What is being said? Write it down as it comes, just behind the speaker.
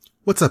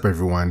What's up,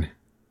 everyone?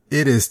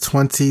 It is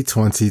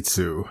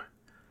 2022.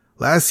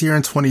 Last year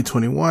in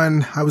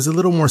 2021, I was a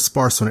little more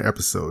sparse on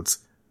episodes.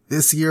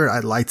 This year,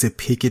 I'd like to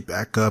pick it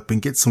back up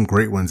and get some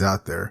great ones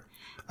out there.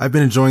 I've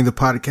been enjoying the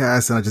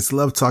podcast and I just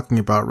love talking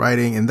about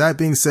writing. And that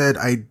being said,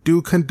 I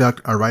do conduct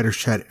a writer's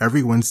chat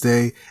every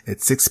Wednesday at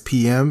 6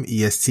 p.m.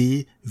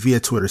 EST via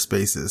Twitter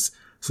Spaces.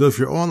 So if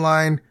you're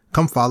online,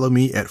 come follow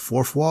me at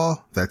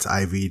IVWall, that's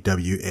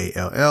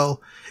IVWall,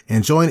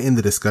 and join in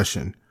the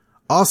discussion.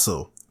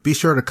 Also, be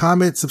sure to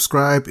comment,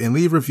 subscribe, and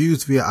leave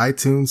reviews via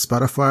iTunes,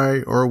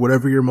 Spotify, or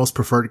whatever your most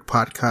preferred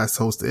podcast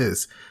host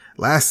is.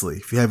 Lastly,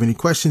 if you have any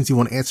questions you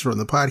want answered on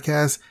the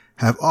podcast,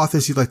 have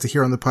authors you'd like to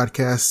hear on the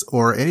podcast,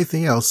 or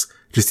anything else,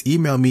 just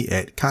email me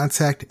at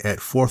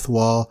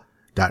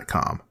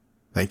contact@fourthwall.com.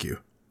 Thank you.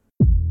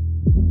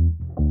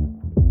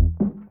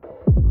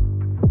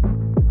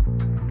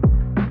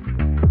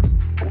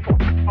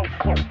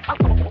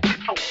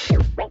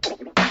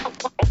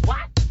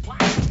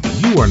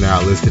 You are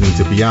now listening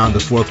to Beyond the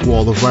Fourth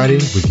Wall of Writing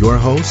with your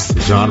host,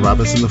 John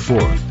Robinson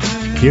IV.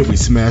 Here we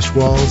smash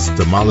walls,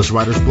 demolish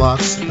writer's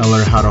blocks, and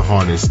learn how to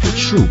harness the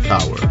true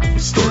power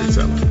of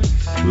storytelling.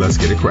 Let's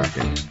get it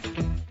cracking.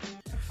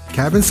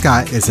 Cavan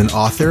Scott is an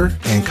author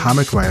and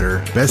comic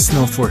writer best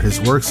known for his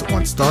works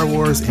on Star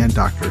Wars and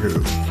Doctor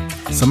Who.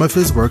 Some of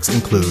his works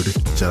include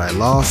Jedi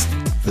Lost,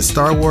 the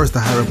Star Wars The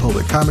High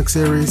Republic comic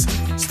series,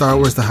 Star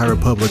Wars The High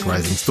Republic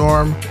Rising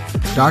Storm,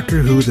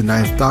 Doctor Who The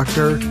Ninth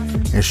Doctor,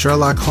 and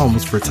Sherlock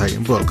Holmes for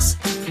Titan Books.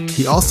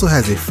 He also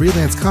has a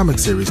freelance comic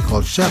series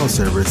called Shadow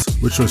Service,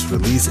 which was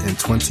released in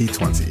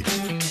 2020.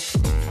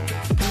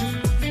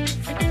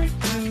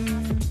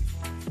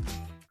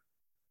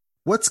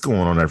 What's going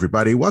on,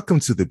 everybody?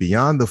 Welcome to the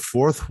Beyond the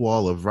Fourth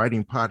Wall of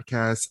Writing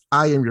podcast.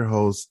 I am your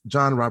host,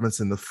 John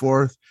Robinson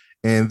IV,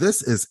 and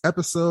this is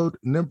episode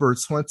number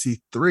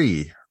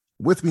 23.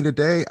 With me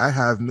today, I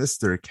have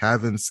Mr.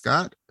 Cavan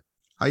Scott.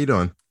 How you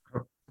doing?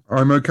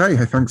 I'm okay.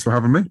 Hey, thanks for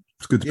having me.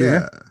 It's good to be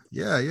here.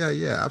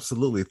 Yeah,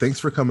 absolutely. Thanks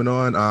for coming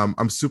on.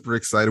 I'm super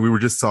excited. We were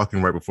just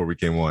talking right before we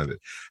came on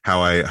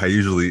how I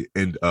usually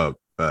end up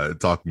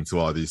talking to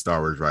all these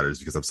Star Wars writers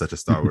because I'm such a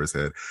Star Wars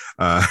head.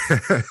 And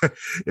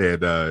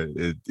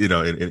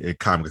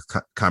comics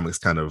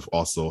kind of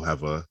also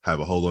have a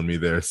hold on me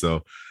there.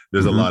 So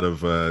there's a lot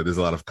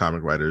of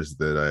comic writers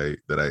that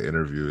I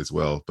interview as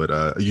well.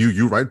 But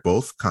you write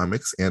both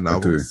comics and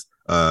novels.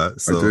 I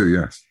do,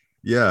 yes.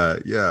 Yeah.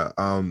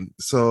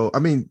 So I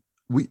mean,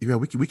 we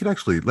can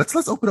actually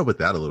let's open up with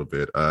that a little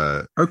bit.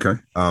 Okay.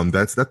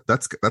 That's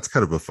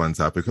kind of a fun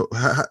topic.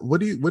 What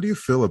do you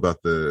feel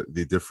about the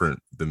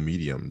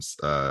mediums?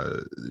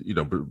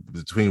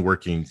 Between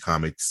working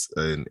comics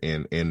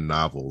and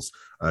novels.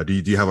 Do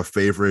you have a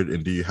favorite,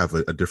 and do you have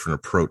a different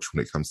approach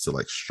when it comes to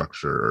like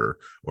structure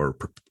or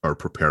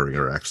preparing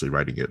or actually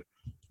writing it?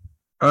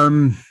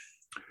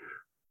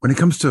 When it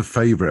comes to a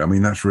favorite, I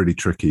mean, that's really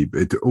tricky.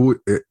 It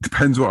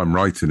depends what I'm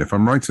writing. If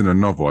I'm writing a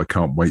novel, I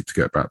can't wait to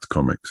get back to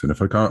comics. And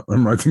if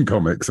I'm writing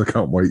comics, I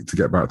can't wait to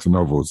get back to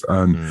novels.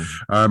 And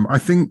I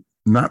think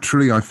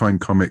naturally I find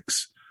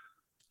comics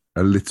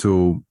a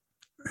little,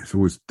 it's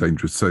always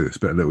dangerous to say this,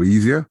 but a little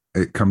easier.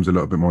 It comes a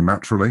little bit more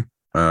naturally.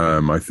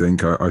 I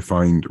think I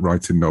find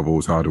writing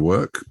novels harder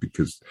work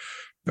because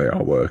they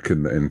are work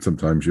and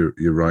sometimes you're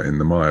right in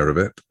the mire of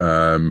it.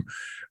 And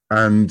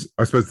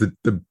I suppose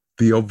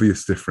the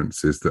obvious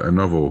difference is that a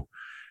novel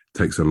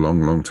takes a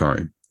long, long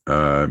time,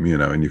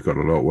 and you've got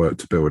a lot of work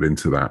to build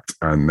into that.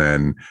 And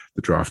then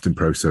the drafting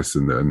process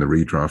and the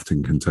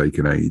redrafting can take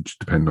an age,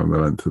 depending on the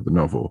length of the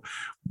novel.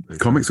 Okay.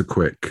 Comics are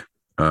quick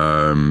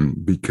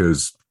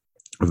because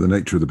of the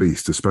nature of the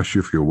beast,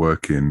 especially if you're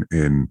working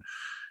in,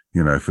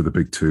 for the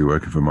big two,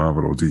 working for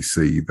Marvel or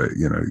DC, that,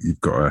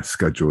 you've got a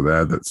schedule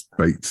there that's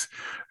baked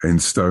in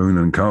stone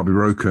and can't be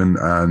broken.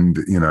 And,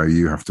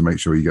 you have to make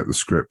sure you get the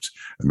script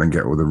and then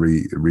get all the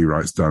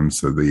rewrites done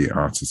so the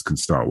artist can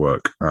start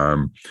work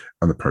and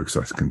the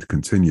process can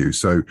continue.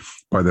 So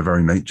by their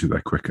very nature,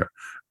 they're quicker.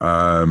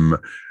 And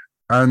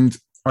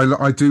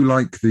I do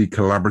like the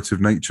collaborative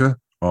nature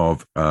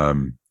of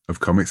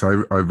comics.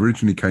 I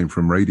originally came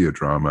from radio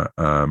drama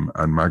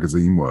and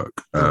magazine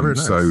work.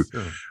 Nice. So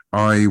yeah.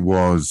 I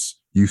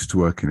was used to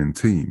working in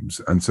teams.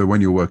 And so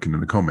when you're working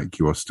in a comic,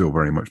 you are still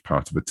very much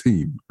part of a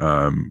team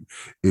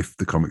if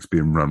the comic's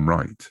being run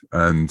right.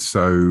 And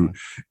so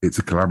it's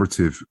a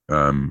collaborative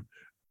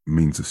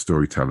means of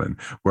storytelling.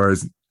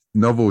 Whereas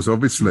novels,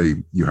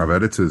 obviously, you have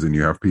editors and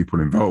you have people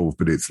involved,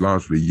 but it's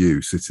largely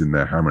you sitting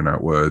there hammering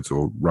out words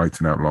or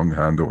writing out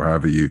longhand or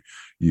however you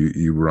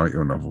write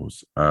your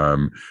novels.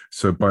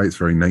 So by its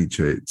very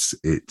nature,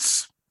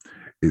 it's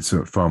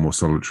a far more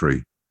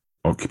solitary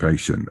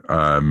occupation.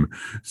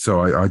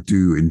 So I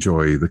do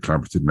enjoy the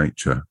collaborative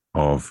nature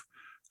of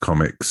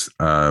comics,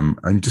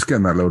 and just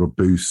getting that little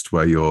boost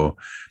where you're,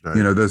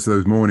 right. There's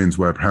those mornings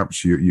where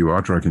perhaps you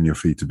are dragging your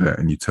feet a bit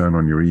and you turn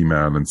on your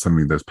email and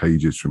suddenly there's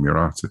pages from your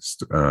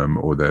artist,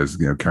 or there's,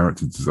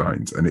 character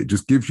designs, and it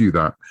just gives you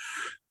that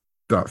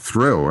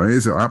thrill. It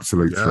is an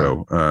absolute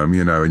thrill,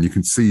 and you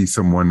can see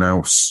someone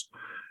else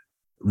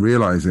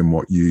realizing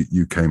what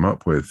you came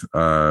up with,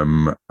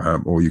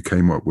 or you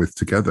came up with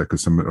together,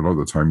 because a lot of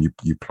the time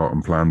you plot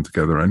and plan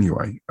together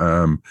anyway.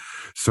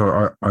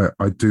 So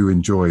I do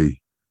enjoy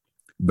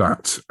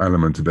that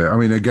element of it. I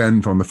mean,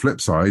 again, on the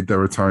flip side,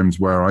 there are times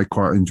where I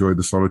quite enjoy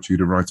the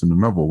solitude of writing a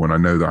novel, when I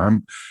know that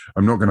I'm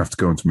not going to have to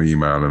go into my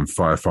email and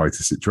firefight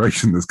a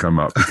situation that's come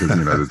up because,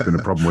 there's been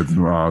a problem with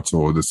an art,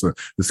 or the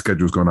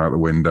schedule's gone out the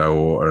window,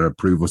 or an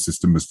approval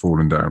system has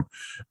fallen down.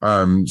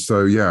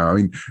 So yeah, I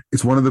mean,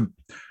 it's one of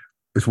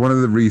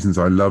the reasons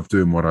I love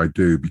doing what I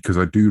do, because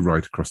I do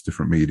write across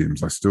different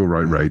mediums. I still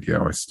write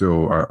radio. I've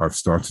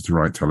started to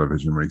write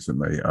television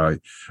recently.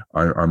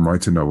 I'm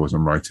writing novels.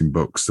 I'm writing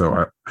books.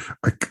 So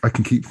I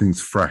can keep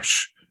things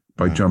fresh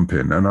by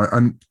jumping.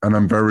 And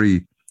I'm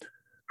very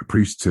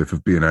appreciative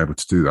of being able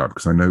to do that,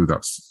 because I know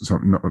that's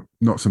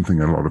not something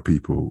a lot of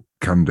people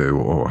can do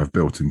or have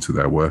built into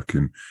their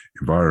working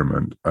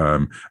environment.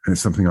 And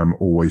it's something I'm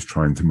always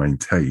trying to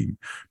maintain,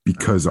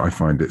 because I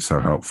find it so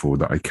helpful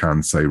that I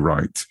can say,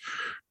 right,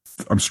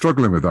 I'm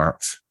struggling with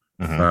that.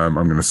 I'm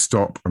going to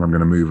stop and I'm going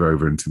to move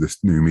over into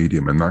this new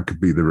medium. And that could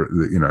be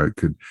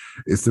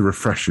it's the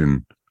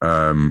refreshing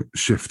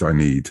shift I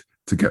need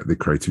to get the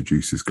creative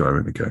juices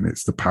glowing again.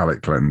 It's the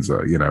palate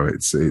cleanser,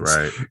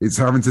 it's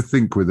having to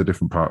think with a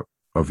different part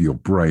of your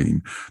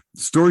brain.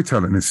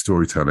 Storytelling is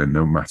storytelling,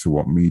 no matter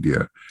what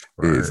media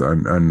is.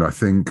 And I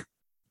think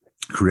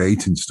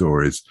creating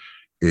stories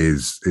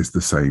is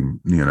the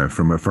same,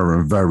 from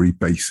a very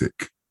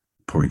basic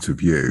point of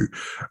view.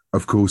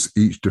 Of course,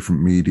 each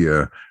different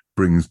media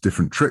brings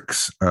different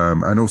tricks,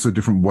 and also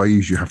different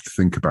ways you have to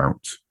think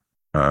about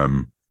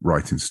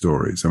writing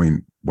stories. I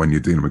mean, when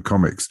you're dealing with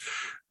comics,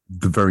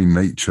 the very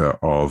nature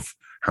of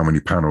how many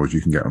panels you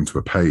can get onto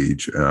a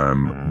page,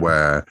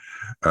 where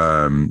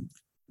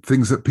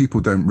things that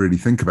people don't really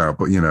think about,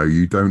 but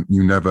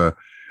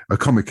a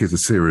comic is a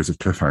series of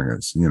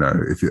cliffhangers.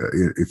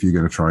 If you're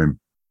going to try and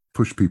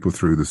push people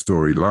through the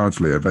story,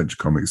 largely adventure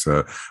comics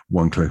are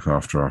one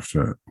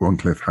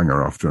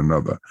cliffhanger after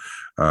another,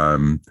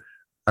 and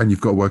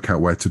you've got to work out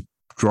where to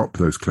drop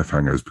those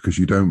cliffhangers, because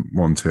you don't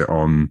want it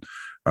on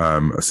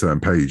a certain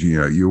page. You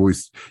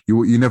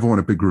never want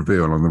a big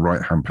reveal on the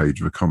right hand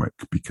page of a comic,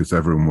 because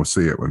everyone will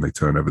see it when they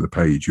turn over the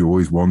page. You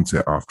always want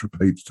it after a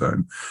page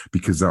turn,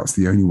 because that's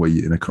the only way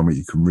in a comic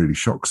you can really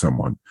shock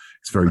someone.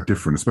 It's very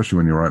different, especially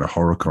when you're writing a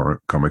horror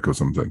comic or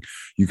something.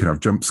 You can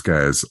have jump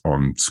scares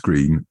on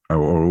screen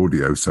or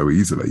audio so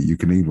easily. You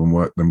can even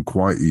work them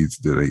quite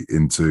easily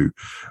into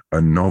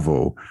a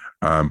novel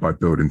by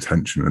building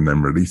tension and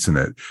then releasing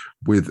it.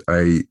 With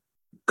a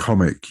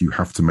comic, you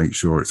have to make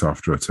sure it's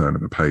after a turn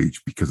of a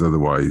page, because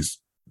otherwise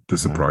the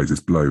surprise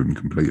is blown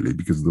completely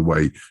because of the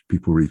way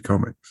people read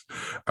comics.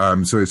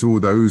 So it's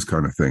all those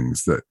kind of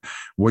things that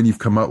when you've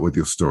come up with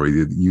your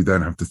story, you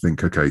then have to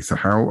think, okay, so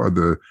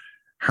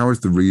how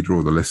is the reader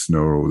or the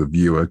listener or the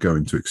viewer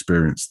going to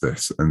experience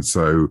this? And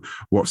so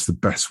what's the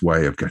best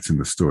way of getting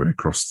the story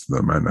across to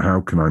them? And how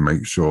can I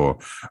make sure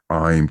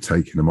I'm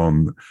taking them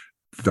on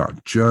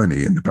that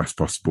journey in the best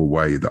possible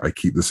way, that I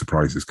keep the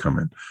surprises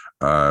coming,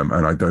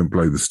 and I don't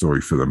blow the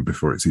story for them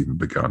before it's even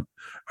begun.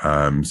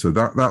 So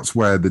that's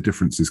where the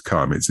differences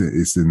come. It's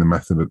in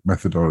the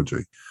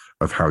methodology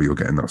of how you're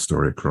getting that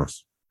story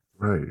across.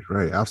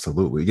 Right.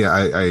 Absolutely.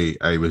 Yeah.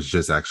 I was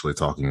just actually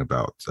talking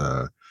about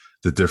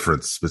the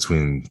difference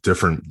between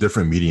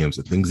different mediums,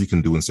 and things you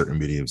can do in certain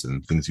mediums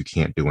and things you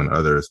can't do in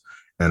others.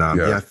 And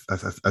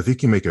I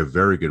think you make a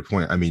very good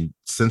point. I mean,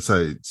 since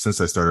I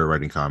started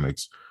writing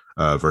comics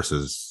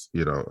versus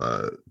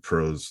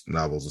prose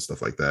novels and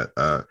stuff like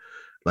that,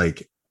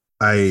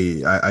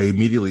 I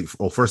immediately,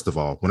 well, first of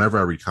all, whenever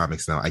I read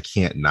comics now, I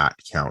can't not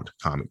count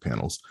comic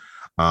panels.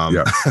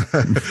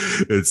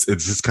 It's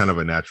just kind of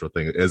a natural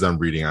thing. As I'm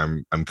reading,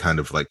 I'm kind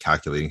of like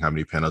calculating how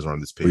many panels are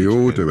on this page. We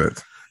all do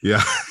it.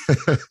 Yeah.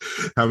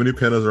 How many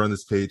panels are on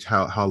this page?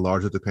 How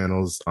large are the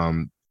panels?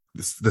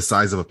 The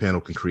size of a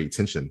panel can create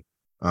tension.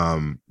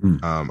 I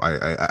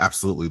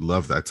absolutely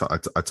love that.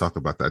 I talk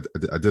about that.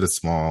 I did a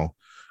small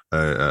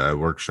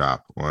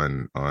workshop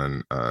on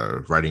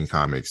writing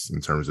comics in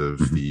terms of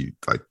the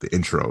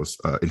intro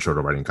to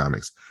writing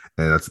comics,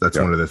 and that's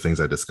one of the things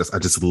I discuss. I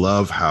just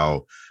love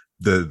how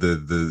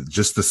the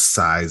just the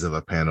size of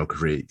a panel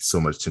creates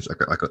so much tension.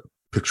 Like a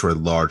picture a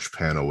large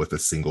panel with a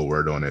single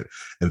word on it,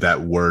 and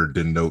that word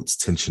denotes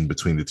tension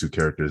between the two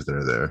characters that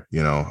are there.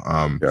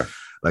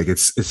 Like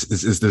it's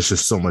there's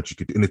just so much you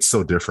could, and it's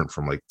so different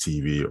from like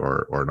TV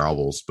or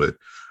novels, but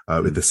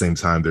at the same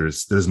time,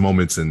 there's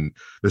moments and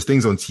there's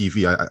things on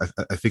TV.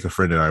 I think a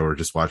friend and I were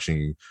just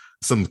watching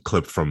some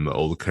clip from the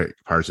old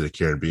Pirates of the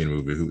Caribbean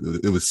movie.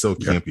 It was so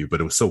campy,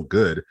 but it was so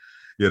good.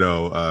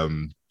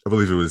 I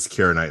believe it was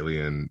Keira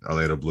Knightley and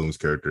Orlando Bloom's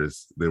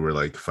characters. They were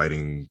like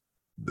fighting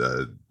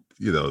the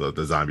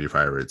zombie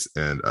pirates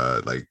and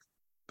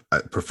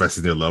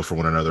professing their love for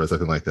one another or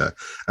something like that.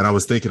 And I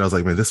was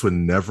like, man, this would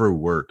never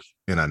work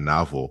in a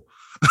novel.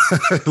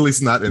 At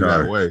least not in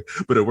that No. way,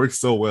 but it works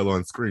so well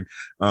on screen.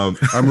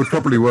 And would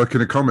probably work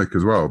in a comic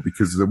as well,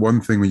 because the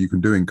one thing that you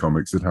can do in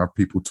comics is have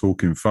people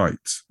talk in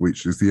fights,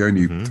 which is the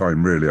only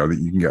time really I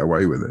think you can get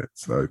away with it.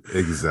 So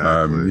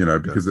exactly, you know,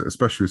 because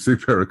especially with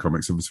superhero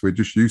comics, obviously we're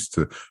just used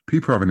to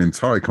people having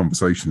entire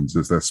conversations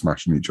as they're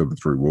smashing each other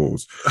through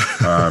walls,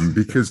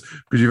 because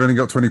you've only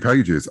got 20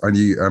 pages, and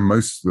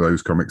most of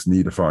those comics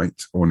need a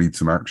fight or need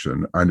some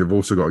action, and you've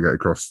also got to get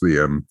across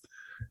the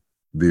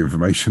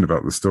information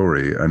about the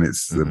story. And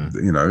it's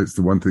it's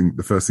the one thing,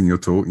 the first thing you're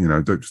taught,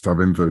 don't just have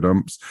info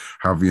dumps,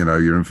 have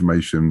your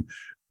information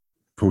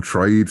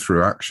portrayed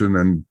through action,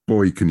 and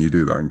boy can you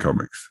do that in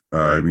comics.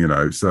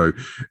 So,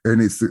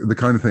 and it's the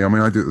kind of thing, I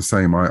mean, I do it the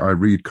same. I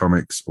read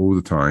comics all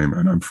the time,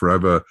 and I'm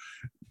forever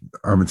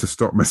having to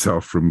stop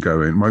myself from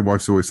going. My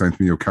wife's always saying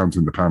to me, "You're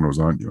counting the panels,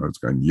 aren't you?" I was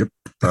going, "Yep,"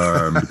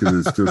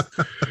 because it's just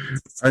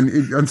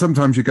and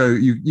sometimes you go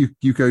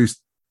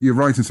you're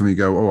writing something, you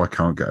go, "Oh, I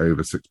can't get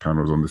over 6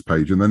 panels on this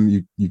page." And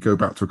then you go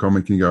back to a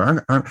comic and you go,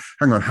 hang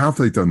on, how have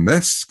they done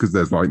this? Because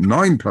there's like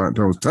 9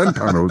 panels, 10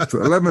 panels,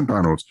 11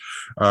 panels.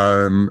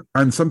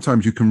 And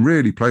sometimes you can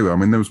really play with it. I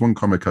mean, there was one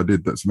comic I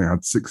did that something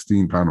had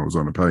 16 panels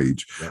on a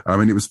page. Yeah. I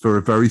mean, it was for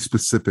a very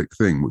specific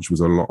thing, which was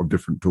a lot of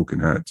different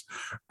talking heads.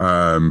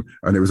 And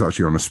it was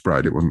actually on a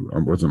spread. It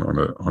wasn't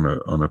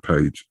on a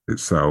page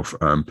itself.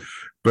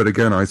 But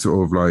again, I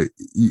sort of like,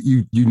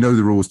 you know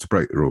the rules to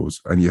break the rules,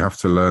 and you have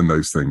to learn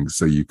those things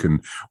so you can,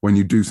 when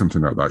you do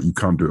something like that, you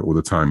can't do it all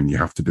the time, and you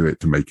have to do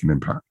it to make an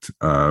impact.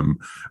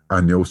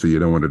 And also you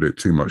don't want to do it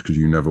too much, because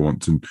you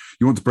want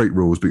to break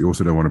rules, but you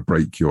also don't want to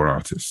break your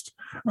artist.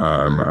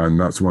 And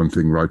that's one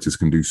thing writers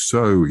can do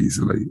so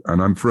easily.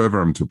 And I'm forever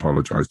having to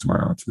apologize to my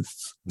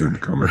artists in the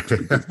comments,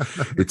 because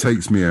it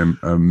takes me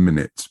a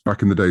minute.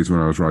 Back in the days when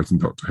I was writing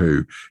Doctor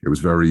Who, it was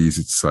very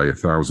easy to say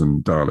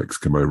 1,000 Daleks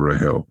come over a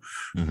hill,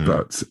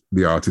 but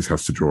the artist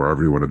has to draw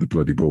every one of the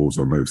bloody balls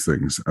on those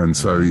things. And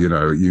so, you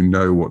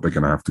know what they're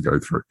going to have to go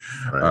through.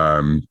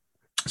 Right.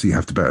 So you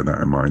have to bear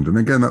that in mind. And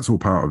again, that's all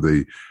part of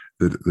the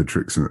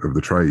tricks of the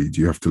trade.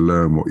 You have to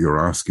learn what you're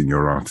asking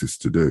your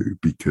artist to do,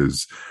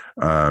 because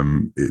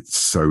it's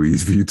so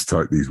easy for you to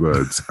type these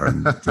words,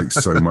 and it takes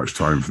so much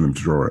time for them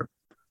to draw it.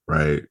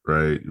 Right.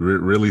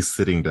 Really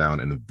sitting down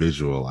and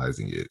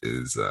visualizing it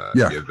is,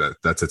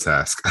 that's a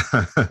task.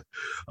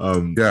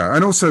 And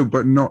also,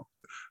 but not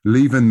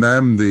leaving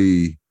them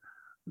the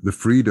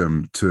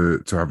freedom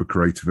to have a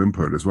creative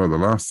input as well. The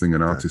last thing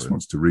an artist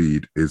wants to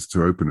read is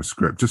to open a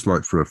script, just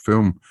like for a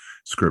film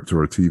script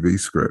or a TV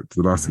script.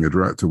 The last thing a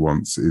director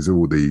wants is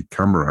all the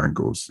camera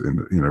angles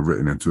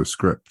written into a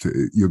script.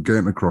 You're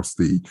getting across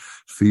the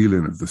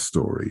feeling of the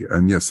story.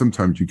 And yes,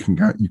 sometimes you can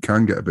get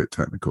a bit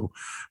technical.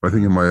 But I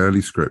think in my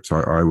early scripts,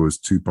 I was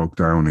too bogged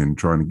down in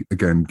trying to,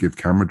 again, give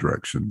camera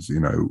directions.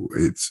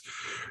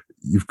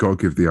 You've got to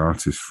give the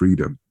artist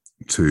freedom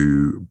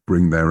to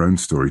bring their own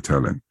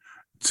storytelling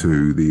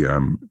to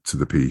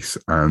the piece,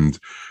 and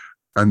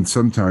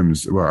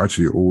sometimes, well,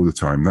 actually all the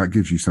time, that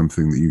gives you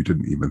something that you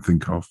didn't even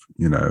think of,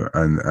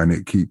 and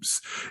it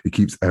keeps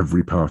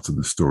every part of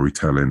the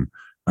storytelling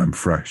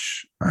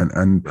fresh,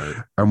 and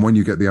when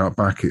you get the art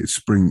back,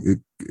 it's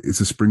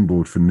a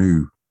springboard for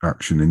new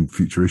action in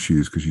future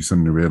issues, because you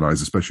suddenly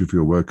realize, especially if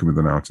you're working with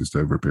an artist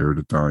over a period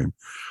of time,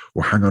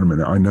 well, hang on a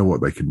minute, I know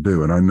what they can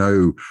do, and I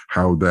know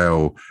how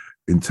they'll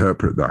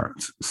interpret that,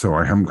 so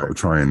I haven't got to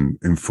try and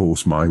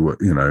enforce my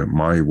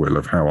will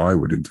of how I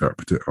would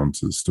interpret it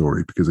onto the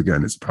story, because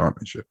again, it's a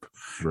partnership.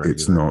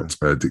 It's not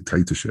a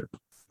dictatorship.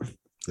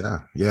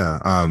 The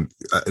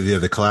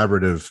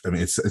collaborative, I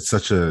mean, it's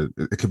such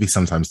it could be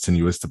sometimes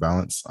tenuous to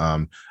balance.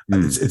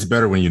 It's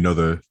better when you know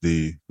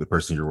the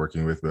person you're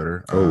working with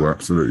better. Oh,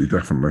 absolutely,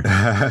 definitely.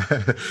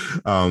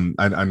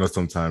 I know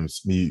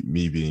sometimes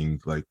me being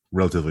like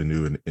relatively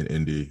new in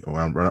indie, or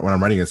when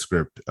I'm writing a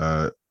script,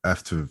 I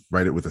have to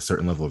write it with a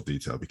certain level of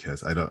detail,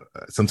 because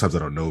sometimes I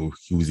don't know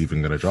who's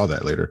even going to draw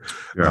that later.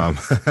 Yeah.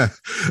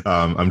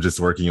 I'm just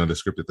working on the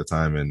script at the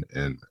time, and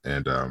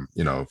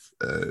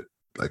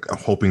like I'm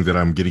hoping that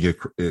I'm getting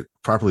it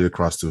properly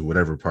across to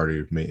whatever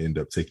party may end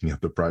up taking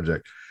up the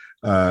project.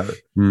 But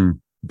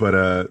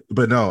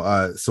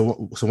no.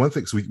 So one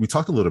thing, so we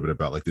talked a little bit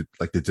about like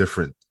the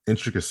different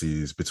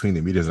intricacies between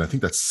the mediums, and I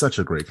think that's such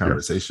a great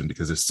conversation,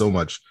 because there's so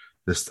much.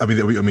 I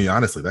mean,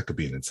 honestly, that could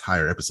be an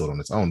entire episode on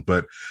its own.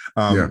 But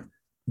I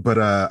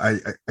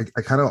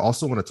kind of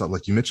also want to talk,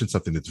 like you mentioned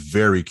something that's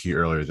very key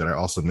earlier that I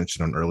also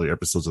mentioned on earlier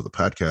episodes of the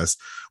podcast,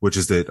 which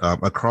is that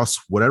across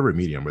whatever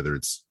medium, whether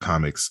it's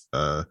comics,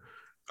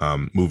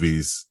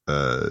 movies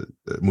or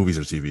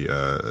TV,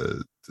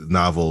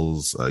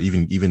 novels,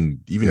 even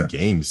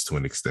games to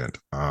an extent,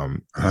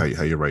 how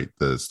you write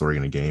the story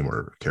in a game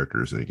or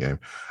characters in a game.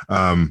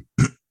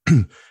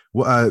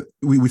 Well,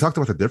 we talked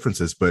about the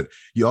differences, but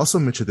you also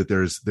mentioned that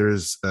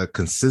there's a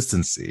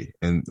consistency,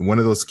 and one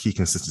of those key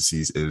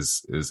consistencies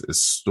is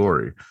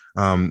story.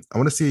 I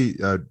want to see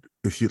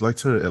if you'd like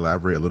to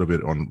elaborate a little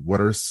bit on what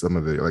are some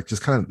of the, like,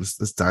 just kind of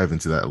let's dive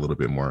into that a little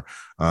bit more.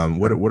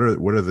 What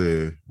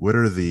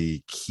are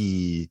the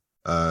key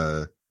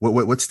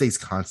what stays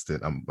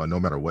constant, no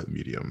matter what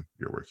medium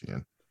you're working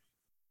in?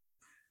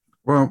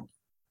 Well,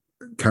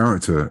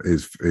 character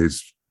is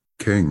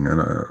king and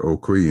or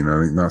queen.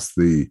 I think that's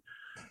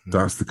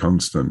the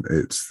constant.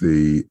 It's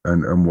the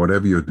and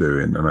whatever you're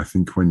doing, and I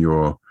think when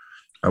you're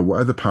at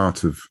whatever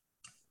part of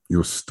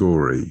your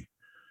story,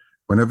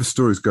 whenever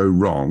stories go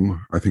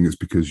wrong, I think it's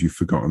because you've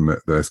forgotten that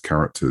there's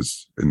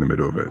characters in the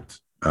middle of it,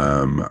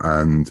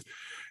 and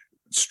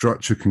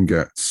structure can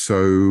get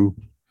so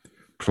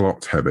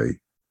plot heavy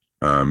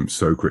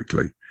so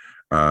quickly,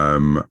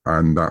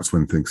 and that's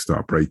when things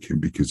start breaking,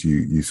 because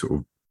you sort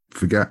of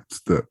forget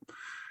that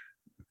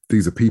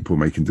these are people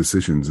making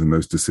decisions, and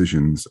those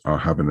decisions are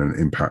having an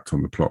impact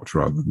on the plot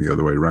rather than the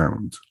other way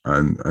around.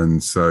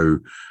 And so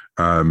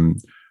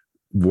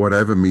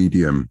whatever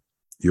medium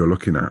you're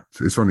looking at,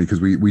 it's funny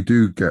because we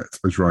do get,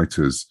 as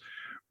writers,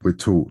 we're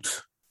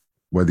taught,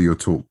 whether you're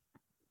taught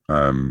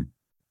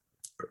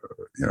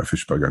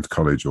fish by going to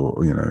college,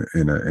 or in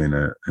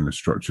a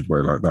structured way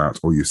like that,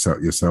 or you're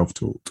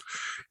self-taught,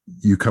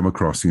 you come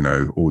across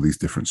all these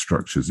different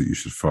structures that you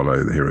should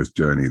follow: the hero's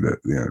journey,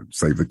 the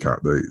save the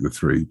cat, the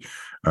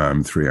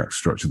three-act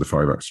structure, the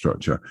 5-act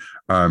structure,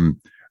 and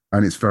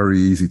it's very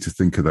easy to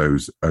think of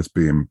those as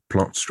being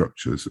plot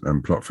structures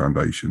and plot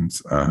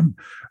foundations, and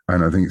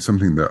I think it's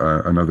something that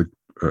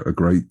a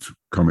great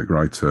comic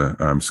writer,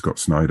 Scott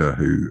Snyder,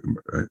 who,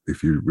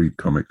 if you read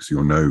comics,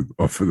 you'll know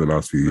of for the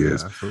last few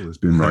years, has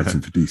been writing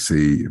for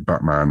DC,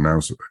 Batman, now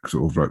sort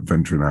of like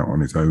venturing out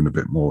on his own a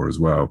bit more as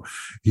well.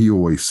 He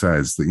always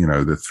says that,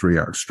 the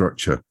 3-act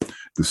structure,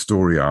 the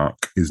story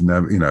arc is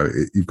never,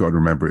 you've got to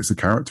remember it's a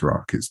character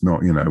arc. It's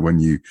not, when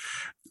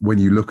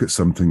you look at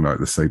something like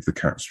the Save the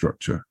Cat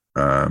structure,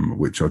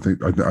 which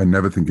I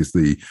never think is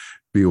the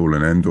be all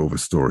and end all of a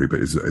story,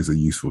 but is a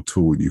useful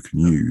tool you can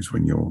use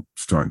when you're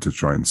starting to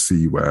try and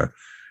see where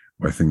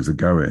things are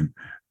going.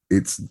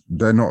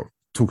 They're not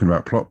talking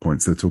about plot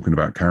points, they're talking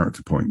about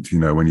character points.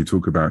 When you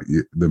talk about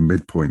the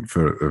midpoint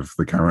of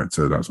the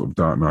character, that sort of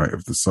dark night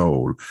of the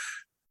soul,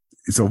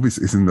 it's obvious,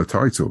 it's in the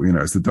title,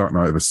 it's the dark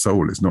night of a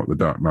soul. It's not the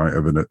dark night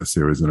of a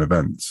series of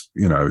events,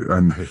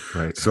 and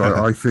right. So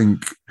I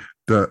think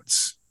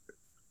that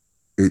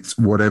it's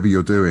whatever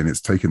you're doing, it's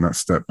taking that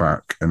step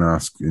back and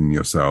asking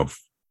yourself,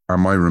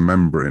 am I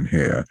remembering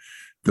here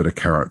that a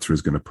character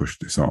is going to push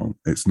this on?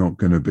 It's not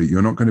going to be,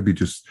 you're not going to be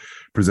just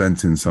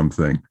presenting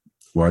something.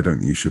 Well, I don't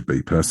think you should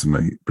be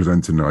personally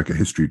presenting like a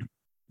history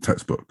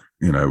textbook,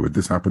 with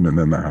this happened and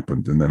then that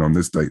happened. And then on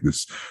this date,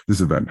 this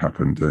event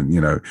happened.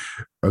 And,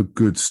 a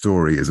good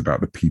story is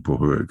about the people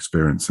who are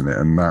experiencing it.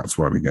 And that's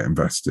why we get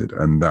invested.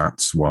 And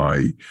that's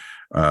why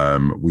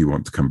we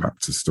want to come back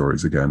to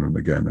stories again and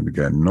again and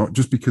again, not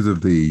just because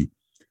of the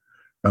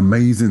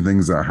amazing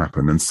things that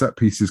happen, and set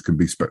pieces can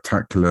be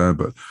spectacular,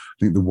 but I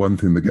think the one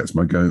thing that gets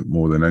my goat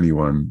more than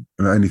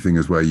anything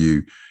is where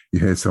you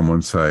hear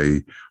someone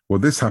say, well,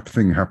 this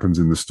thing happens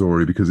in the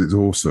story because it's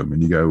awesome,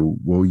 and you go,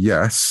 well,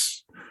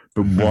 yes,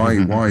 but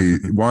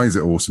why is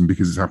it awesome?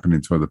 Because it's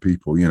happening to other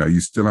people. You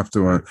still have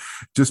to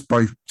just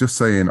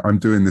saying I'm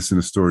doing this in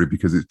a story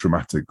because it's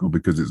dramatic or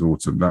because it's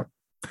awesome, that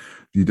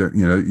you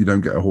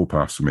don't get a hall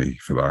pass for me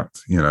for that.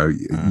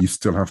 You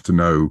still have to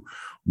know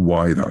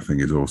why that thing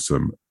is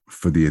awesome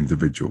for the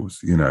individuals,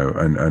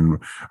 and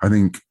I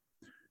think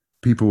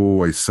people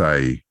always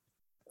say,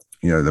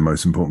 the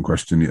most important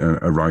question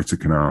a writer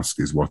can ask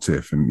is what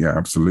if? And yeah,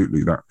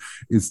 absolutely, that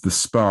is the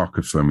spark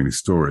of so many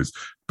stories.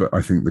 But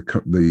I think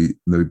the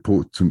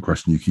important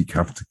question you keep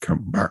having to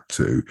come back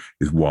to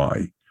is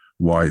why.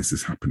 Why is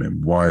this happening?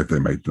 Why have they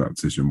made that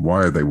decision?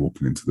 Why are they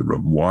walking into the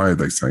room? Why are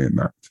they saying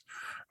that?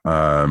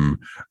 And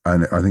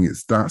I think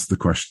that's the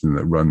question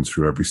that runs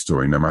through every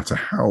story, no matter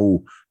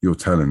how you're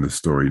telling the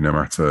story, no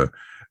matter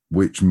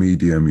which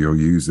medium you're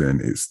using,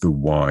 it's the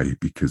why,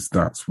 because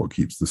that's what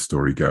keeps the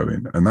story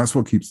going. And that's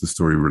what keeps the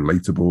story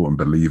relatable and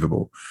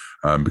believable.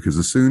 Because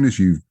as soon as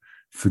you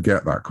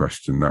forget that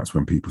question, that's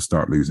when people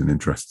start losing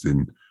interest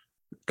in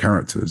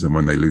characters. And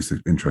when they lose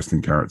interest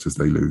in characters,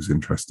 they lose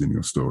interest in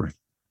your story.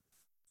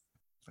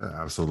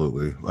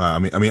 Absolutely. I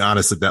mean,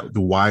 honestly, that the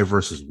why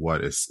versus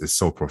what is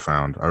so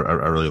profound. I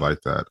really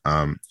like that.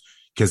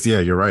 Because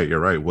yeah, you're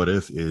right. What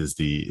if is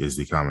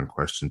the common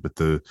question,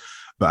 but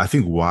I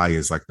think why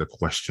is like the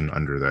question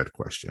under that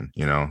question.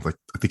 Like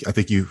I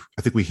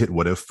think we hit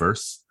what if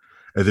first,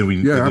 and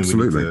then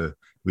absolutely.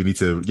 We need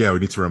to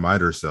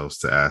remind ourselves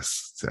to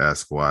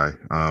ask why.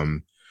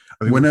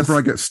 Whenever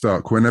I get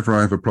stuck, whenever I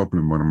have a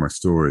problem in one of my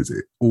stories,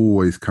 it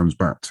always comes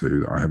back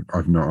to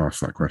I've not asked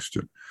that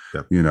question.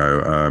 Yep.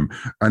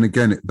 And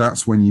again,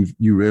 that's when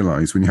you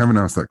realize, when you haven't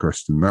asked that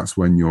question, that's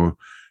when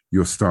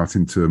you're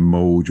starting to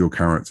mold your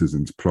characters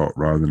into plot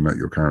rather than let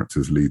your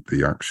characters lead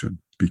the action.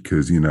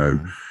 Because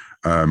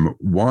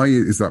why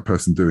is that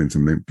person doing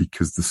something?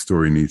 Because the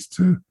story needs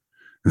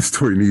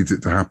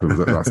it to happen.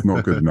 That's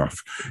not good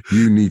enough.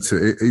 You need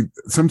to,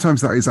 sometimes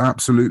that is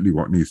absolutely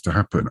what needs to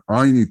happen.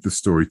 I need the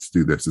story to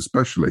do this,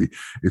 especially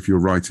if you're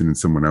writing in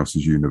someone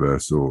else's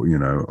universe or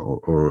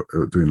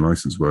doing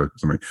license work or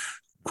something.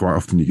 Quite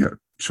often you get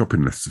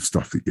shopping lists of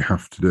stuff that you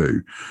have to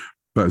do.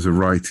 But as a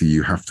writer,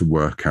 you have to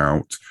work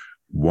out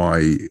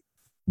why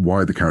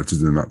the character's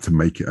doing that to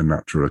make it a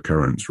natural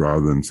occurrence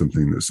rather than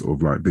something that's sort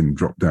of like been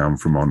dropped down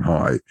from on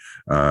high.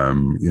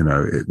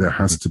 There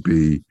has to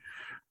be,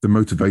 the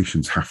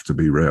motivations have to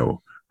be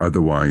real.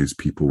 Otherwise,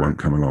 people won't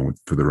come along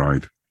for the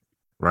ride.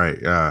 Right.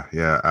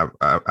 Yeah.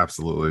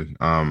 Absolutely.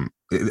 And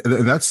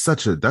that's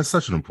such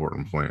an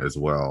important point as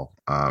well.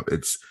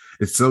 It's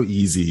so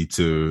easy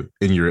to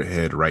in your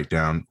head write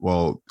down,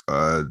 well,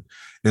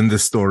 in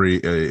this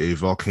story, a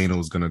volcano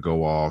is going to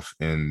go off,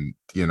 and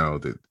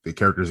the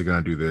characters are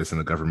going to do this, and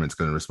the government's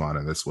going to respond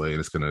in this way, and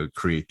it's going to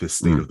create this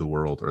state of the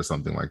world or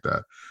something like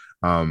that.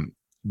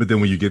 But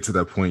then when you get to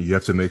that point, you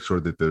have to make sure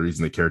that the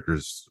reason the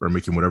characters are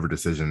making whatever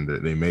decision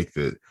that they make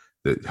that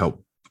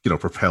help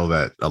propel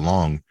that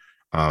along,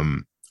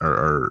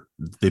 or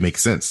they make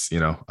sense,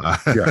 Yeah.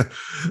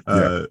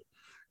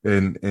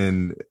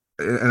 And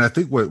I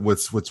think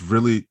what's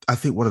really, I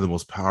think one of the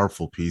most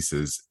powerful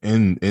pieces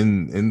in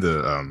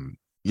the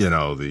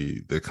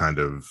the kind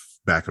of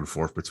back and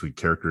forth between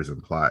characters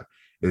and plot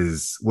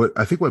is what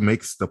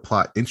makes the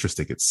plot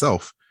interesting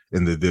itself,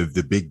 and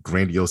the big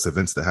grandiose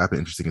events that happen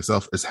interesting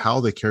itself, is how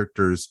the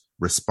characters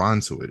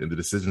respond to it and the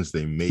decisions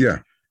they make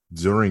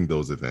during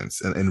those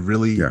events, and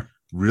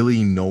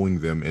really knowing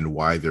them and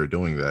why they're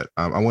doing that.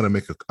 I want to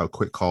make a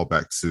quick call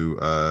back to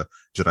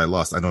Jedi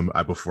Lost. I know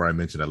before I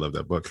mentioned I love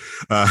that book,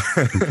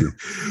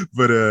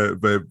 but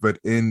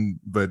in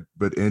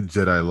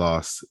Jedi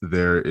Lost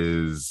there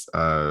is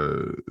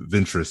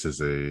Ventress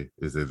is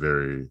a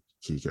very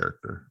key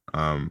character,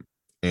 and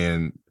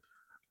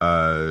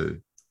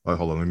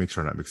hold on, let me make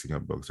sure I'm not mixing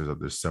up books.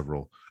 There's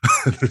several.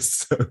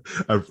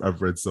 I've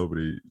read so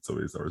many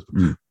stories,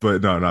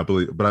 but no, I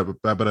believe, but I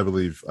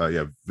believe,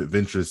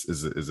 Ventress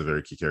is a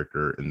very key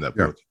character in that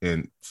book,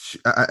 and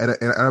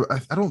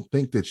I don't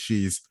think that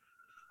she's.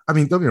 I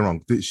mean, don't get me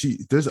wrong.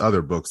 There's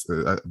other books.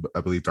 I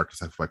believe Darkness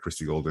Half by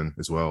Christy Golden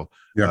as well,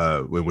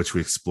 in which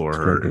we explore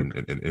her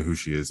and who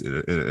she is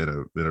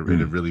in a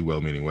really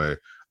well-meaning way.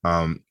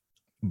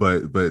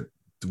 But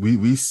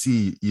we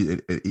see,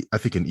 I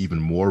think, an even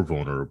more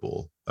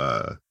vulnerable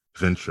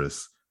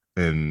Ventress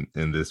in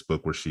this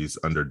book, where she's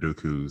under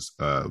Dooku's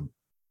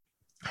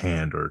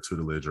hand or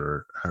tutelage,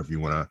 or however you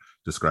want to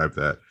describe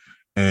that,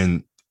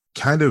 and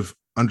kind of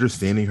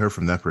understanding her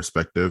from that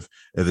perspective,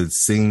 and then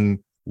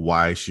seeing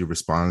why she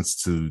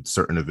responds to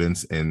certain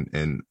events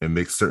and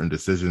makes certain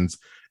decisions,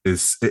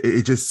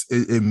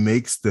 it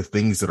makes the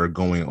things that are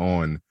going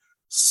on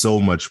so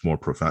much more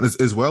profound,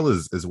 as well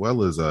as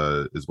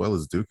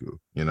Dooku.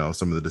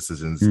 Some of the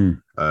decisions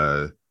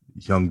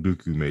young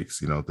Dooku makes,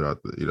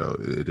 throughout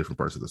the different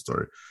parts of the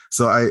story.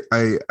 So I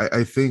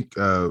think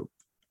what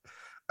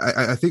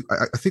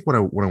I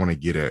want to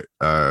get at,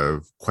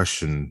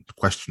 question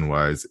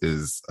wise,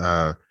 is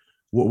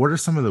what are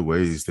some of the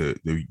ways that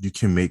you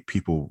can make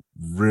people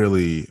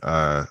really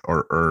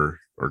or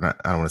not,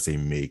 I don't want to say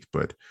make,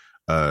 but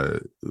I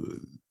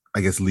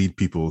guess lead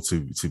people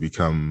to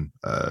become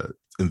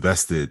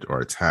invested or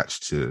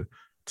attached to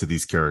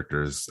these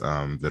characters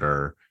that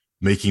are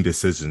making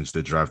decisions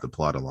that drive the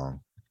plot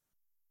along?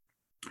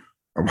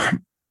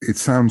 It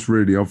sounds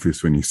really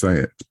obvious when you say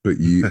it, but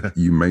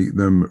you make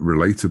them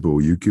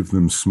relatable. You give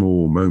them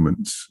small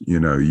moments.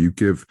 You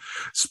give,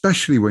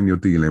 especially when you're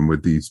dealing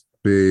with these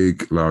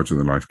big, larger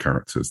than life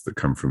characters that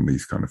come from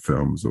these kind of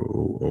films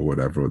or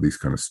whatever, or these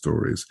kind of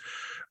stories.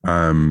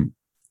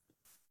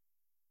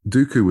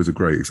 Dooku was a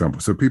great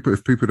example. So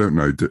if people don't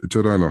know,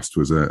 Jedi Lost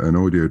was an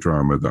audio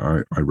drama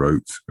that I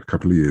wrote a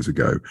couple of years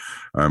ago.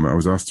 I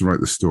was asked to write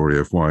the story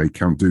of why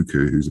Count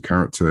Dooku, who's a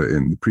character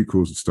in the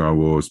prequels of Star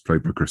Wars,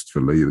 played by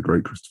Christopher Lee, the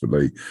great Christopher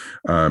Lee,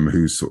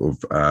 who's sort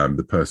of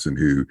the person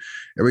who,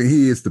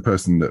 he is the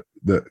person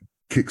that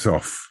kicks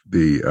off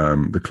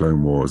the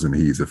Clone Wars, and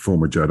he's a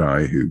former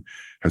Jedi who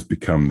has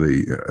become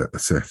a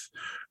Sith,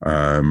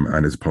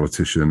 and is a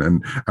politician,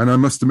 and I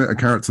must admit, a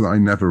character that I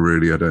never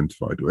really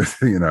identified with,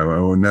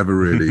 or never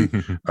really.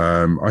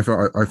 I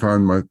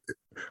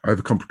have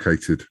a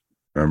complicated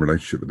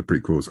relationship with the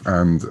prequels,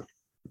 and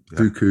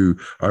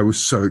Dooku. I was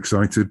so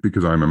excited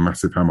because I'm a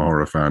massive Hammer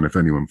horror fan. If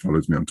anyone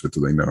follows me on Twitter,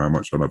 they know how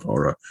much I love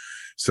horror.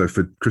 So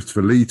for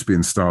Christopher Lee to be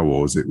in Star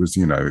Wars, it was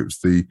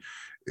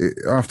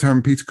after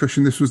having Peter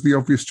Cushing, this was the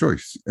obvious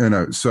choice,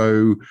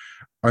 So,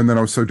 and then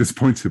I was so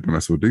disappointed when I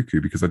saw Dooku,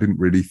 because I didn't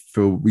really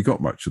feel we got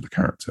much of the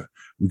character.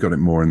 We got it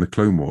more in the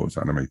Clone Wars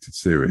animated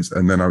series.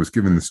 And then I was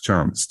given this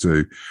chance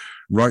to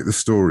write the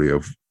story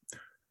of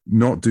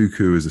not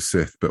Dooku as a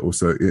Sith, but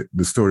also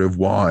the story of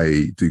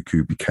why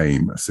Dooku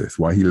became a Sith,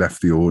 why he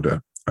left the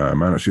Order.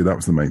 And actually, that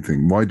was the main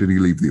thing. Why did he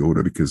leave the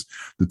Order? Because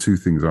the two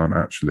things aren't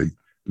actually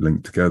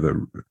linked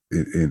together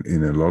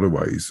in a lot of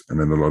ways, and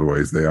in a lot of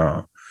ways they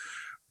are.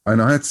 And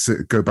I had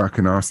to go back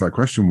and ask that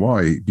question,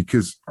 why?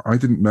 Because I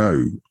didn't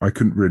know. I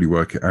couldn't really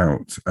work it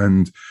out.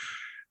 And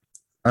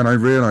I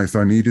realized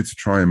I needed to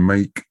try and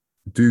make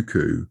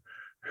Dooku,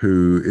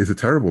 who is a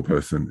terrible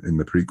person in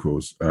the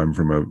prequels,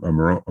 from a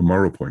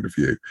moral point of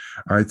view.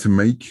 I had to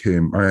make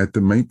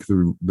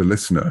the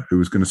listener, who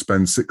was going to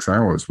spend 6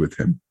 hours with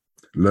him,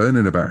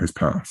 learning about his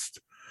past,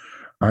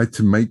 I had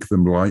to make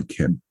them like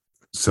him.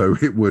 So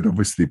it would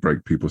obviously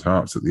break people's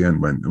hearts at the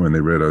end when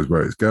they realize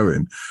where it's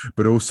going.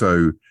 But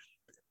also,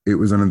 it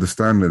was an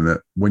understanding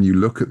that when you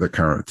look at the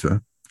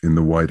character in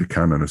the wider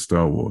canon of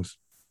Star Wars,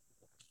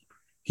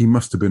 he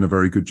must have been a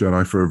very good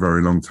Jedi for a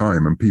very long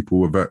time, and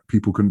people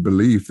couldn't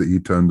believe that he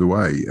turned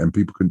away, and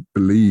people couldn't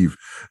believe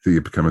that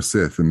he'd become a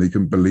Sith, and they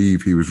couldn't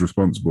believe he was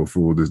responsible for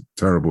all the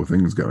terrible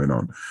things going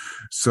on.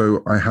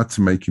 So I had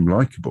to make him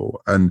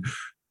likable, and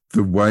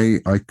the way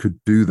I could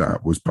do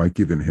that was by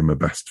giving him a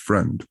best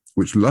friend,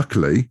 which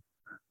luckily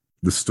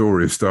the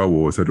story of Star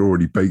Wars had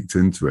already baked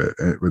into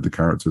it with the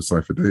character of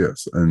Cypher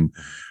Dyas,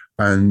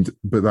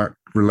 but that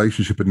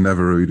relationship had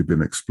never really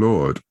been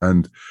explored.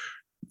 And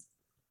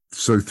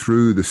so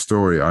through the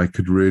story, I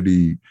could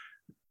really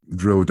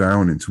drill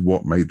down into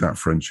what made that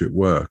friendship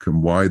work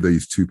and why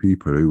these two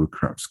people who were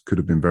perhaps could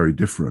have been very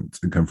different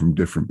and come from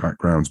different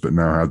backgrounds, but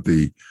now had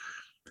the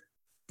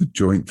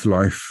joint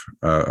life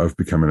of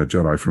becoming a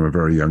Jedi from a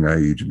very young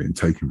age and being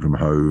taken from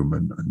home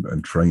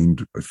and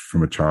trained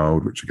from a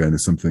child, which again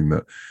is something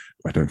that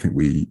I don't think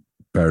we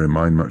bear in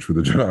mind much with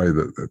the Jedi,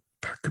 that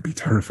could be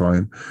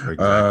terrifying.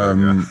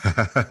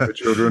 Exactly, for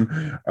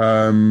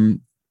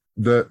children.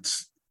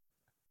 That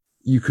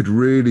you could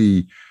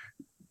really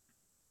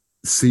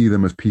see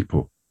them as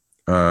people.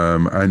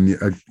 And you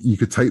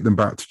could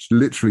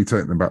literally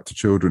take them back to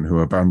children who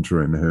are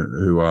bantering,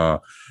 who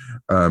are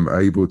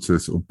able to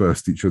sort of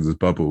burst each other's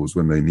bubbles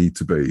when they need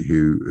to be,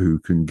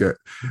 who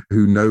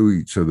know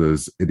each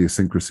other's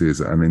idiosyncrasies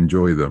and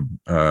enjoy them,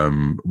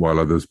 while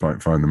others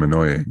might find them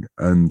annoying.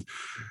 And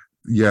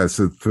yeah,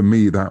 so for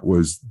me, that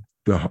was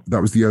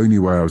the only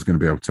way I was going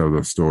to be able to tell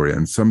the story.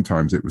 And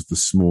sometimes it was the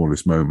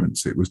smallest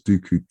moments. It was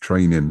Dooku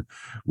training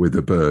with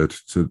a bird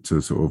to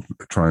sort of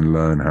try and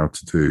learn how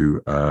to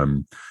do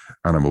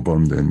animal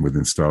bonding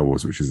within Star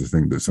Wars, which is a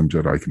thing that some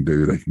Jedi can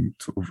do. They can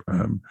sort of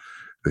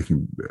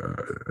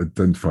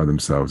identify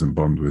themselves and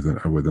bond with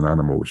an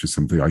animal, which is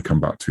something I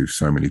come back to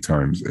so many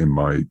times in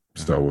my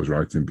Star Wars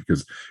writing,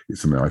 because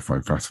it's something I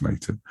find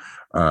fascinating.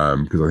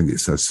 Because I think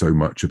it says so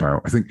much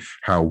about, I think,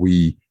 how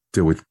we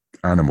deal with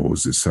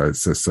animals. It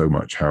says so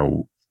much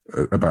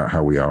about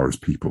how we are as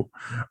people.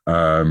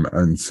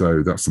 And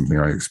so that's something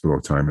I explore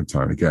time and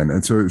time again.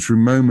 And so it's through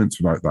moments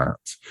like that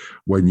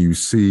when you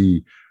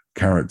see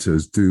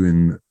characters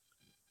doing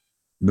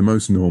the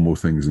most normal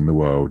things in the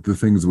world, the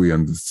things we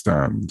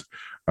understand.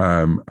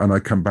 And I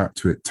come back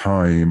to it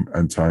time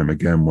and time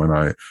again when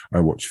I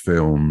watch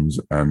films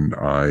and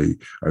I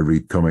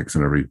read comics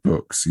and I read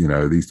books. You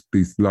know, these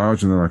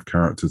larger than life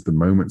characters, the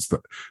moments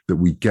that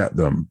we get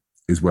them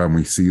is when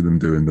we see them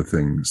doing the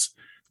things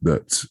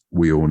that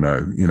we all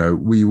know. You know,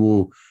 we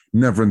will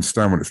never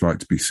understand what it's like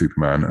to be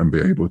Superman and be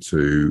able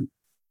to,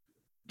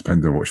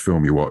 depending on which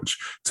film you watch,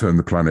 turn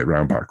the planet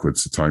round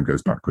backwards so time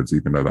goes backwards,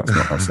 even though that's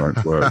not how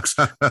science works.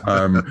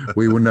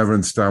 We will never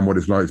understand what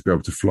it's like to be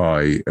able to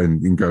fly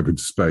and go up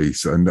into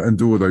space and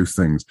do all those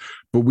things.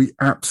 But we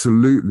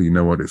absolutely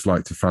know what it's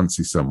like to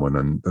fancy someone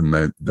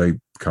and they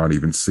can't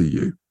even see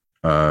you.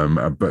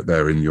 But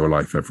they're in your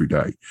life every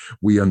day.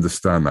 We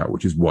understand that,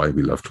 which is why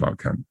we love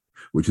Clark Kent,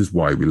 which is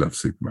why we love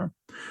Superman.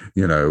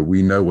 You know,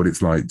 we know what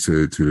it's like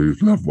to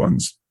lose loved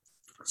ones.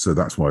 So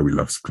that's why we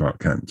love Clark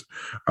Kent.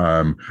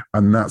 And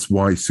that's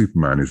why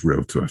Superman is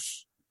real to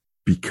us,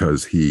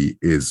 because he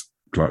is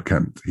Clark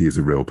Kent. He is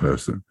a real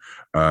person.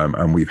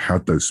 And we've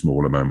had those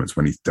smaller moments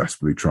when he's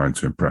desperately trying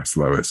to impress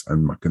Lois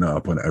and mucking it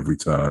up on every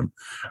turn.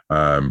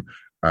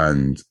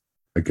 And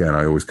again,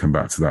 I always come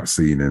back to that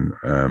scene in,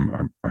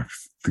 I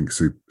think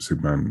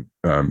Superman,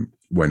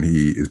 when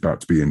he is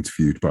about to be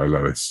interviewed by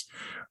Lois,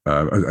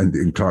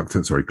 and Clark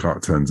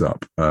turns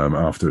up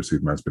after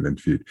Superman's been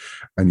interviewed,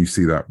 and you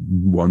see that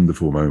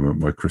wonderful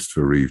moment where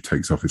Christopher Reeve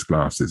takes off his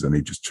glasses and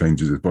he just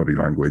changes his body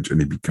language and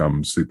he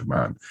becomes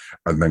Superman,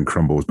 and then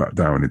crumbles back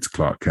down into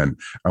Clark Kent,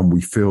 and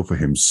we feel for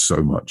him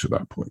so much at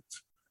that point.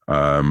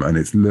 And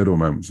it's little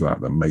moments like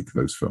that make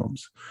those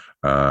films,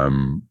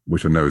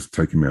 which I know is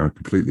taking me on a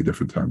completely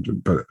different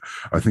tangent. But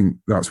I think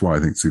that's why I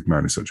think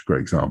Superman is such a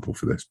great example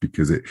for this,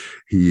 because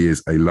he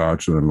is a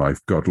larger-than-life,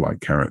 godlike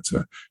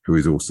character who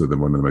is also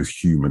one of the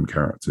most human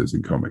characters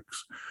in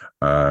comics.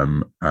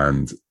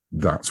 And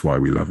that's why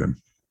we love him.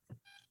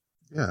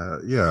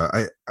 Yeah.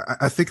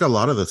 I think a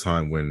lot of the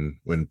time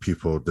when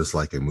people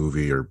dislike a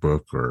movie or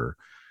book or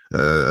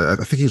I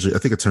think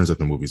it turns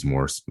up in movies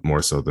more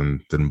so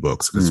than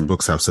books, because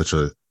books have such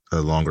a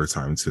longer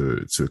time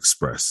to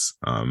express,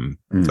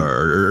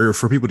 or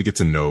for people to get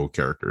to know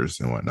characters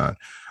and whatnot.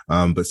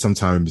 But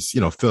sometimes,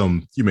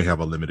 film, you may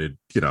have a limited,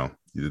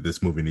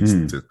 this movie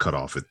needs to cut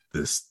off at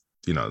this,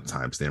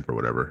 timestamp or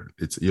whatever.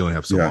 You only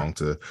have so long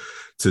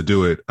to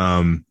do it.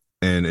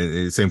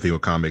 And same thing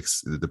with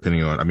comics,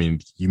 depending on,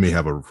 you may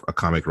have a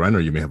comic run,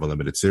 or you may have a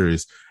limited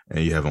series,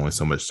 and you have only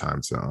so much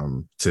time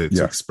to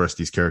express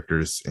these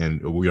characters. And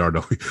we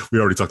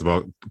already talked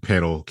about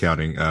panel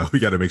counting. We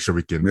got to make sure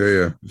we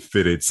can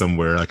fit it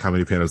somewhere. Like, how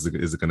many panels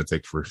is it going to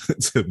take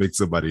to make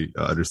somebody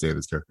understand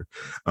this character?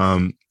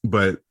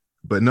 But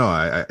no,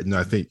 I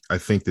think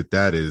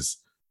that is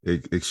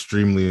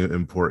extremely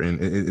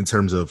important in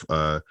terms of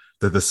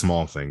the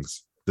small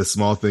things. The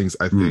small things,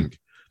 I think,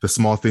 the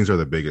small things are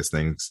the biggest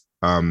things.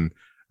 I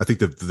think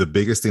the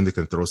biggest thing that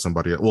can throw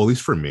somebody, well, at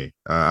least for me,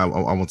 I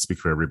won't speak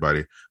for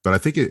everybody, but I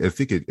think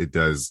it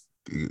does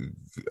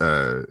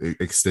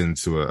extend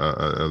to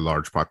a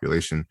large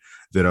population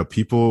that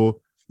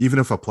people, even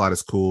if a plot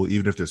is cool,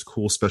 even if there's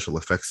cool special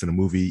effects in a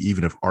movie,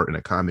 even if art in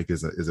a comic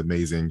is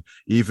amazing,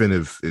 even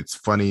if it's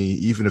funny,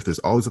 even if there's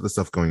all this other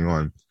stuff going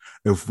on,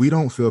 if we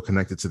don't feel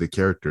connected to the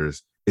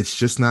characters, it's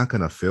just not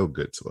gonna feel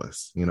good to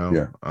us, you know.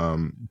 Yeah.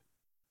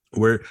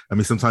 Where I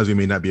mean, sometimes we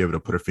may not be able to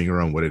put a finger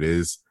on what it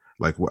is.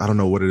 Like, I don't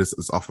know what it is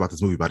that's off about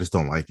this movie, but I just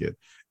don't like it.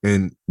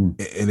 And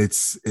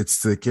it's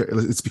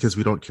because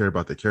we don't care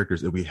about the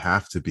characters, and we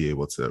have to be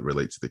able to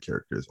relate to the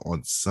characters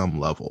on some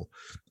level.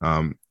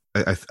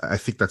 I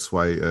think that's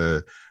why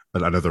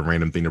another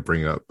random thing to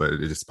bring up, but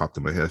it just popped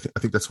in my head. I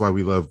think that's why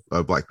we love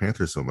Black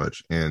Panther so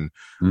much, and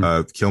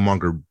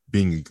Killmonger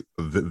being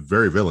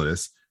very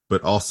villainous,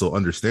 but also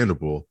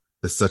understandable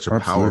is such a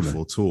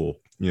powerful tool.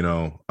 You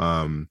know,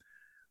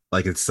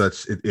 like it's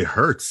such it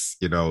hurts,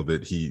 you know,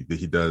 that he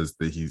does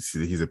that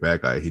he's a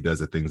bad guy. He does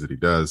the things that he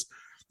does.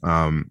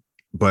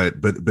 But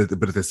at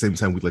the same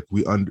time,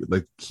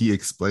 like he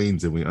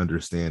explains and we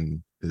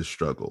understand his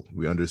struggle.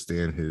 We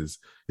understand his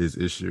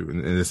issue,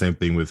 and the same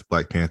thing with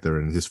Black Panther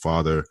and his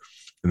father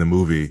in the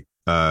movie.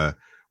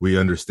 We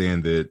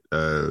understand that,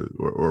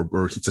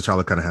 or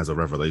T'Challa kind of has a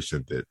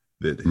revelation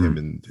that him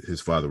and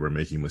his father were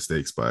making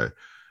mistakes by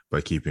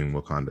keeping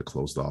Wakanda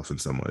closed off in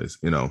some ways.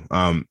 You know,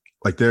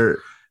 like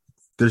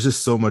there's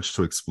just so much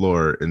to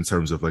explore in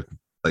terms of like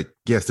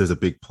yes, there's a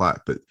big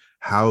plot, but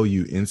how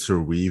you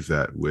interweave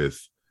that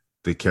with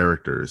the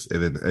characters,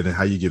 and then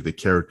how you give the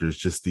characters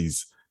just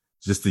these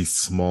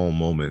small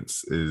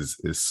moments is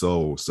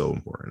so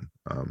important.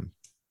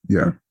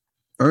 Yeah.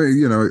 I mean,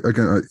 you know,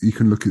 again, you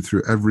can look it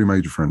through every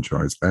major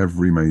franchise,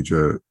 every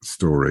major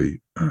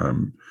story.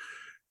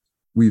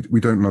 We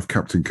don't love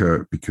Captain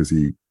Kirk because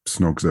he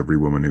snogs every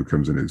woman who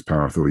comes in his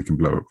path, or he can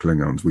blow up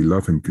Klingons. We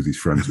love him because he's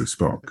friends with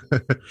Spock,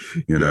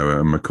 you know,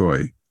 and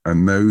McCoy.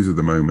 And those are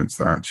the moments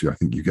that actually I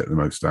think you get the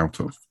most out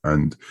of.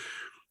 And,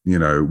 you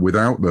know,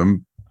 without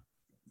them,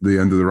 the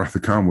end of the Wrath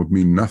of Khan would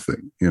mean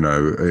nothing. You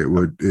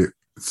know,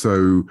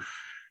 so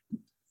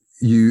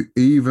you,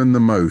 even the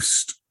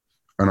most,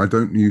 and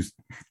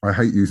I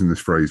hate using this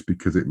phrase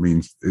because it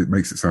makes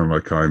it sound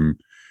like I'm,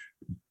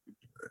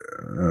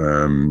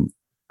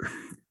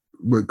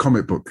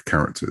 comic book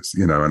characters,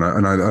 you know, and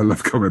I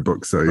love comic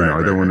books, so you know,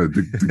 I don't want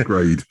to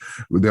degrade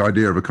the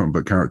idea of a comic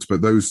book character,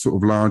 but those sort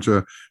of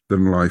larger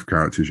than life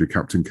characters, your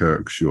Captain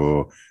Kirks,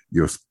 your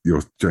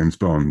James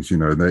Bonds, you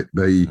know,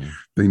 they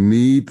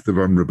need the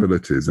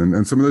vulnerabilities,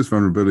 and some of those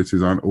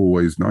vulnerabilities aren't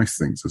always nice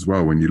things as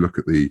well. When you look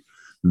at the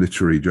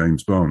literary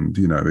James Bond,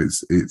 you know,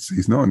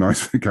 he's not a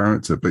nice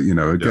character, but you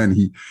know, again,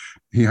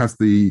 he has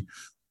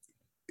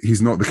he's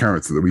not the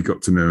character that we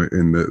got to know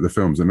in the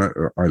films, and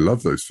I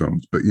love those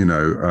films. But you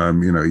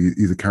know,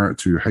 he's a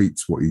character who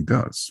hates what he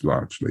does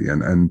largely,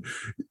 and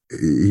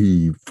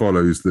he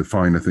follows the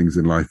finer things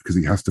in life because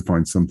he has to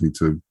find something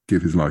to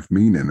give his life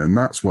meaning, and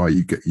that's why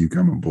you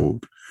come on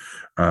board.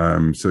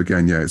 So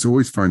again, yeah, it's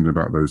always finding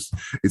about those.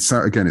 It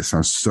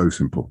sounds so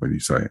simple when you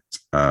say it,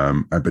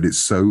 but it's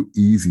so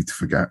easy to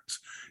forget.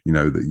 You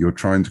know that you're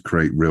trying to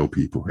create real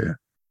people here,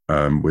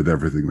 with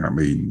everything that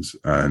means,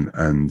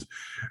 and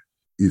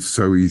it's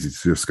so easy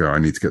to just go, I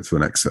need to get to the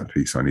next set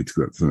piece. I need to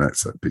get to the next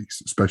set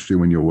piece, especially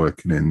when you're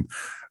working in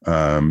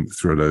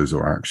thrillers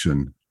or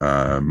action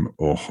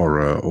or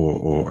horror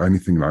or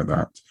anything like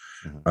that.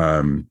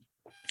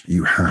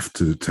 You have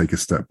to take a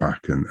step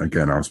back and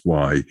again ask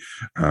why,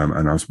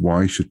 and ask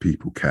why should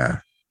people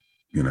care?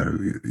 You know,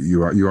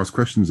 you ask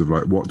questions of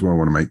like, what do I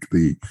want to make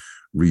the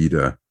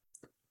reader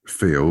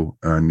feel,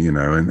 and you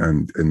know,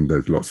 and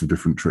there's lots of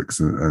different tricks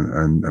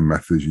and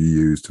methods you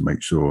use to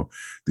make sure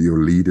that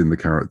you're leading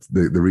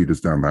the readers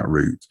down that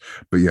route.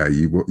 But yeah,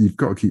 you've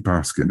got to keep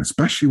asking,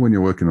 especially when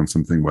you're working on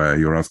something where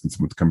you're asking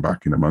someone to come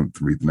back in a month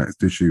and read the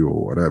next issue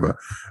or whatever,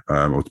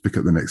 or to pick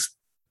up the next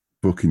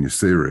book in your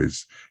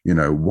series. You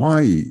know,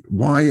 why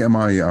am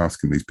I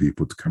asking these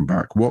people to come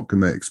back? What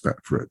can they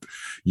expect for it?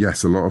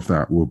 Yes, a lot of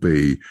that will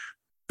be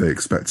they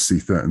expect to see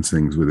certain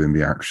things within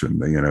the action.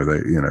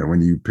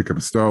 When you pick up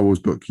a Star Wars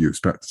book, you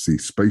expect to see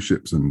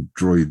spaceships and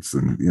droids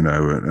and, you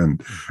know,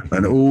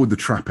 and all the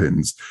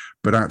trappings.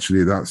 But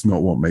actually, that's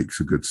not what makes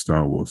a good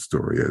Star Wars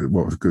story.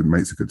 What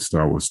makes a good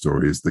Star Wars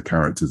story is the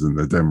characters and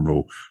the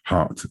general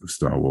heart of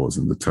Star Wars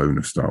and the tone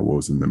of Star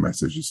Wars and the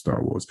message of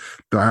Star Wars.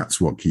 That's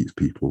what keeps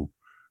people,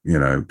 you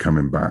know,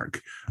 coming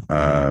back.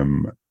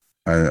 And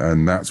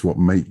that's what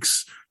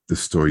makes the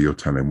story you're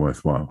telling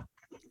worthwhile.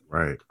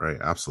 Right.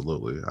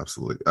 Absolutely.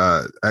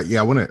 Yeah,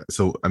 I want to.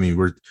 So, I mean,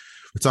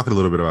 we're talking a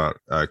little bit about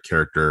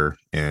character,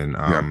 and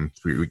Yeah.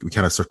 we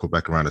kind of circle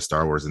back around to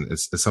Star Wars, and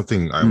it's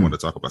something I want Mm. to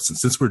talk about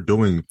since we're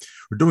doing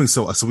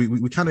so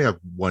we kind of have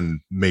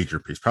one major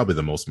piece, probably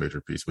the most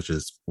major piece, which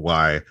is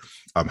why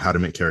how to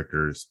make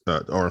characters,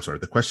 or I'm sorry,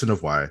 the question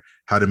of why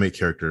how to make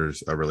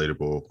characters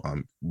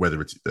relatable,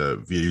 whether it's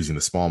via using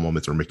the small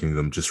moments or making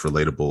them just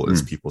relatable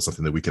as people,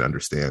 something that we can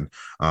understand,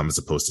 as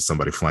opposed to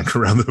somebody flying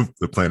around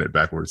the planet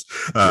backwards.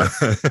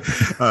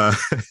 Uh,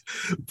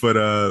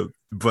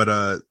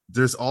 but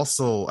there's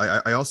also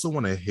I also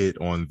want to hit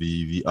on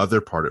the other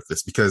part of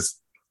this, because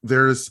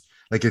there's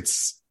like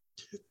it's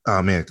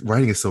oh man,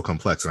 writing is so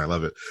complex and I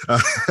love it.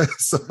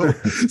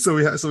 So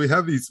we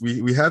have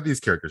these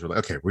characters. We're like,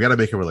 okay, we got to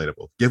make it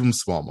relatable, give them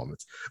small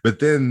moments, but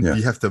then Yeah.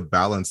 you have to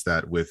balance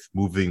that with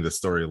moving the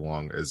story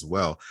along as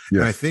well. Yes.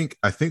 And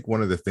I think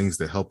one of the things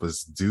that help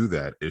us do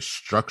that is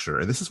structure.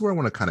 And this is where I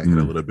want to kind of hit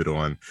a little bit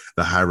on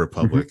the High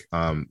Republic.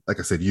 Like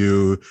I said,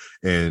 you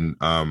and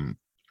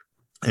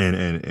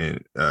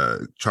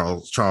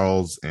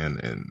Charles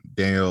and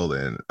Daniel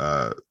and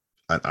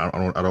I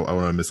don't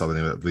want to miss all the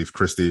name. I believe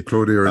Christy,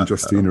 Claudia, and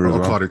Justina as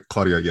well.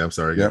 Claudia. Yeah, I'm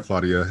sorry. Yeah,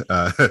 Claudia,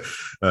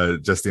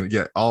 Justina.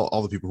 Yeah,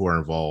 all the people who are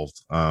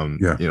involved.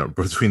 You know,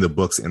 between the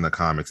books and the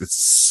comics, it's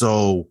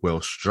so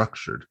well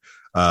structured.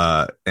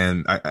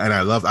 And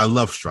I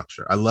love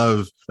structure. I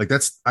love, like,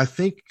 that's, I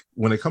think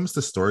when it comes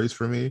to stories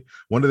for me,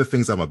 one of the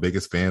things I'm a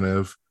biggest fan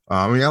of.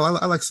 I mean,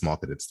 I like small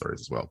pitted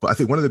stories as well, but I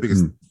think one of the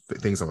biggest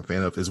things I'm a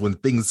fan of is when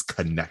things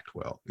connect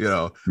well. You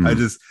know,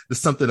 there's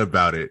something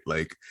about it,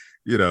 like,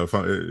 you know, if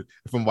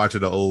I'm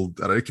watching the old,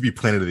 it could be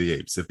Planet of the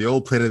Apes. If the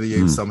old Planet of the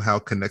Apes somehow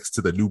connects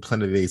to the new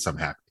Planet of the Apes, I'm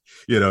happy.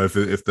 You know, if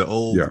the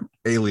old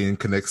Alien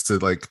connects to,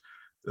 like,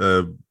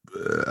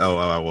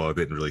 well, it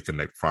didn't really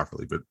connect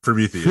properly, but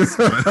Prometheus.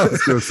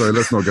 So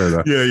let's not go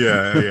there.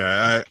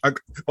 Yeah.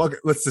 Well,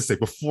 let's just say,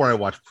 before I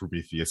watched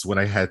Prometheus, when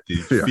I had the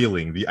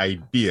feeling, the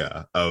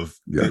idea of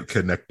it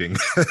connecting,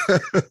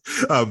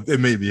 it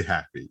made me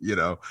happy, you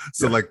know?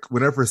 So like,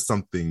 whenever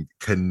something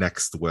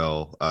connects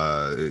well,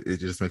 it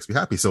just makes me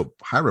happy. So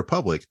High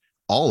Republic,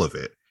 all of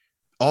it,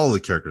 all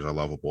the characters are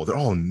lovable. They're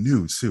all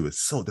new too.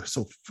 They're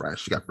so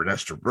fresh. You got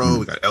Vernestra Rowe,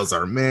 we got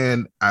Elzar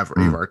Mann,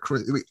 Avar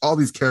Chris, all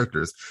these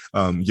characters.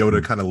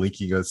 Yoda kind of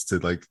linking us to,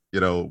 like, you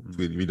know,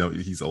 we know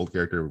he's an old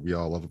character. We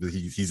all love him.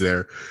 He's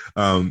there.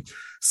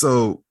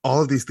 So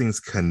all of these things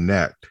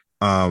connect.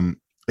 But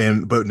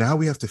now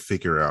we have to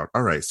figure out,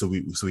 all right, so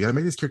we got to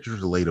make these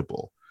characters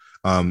relatable.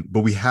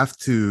 But we have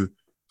to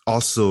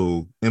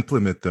also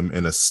implement them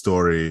in a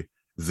story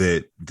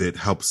that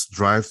helps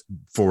drive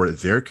forward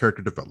their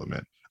character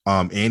development.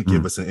 And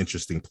give us an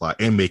interesting plot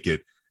and make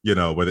it, you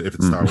know, whether if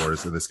it's Star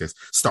Wars, in this case,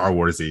 Star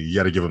Warsy, you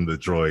got to give them the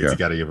droids, you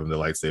got to give them the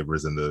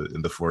lightsabers and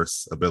the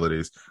Force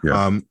abilities.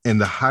 And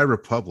the High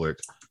Republic,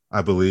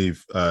 I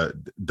believe,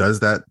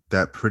 does that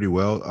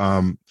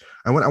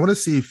I want to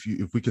see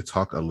if we could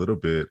talk a little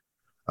bit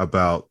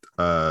about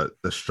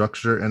the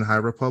structure in High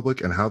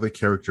Republic and how the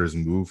characters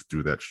move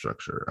through that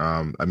structure.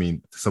 I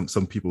mean,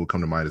 some people who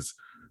come to mind is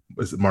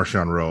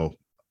Marchion Ro,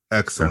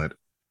 excellent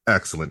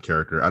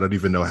character. I don't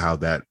even know how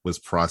that was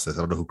processed.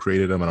 I don't know who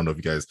created him. I don't know if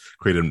you guys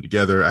created him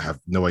together. I have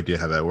no idea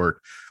how that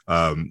worked.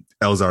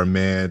 Elzar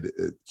Mann,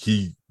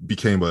 he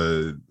became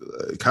a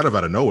kind of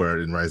out of nowhere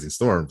in Rising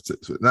Storm.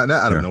 Not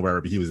out of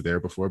nowhere, but he was there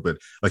before, but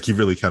like, he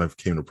really kind of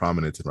came to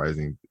prominence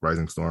in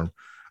Rising Storm.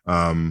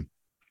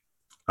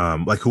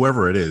 Like,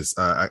 whoever it is,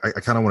 I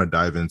kind of want to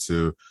dive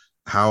into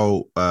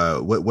how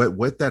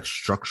what that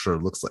structure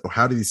looks like, or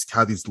how these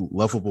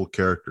lovable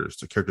characters,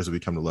 the characters that we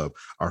come to love,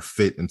 are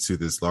fit into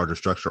this larger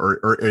structure,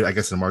 or I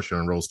guess in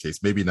Marchion Ro's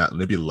case, maybe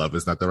love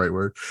is not the right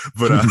word,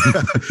 but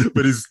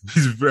but he's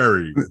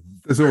very,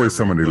 there's always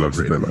someone who loves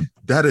a villain.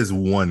 That is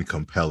one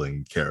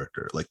compelling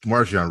character. Like,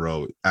 Marchion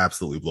Ro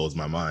absolutely blows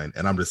my mind,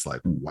 and I'm just like,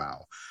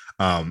 wow.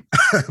 But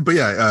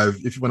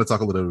if you want to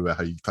talk a little bit about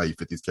how you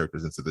fit these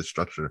characters into this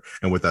structure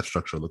and what that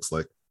structure looks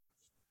like.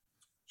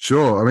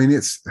 Sure. I mean,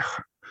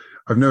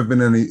 I've never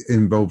been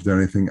involved in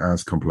anything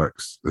as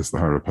complex as the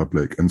High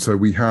Republic, and so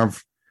we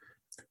have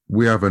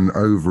an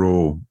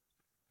overall,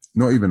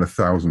 not even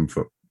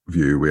 1,000-foot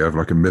view. We have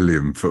like a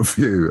 1,000,000-foot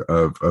view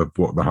of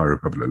what the High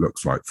Republic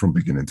looks like from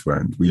beginning to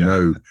end. We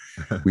know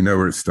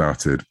where it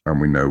started,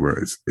 and we know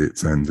where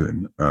it's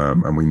ending,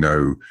 and we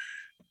know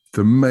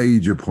the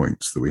major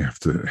points that we have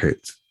to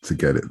hit to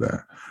get it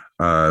there.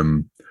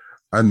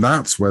 And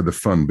that's where the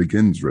fun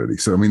begins, really.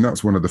 So, I mean,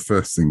 that's one of the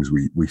first things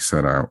we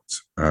set out.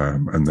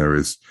 And there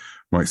is,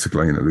 Mike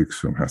Seglain at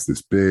Lucasfilm has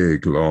this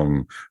big,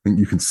 long, I think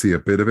you can see a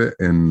bit of it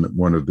in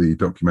one of the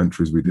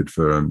documentaries we did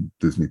for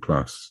Disney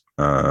Plus,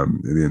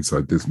 the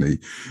Inside Disney.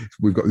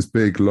 We've got this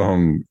big,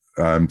 long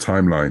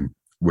timeline,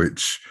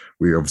 which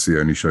we obviously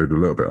only showed a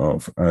little bit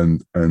of,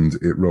 and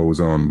it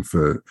rolls on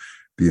for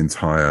the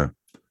entire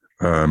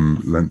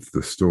length of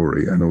the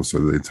story, and also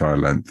the entire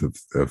length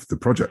of the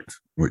project,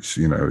 which,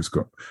 you know, has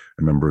got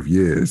a number of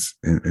years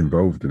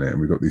involved in it.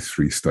 And we've got these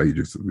 3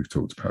 stages that we've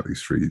talked about,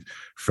 these 3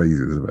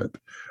 phases of it.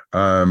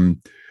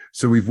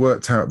 so we've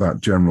worked out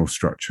that general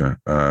structure,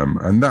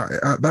 and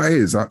that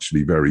is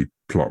actually very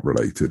plot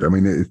related. I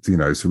mean,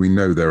 so we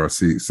know there are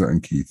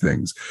certain key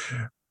things.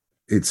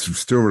 It's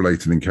still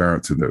related in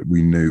character that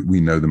we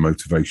know the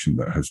motivation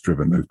that has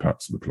driven those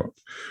parts of the plot.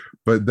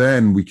 But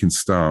then we can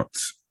start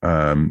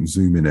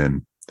zooming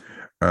in,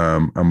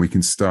 and we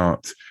can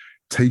start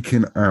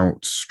taking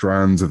out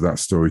strands of that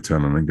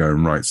storytelling and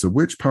going, right, so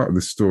which part of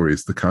the story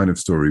is the kind of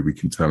story we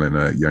can tell in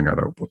a young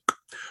adult book,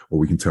 or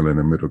we can tell in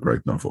a middle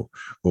grade novel,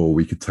 or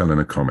we could tell in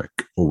a comic,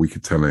 or we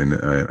could tell in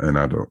an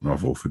adult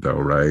novel for Del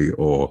Rey,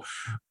 or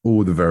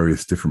all the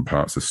various different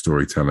parts of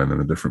storytelling and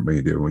the different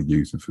media we're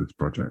using for this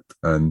project.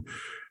 And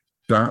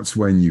that's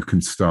when you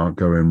can start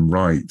going,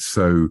 right,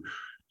 so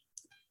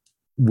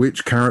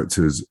which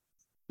characters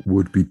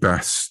would be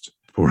best,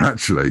 or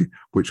actually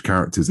which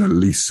characters are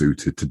least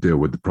suited to deal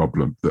with the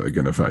problem that are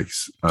going to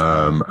face.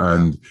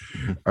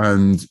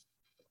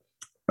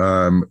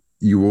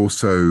 You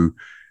also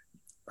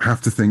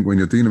have to think, when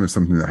you're dealing with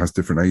something that has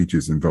different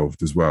ages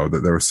involved as well,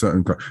 that there are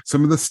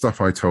some of the stuff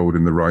I told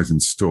in The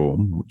Rising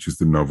Storm, which is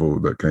the novel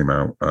that came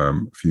out a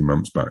few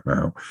months back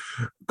now,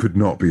 could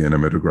not be in a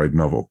middle grade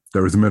novel.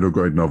 There is a middle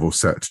grade novel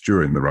set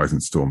during The Rising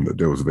Storm that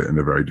deals with it in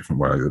a very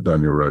different way that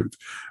Daniel wrote.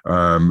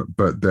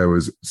 But there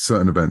was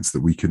certain events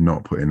that we could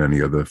not put in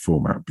any other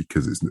format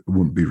because it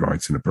wouldn't be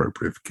right and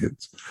appropriate for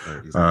kids.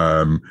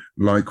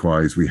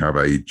 Likewise, we have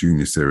a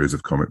junior series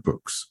of comic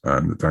books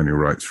that Daniel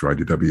writes for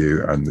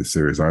IDW, and the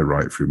series I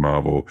write through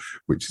Marvel,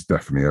 which is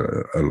definitely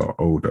a lot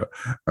older.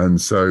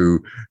 And so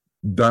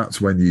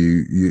that's when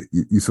you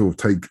sort of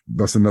take,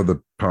 that's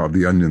another part of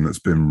the onion that's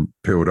been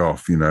peeled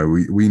off. We know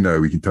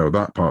we can tell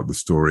that part of the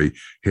story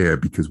here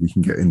because we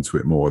can get into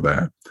it more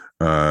there.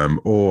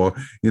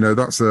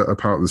 That's a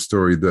part of the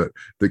story that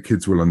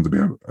kids will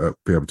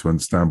be able to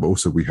understand, but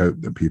also we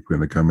hope that people are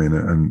going to come in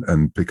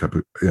and pick up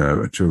a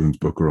children's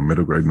book or a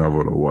middle grade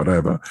novel or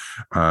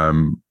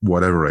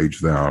whatever age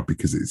they are,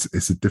 because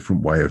it's a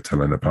different way of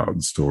telling a part of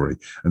the story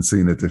and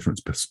seeing a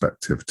different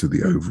perspective to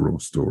the overall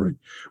story,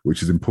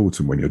 which is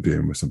important when you're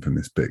dealing with something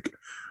this big.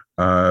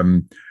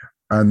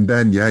 And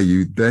then,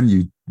 you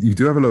do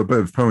have a little bit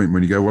of point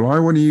when you go, well, I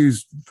want to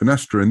use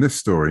Venestra in this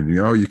story. And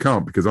you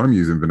can't, because I'm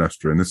using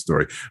Venestra in this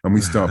story. And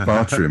we start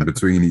bartering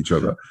between each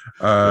other.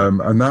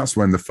 And that's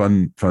when the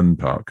fun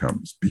part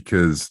comes,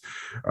 because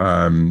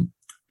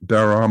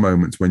there are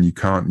moments when you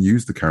can't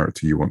use the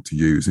character you want to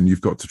use, and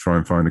you've got to try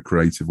and find a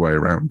creative way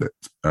around it.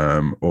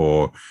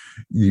 Or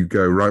you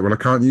go, right, well, I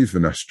can't use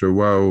Venestra.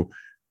 Well,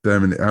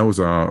 then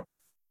Elzar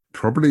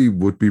probably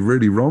would be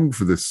really wrong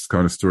for this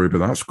kind of story, but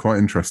that's quite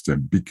interesting,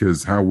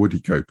 because how would he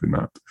cope in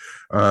that?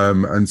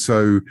 And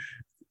so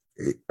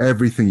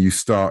everything you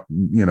start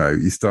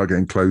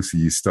getting closer,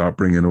 you start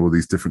bringing all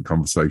these different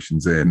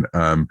conversations in,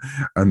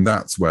 and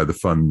that's where the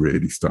fun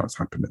really starts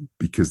happening,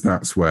 because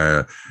that's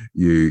where at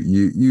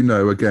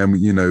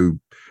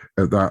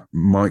that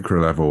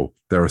micro level,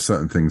 there are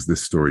certain things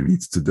this story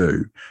needs to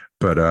do,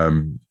 but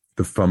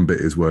the fun bit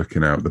is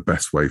working out the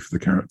best way for the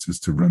characters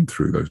to run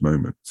through those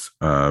moments.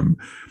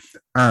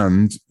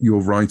 And you're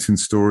writing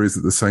stories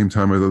at the same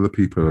time as other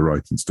people are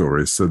writing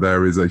stories. So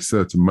there is a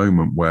certain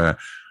moment where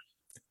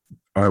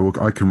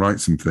I can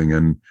write something,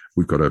 and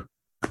we've got a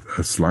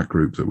Slack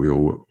group that we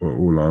all are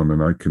all on,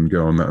 and I can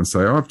go on that and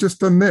say, I've just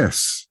done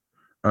this.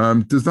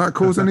 Does that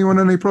cause anyone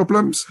any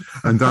problems?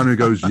 And Daniel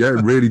goes, yeah,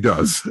 it really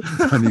does.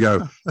 And you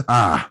go,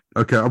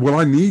 okay, well,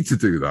 I need to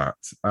do that.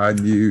 And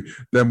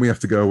then we have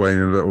to go away in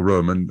a little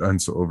room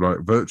and sort of like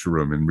virtual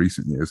room in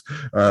recent years,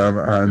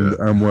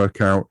 and work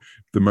out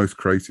the most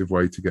creative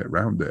way to get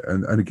around it.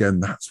 And again,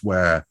 that's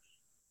where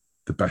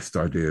the best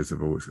ideas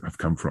have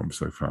come from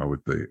so far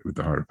with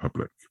the High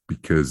Republic,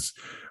 because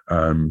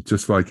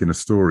just like in a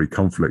story,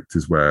 conflict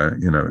is where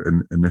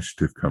an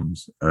initiative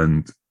comes,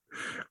 and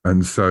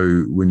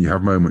so when you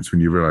have moments when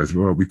you realize,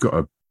 well, we've got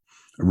a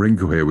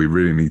wrinkle here we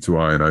really need to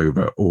iron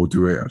over, or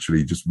do it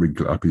actually just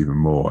wrinkle it up even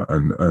more,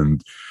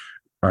 and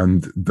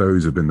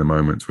those have been the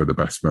moments where the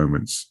best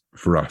moments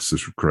for us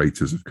as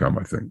creators have come,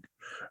 I think.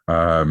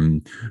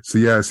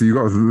 So you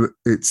got,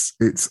 it's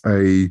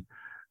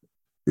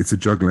a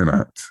juggling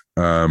act,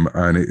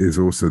 and it is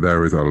also,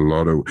 there is a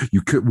lot of,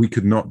 we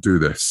could not do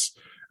this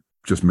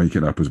just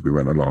making up as we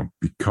went along,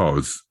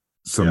 because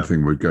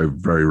something would go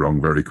very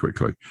wrong very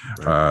quickly.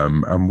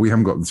 Right. And we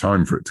haven't got the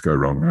time for it to go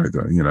wrong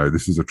either.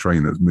 This is a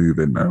train that's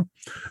moving now,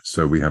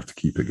 so we have to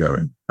keep it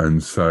going.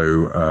 And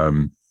so,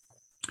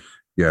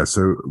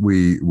 so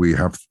we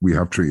have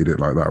treated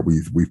it like that.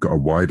 We've got a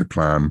wider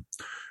plan,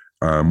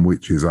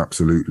 which is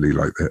absolutely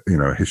like,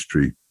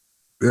 history.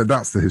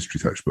 That's the history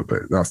textbook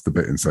bit. That's the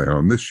bit in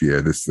saying, this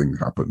year, this thing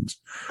happened.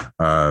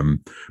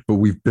 But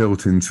we've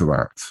built into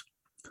that,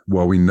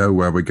 while we know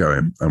where we're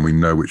going and we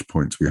know which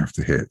points we have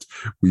to hit,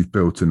 we've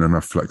built in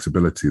enough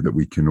flexibility that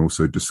we can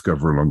also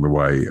discover along the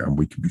way, and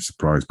we can be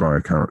surprised by our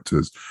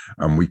characters,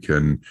 and we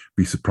can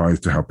be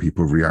surprised to how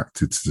people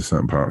reacted to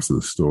certain parts of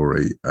the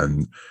story.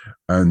 And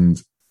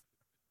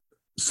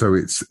so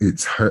it's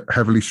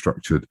heavily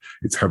structured,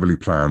 it's heavily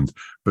planned,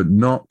 but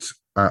not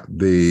at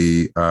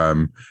the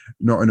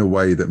not in a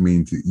way that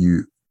means that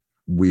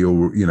we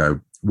all,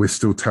 we're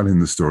still telling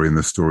the story, and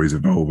the story's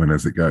evolving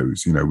as it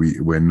goes.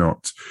 We're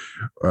not,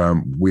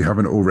 we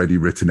haven't already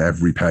written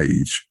every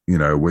page.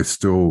 We're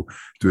still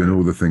doing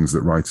all the things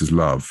that writers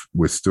love.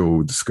 We're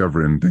still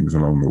discovering things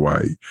along the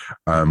way.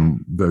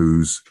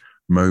 Those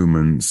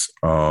moments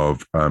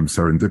of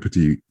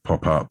serendipity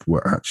pop up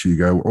where actually you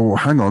go, oh,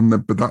 hang on,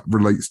 but that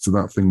relates to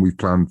that thing we've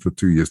planned for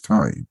 2 years'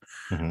 time.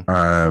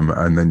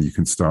 And then you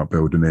can start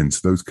building in.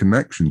 So those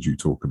connections you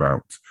talk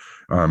about,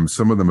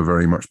 some of them are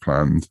very much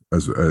planned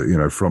as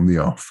from the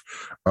off.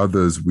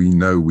 Others, we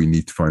know we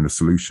need to find a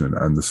solution,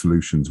 and the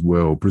solutions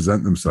will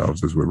present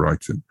themselves as we're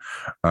writing.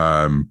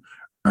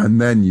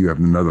 And then you have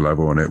another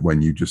level on it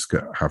when you just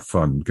have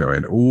fun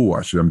going, oh,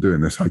 actually, I'm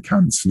doing this. I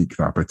can sneak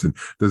that bit in.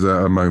 There's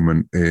a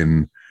moment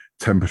in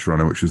Tempest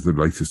Runner, which is the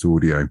latest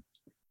audio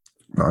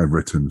that I've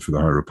written for the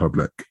High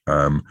Republic,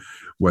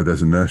 where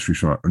there's a nursery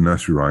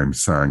rhyme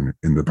sang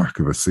in the back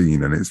of a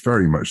scene, and it's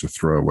very much a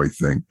throwaway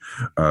thing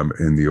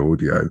in the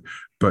audio.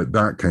 But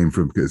that came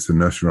from, it's a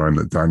nursery rhyme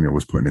that Daniel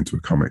was putting into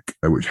a comic,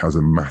 which has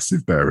a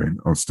massive bearing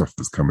on stuff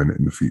that's coming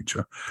in the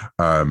future.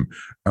 And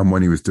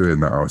when he was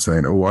doing that, I was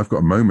saying, oh, I've got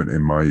a moment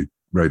in my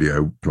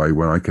radio play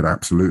when I could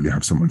absolutely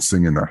have someone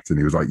singing that. And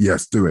he was like,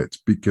 yes, do it.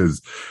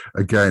 Because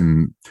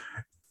again,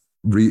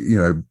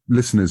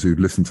 listeners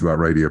who'd listened to that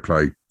radio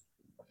play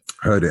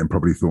heard it and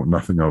probably thought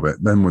nothing of it.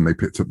 Then when they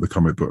picked up the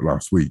comic book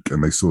last week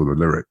and they saw the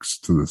lyrics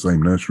to the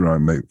same nursery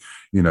rhyme, it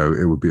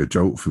would be a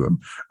jolt for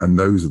them. And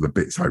those are the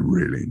bits I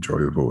really enjoy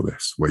of all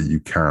this, where you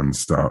can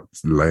start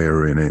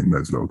layering in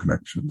those little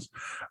connections.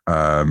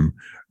 And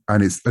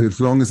it's,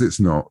 as long as it's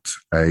not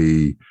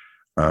a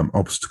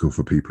obstacle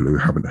for people who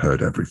haven't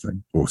heard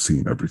everything or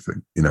seen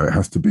everything. It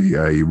has to be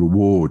a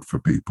reward for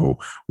people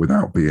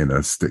without being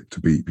a stick to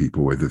beat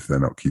people with if they're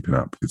not keeping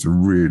up. It's a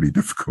really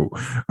difficult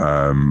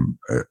line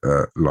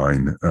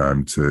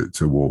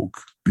to walk,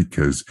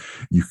 because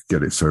you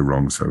get it so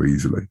wrong so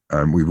easily.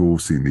 We've all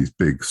seen these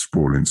big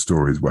sprawling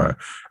stories where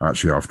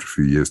actually after a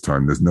few years'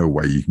 time, there's no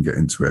way you can get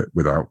into it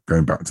without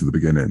going back to the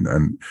beginning.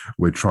 And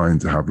we're trying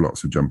to have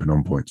lots of jumping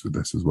on points with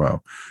this as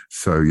well.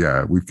 So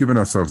yeah, we've given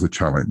ourselves a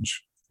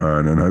challenge.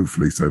 And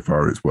hopefully so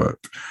far it's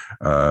worked.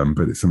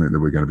 But it's something that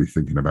we're going to be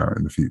thinking about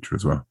in the future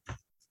as well.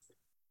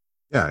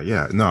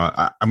 Yeah. No,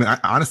 I mean,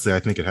 honestly, I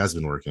think it has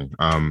been working.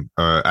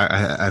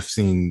 I've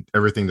seen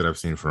everything that I've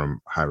seen from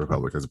High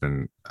Republic has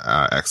been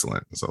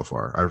excellent so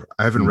far.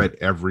 I haven't read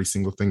every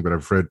single thing, but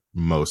I've read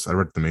most. I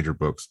read the major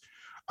books.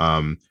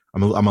 I'm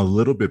a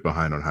little bit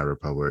behind on High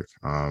Republic.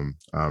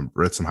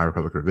 Read some High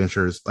Republic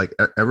Adventures. Like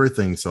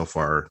everything so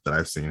far that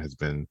I've seen has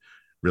been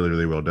really,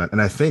 really well done.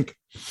 And I think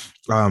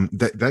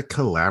that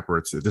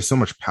collaborates. There's so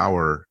much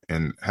power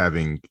in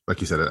having, like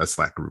you said, a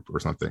Slack group or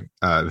something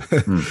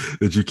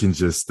that you can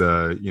just,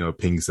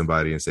 ping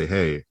somebody and say,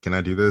 hey, can I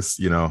do this?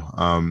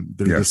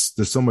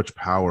 There's so much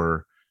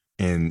power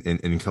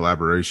in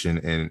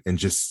collaboration and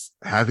just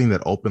having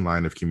that open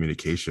line of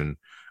communication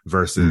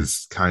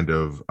versus kind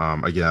of,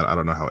 again, I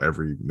don't know how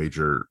every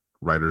major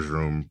writer's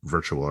room,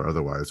 virtual or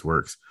otherwise,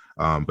 works,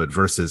 but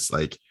versus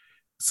like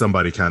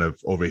somebody kind of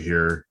over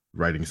here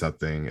writing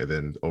something and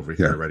then over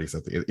here writing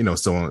something,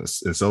 so on and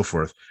so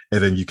forth,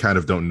 and then you kind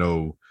of don't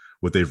know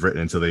what they've written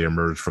until they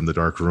emerge from the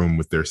dark room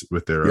with their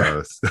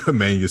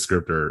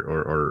manuscript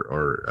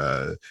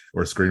or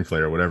screenplay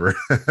or whatever.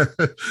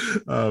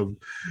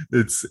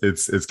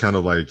 It's kind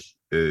of like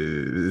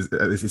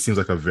it seems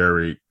like a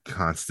very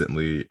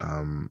constantly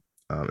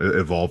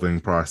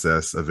evolving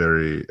process, a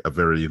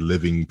very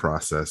living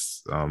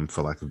process,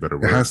 for lack of a better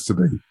word. It has to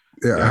be.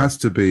 It has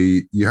to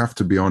be. You have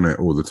to be on it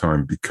all the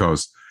time,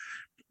 because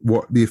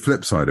what the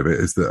flip side of it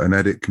is that an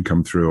edit can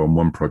come through on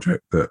one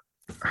project that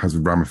has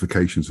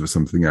ramifications for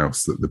something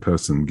else that the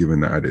person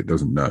giving that edit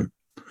doesn't know.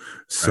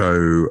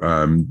 So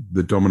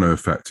the domino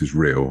effect is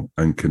real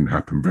and can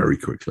happen very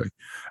quickly.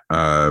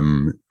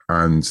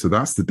 And so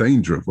that's the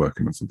danger of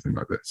working on something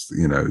like this,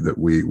 that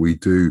we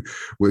do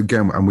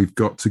again, and we've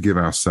got to give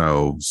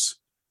ourselves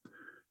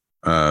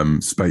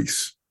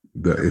space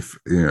that if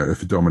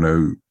a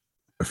domino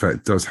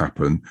effect does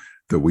happen,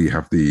 that we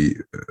have the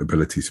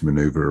ability to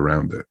maneuver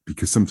around it,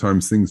 because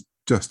sometimes things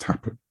just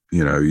happen.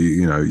 You're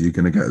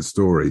going to get a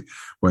story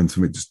when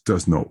something just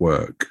does not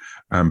work,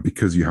 and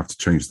because you have to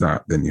change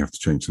that, then you have to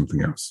change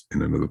something else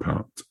in another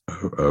part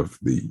of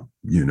the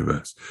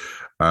universe.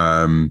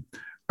 And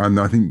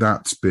I think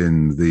that's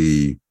been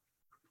the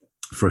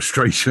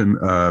frustration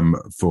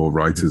for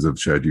writers of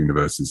shared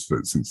universes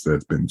since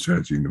there's been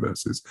shared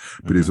universes,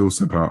 but it's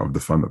also part of the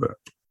fun of it.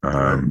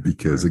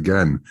 Because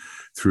again,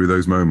 through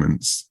those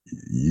moments,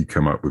 you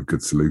come up with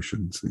good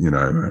solutions,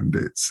 and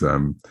it's,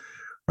 and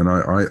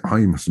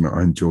I must admit,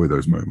 I enjoy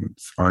those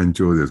moments. I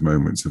enjoy those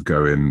moments of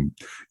going,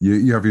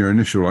 you have your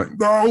initial like,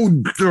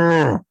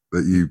 that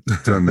you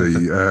turn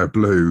the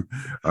blue,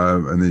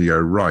 and then you go,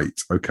 right,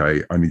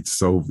 okay, I need to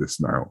solve this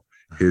now.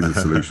 Here's a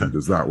solution.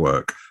 Does that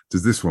work?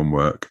 Does this one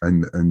work?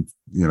 And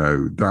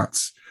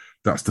that's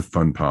that's the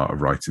fun part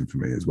of writing for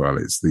me as well.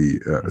 It's the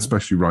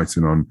especially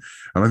writing on,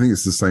 and I think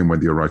it's the same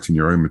whether you're writing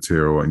your own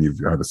material and you've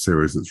had a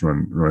series that's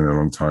running a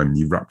long time, and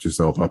you've wrapped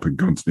yourself up in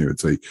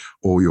continuity,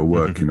 or you're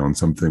working on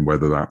something,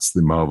 whether that's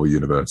the Marvel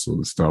universe or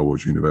the Star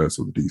Wars universe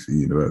or the DC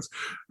universe,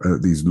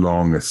 these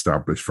long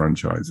established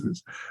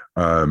franchises.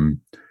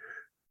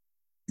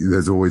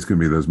 There's always going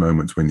to be those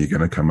moments when you're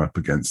going to come up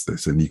against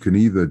this, and you can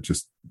either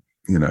just,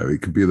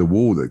 it could be the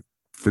wall that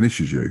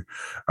finishes you,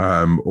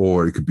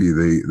 or it could be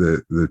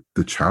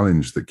the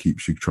challenge that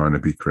keeps you trying to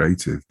be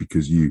creative,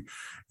 because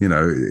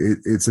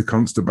it's a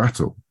constant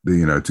battle,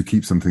 to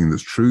keep something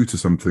that's true to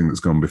something that's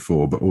gone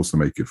before, but also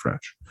make it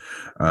fresh.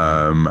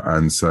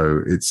 And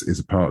so it's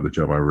a part of the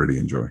job I really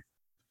enjoy.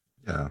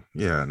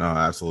 Yeah, no,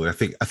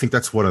 absolutely. I think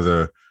that's one of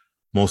the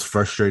most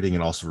frustrating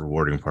and also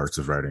rewarding parts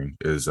of writing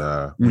is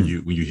when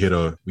you hit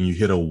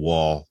a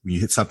wall, when you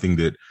hit something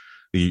that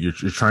you're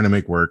trying to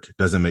make work,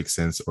 doesn't make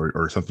sense,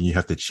 or something you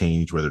have to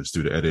change, whether it's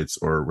due to edits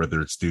or whether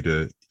it's due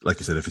to, like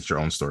you said, if it's your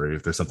own story,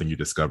 if there's something you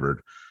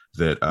discovered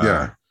that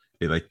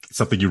like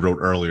something you wrote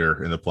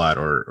earlier in the plot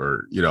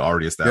or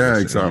already established. Yeah,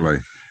 exactly.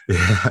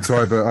 So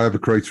I have a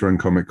creator-owned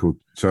comic called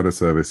Shadow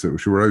Service,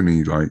 which we're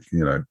only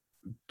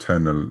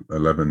 10 or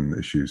 11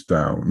 issues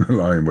down the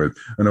line with,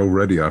 and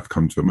already I've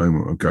come to a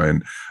moment of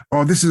going,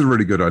 oh, this is a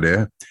really good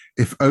idea.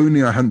 If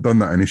only I hadn't done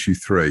that in issue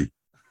 3.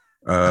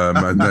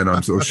 And then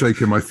I'm sort of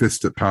shaking my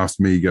fist at past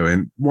me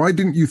going, why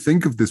didn't you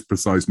think of this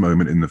precise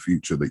moment in the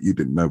future that you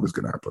didn't know was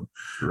going to happen?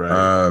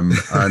 Right.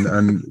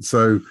 And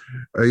so,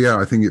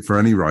 I think for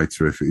any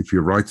writer, if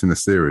you're writing a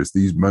series,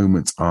 these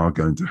moments are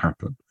going to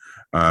happen.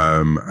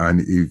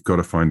 And you've got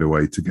to find a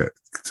way to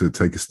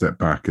take a step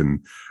back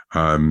and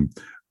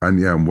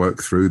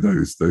work through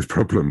those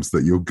problems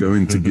that you're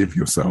going to give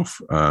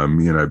yourself,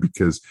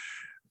 because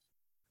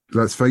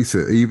let's face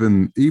it,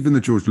 even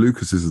the George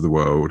Lucases of the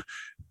world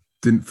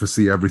didn't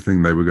foresee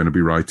everything they were going to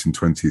be writing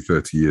 20,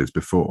 30 years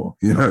before,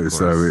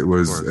 so it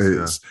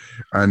was,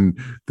 and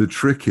the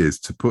trick is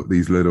to put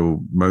these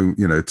little,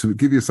 to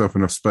give yourself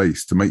enough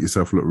space to make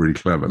yourself look really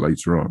clever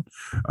later on.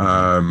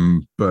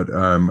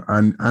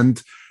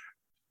 And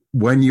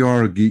when you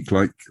are a geek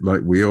like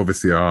we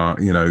obviously are,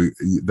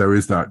 there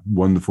is that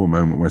wonderful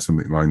moment where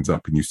something lines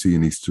up and you see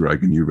an Easter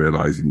egg and you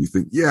realize and you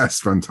think, yes,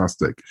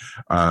 fantastic.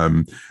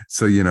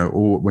 So,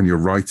 or when you're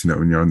writing it,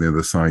 when you're on the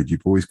other side,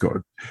 you've always got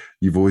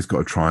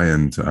to try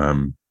and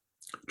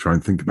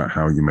think about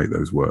how you make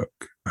those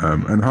work.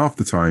 And half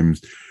the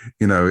times,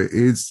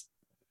 it's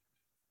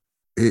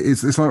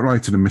like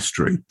writing a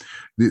mystery.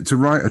 To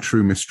write a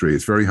true mystery,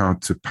 it's very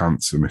hard to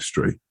pants a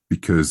mystery.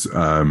 Because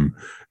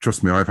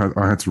trust me, I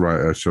had to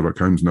write a Sherlock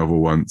Holmes novel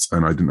once,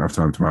 and I didn't have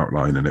time to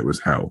outline, and it was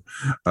hell.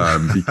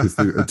 Because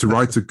to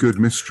write a good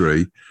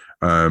mystery,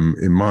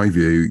 in my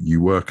view, you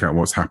work out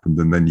what's happened,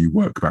 and then you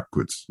work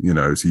backwards.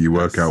 So you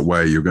work out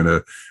where you're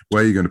gonna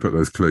put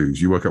those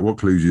clues. You work out what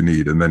clues you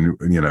need, and then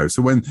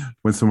So when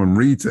someone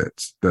reads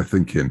it, they're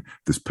thinking,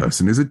 "This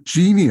person is a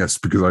genius,"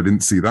 because I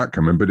didn't see that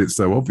coming, but it's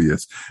so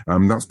obvious.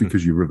 That's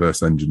because you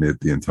reverse engineered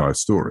the entire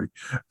story,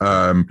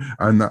 and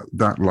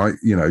that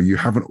you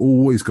haven't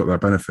always got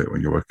that benefit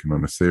when you're working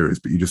on a series,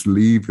 but you just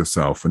leave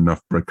yourself enough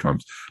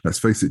breadcrumbs. Let's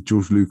face it,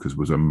 George Lucas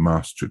was a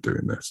master at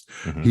doing this.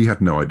 He had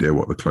no idea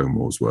what the Clone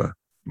Wars were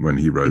when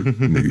he wrote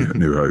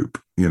New Hope,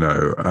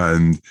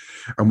 and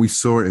we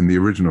saw it in the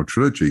original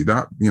trilogy.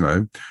 That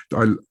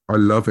I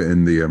love it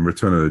in the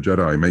Return of the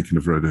Jedi, making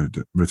of Return of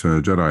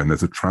the Jedi, and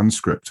there's a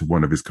transcript of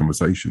one of his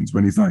conversations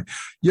when he's like,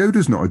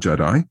 "Yoda's not a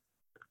Jedi."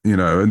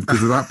 And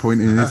because at that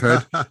point in his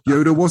head,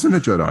 Yoda wasn't a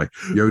Jedi.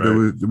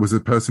 Yoda was a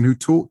person who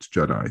taught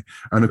Jedi,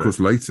 and of course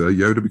later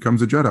Yoda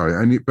becomes a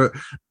Jedi. But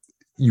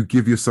you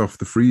give yourself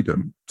the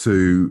freedom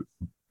to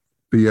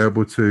be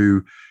able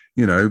to,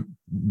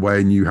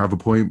 when you have a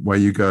point where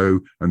you go,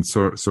 and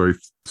sorry,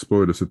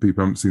 spoilers for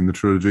people who haven't seen the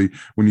trilogy,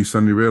 when you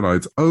suddenly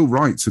realize, oh,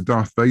 right, so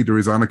Darth Vader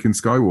is Anakin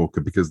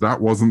Skywalker, because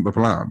that wasn't the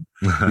plan.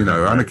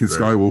 Anakin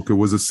Skywalker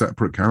was a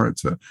separate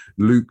character.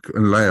 Luke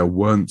and Leia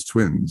weren't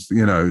twins,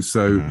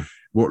 so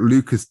what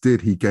Lucas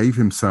did, he gave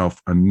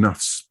himself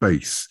enough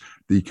space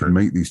that he can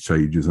make these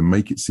changes and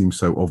make it seem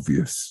so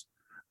obvious.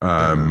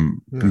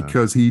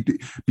 Because he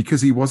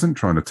wasn't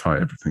trying to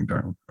tie everything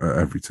down at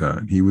every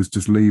turn. He was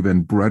just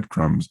leaving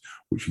breadcrumbs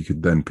which he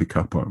could then pick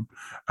up on.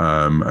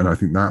 And I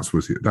think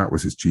that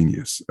was his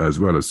genius, as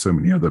well as so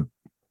many other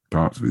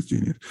parts of his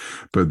genius.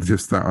 But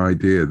just that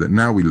idea that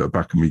now we look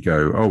back and we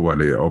go, oh well,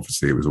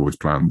 obviously it was always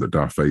planned that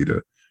Darth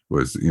Vader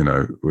was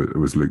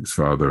Luke's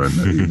father and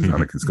he was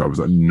Anakin Skywalker. Was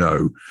like,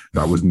 no,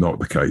 that was not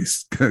the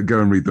case. Go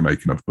and read the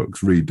making of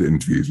books, read the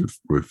interviews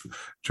with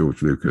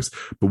George Lucas.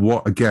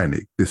 But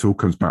this all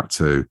comes back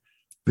to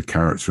the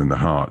character and the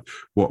heart.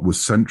 What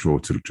was central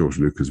to George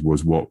Lucas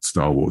was what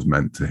Star Wars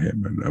meant to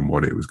him and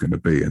what it was going to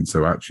be. And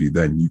so actually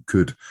then you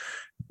could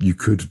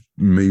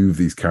move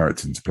these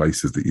characters into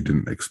places that you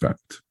didn't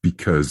expect,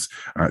 because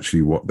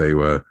actually what they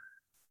were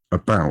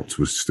about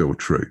was still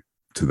true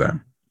to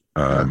them.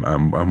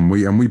 And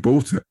we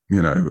bought it,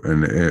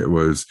 and it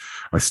was,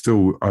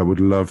 I would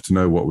love to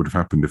know what would have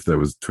happened if there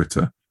was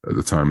Twitter at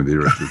the time of the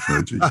original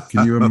trilogy.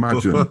 Can you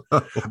imagine?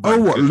 What,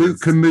 goodness. Luke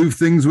can move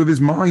things with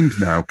his mind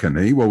now, can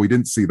he? Well, we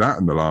didn't see that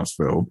in the last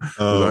film.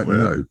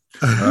 No.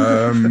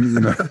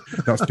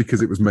 That's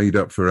because it was made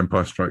up for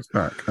Empire Strikes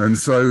Back. And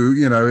so,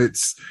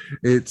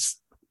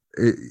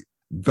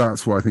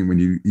 that's why I think when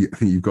you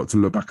think you've got to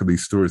look back at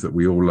these stories that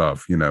we all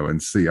love,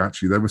 and see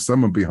actually there was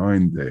someone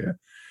behind there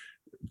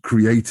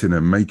creating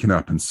and making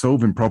up and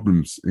solving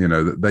problems,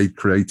 that they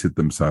created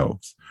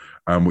themselves,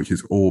 which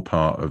is all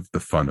part of the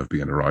fun of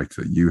being a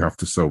writer. You have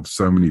to solve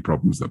so many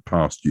problems that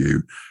past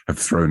you have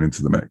thrown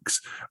into the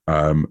mix,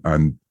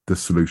 and the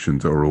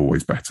solutions are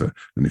always better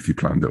than if you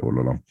planned it all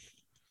along.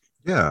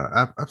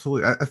 Yeah,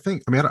 absolutely. I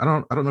think. I mean, I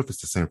don't know if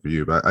it's the same for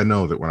you, but I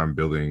know that when I'm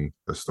building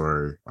a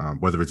story,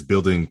 whether it's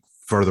building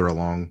further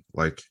along,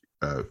 like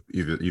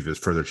either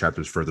further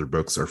chapters, further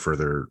books, or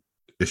further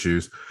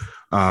issues,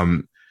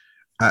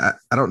 I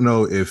don't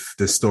know if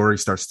the story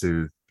starts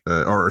to,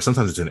 or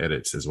sometimes it's in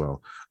edits as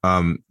well.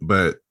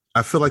 But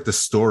I feel like the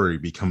story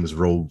becomes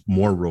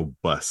more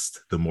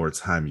robust the more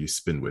time you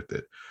spend with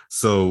it.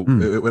 So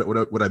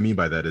what I mean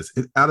by that is,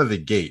 out of the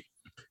gate,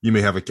 you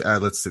may have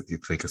let's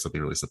think of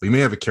something really simple. You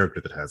may have a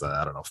character that has,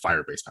 I don't know,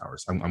 fire-based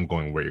powers. I'm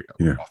going way off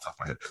the top of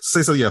my head.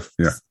 Say so, yeah.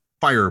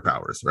 Fire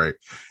powers, right?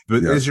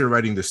 But as you're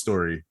writing the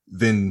story,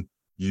 then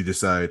you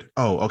decide,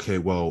 oh, okay,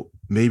 well,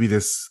 maybe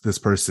this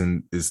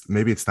person is,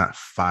 maybe it's not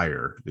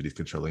fire that he's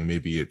controlling.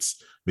 Maybe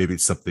it's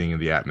something in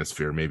the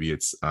atmosphere. Maybe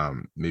it's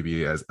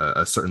maybe as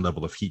a certain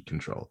level of heat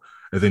control.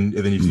 And then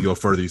if you go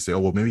further, you say, oh,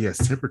 well, maybe he has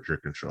temperature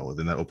control. And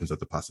then that opens up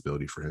the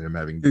possibility for him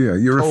having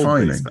you're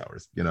refining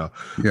powers,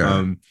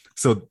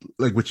 So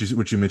like what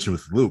you mentioned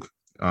with Luke,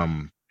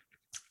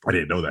 I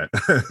didn't know that,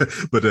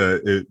 but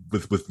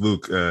with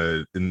Luke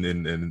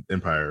in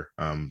Empire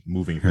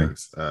moving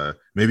things,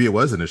 maybe it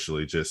was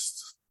initially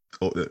just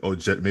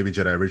maybe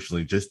Jedi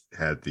originally just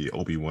had the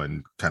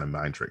Obi-Wan kind of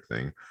mind trick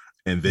thing,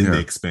 and then they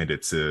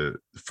expanded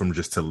from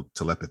just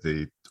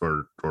telepathy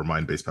or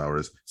mind-based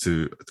powers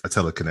to a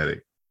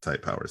telekinetic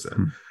type power set,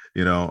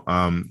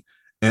 and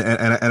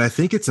I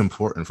think it's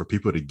important for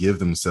people to give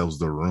themselves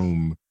the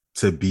room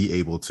to be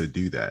able to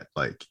do that,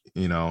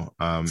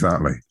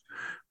 exactly.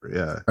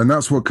 Yeah. And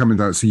that's what coming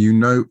down. So,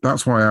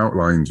 that's why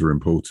outlines are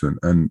important.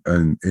 And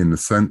in the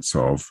sense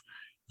of,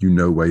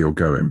 where you're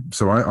going.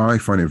 So I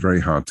find it very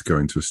hard to go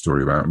into a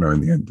story without knowing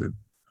the ending.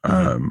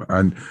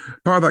 And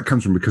part of that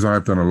comes from because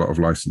I've done a lot of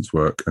license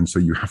work. And so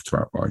you have to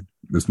outline.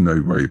 There's no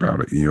way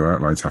about it. Your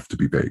outlines have to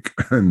be big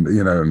and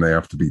they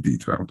have to be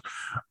detailed.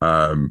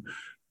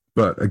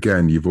 But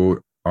again,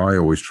 I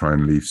always try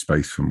and leave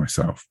space for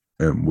myself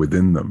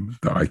within them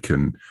that I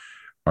can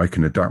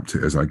adapt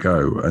it as I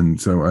go. And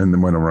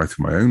then when I'm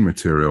writing my own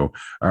material,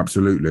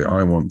 absolutely,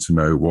 I want to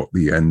know what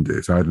the end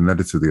is. I had an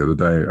editor the other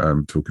day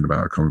talking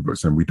about a comic book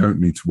saying, we don't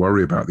need to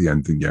worry about the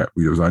ending yet.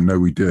 I know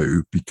we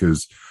do,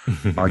 because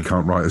I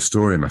can't write a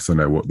story unless I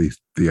know what the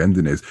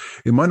ending is.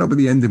 It might not be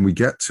the ending we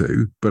get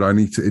to, but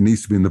it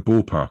needs to be in the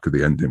ballpark of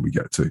the ending we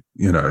get to,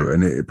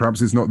 and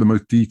perhaps it's not the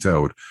most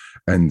detailed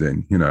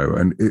ending,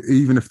 and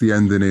even if the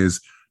ending is,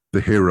 the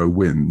hero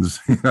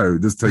wins,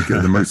 just take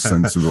it the most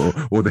sensible,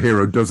 or the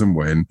hero doesn't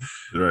win.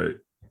 Right.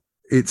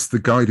 It's the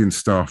guiding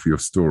star for your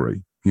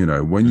story.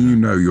 When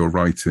you're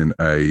writing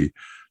a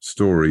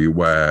story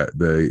where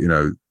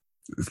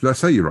let's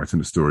say you're writing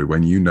a story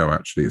when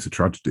actually it's a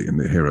tragedy and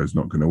the hero's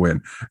not going to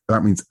win.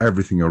 That means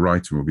everything you're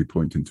writing will be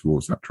pointing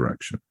towards that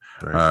direction.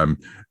 Right.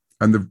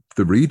 And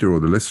the reader or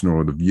the listener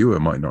or the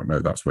viewer might not know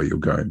that's where you're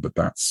going, but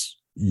that's,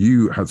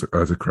 you as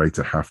a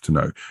creator have to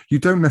know. You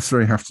don't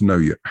necessarily have to know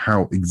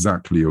how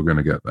exactly you're going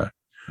to get there.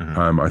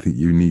 I think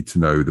you need to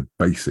know the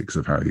basics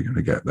of how you're going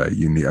to get there.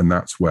 And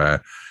that's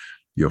where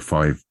your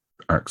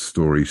 5-act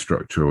story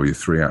structure or your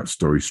 3-act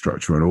story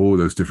structure and all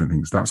those different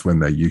things, that's when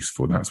they're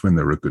useful. That's when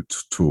they're a good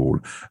tool.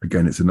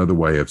 Again, it's another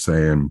way of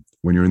saying,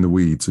 when you're in the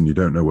weeds and you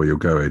don't know where you're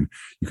going,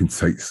 you can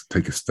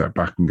take a step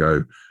back and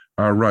go,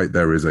 right,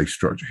 there is a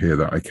structure here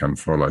that I can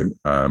follow,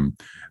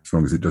 as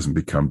long as it doesn't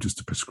become just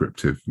a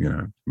prescriptive,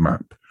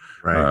 map.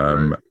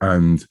 Right.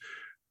 And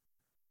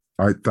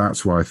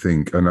that's why I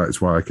think, and that's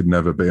why I could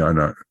never be. I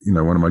know,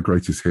 one of my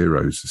greatest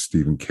heroes is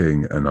Stephen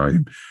King, and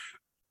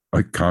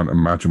I can't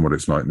imagine what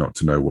it's like not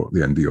to know what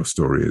the end of your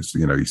story is.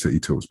 He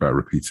talks about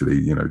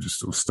repeatedly, just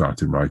sort of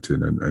starting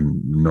writing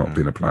and not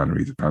being a planner,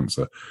 he's a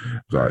pantser.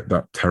 Like,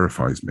 that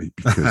terrifies me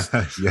because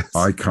yes.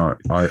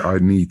 I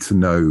need to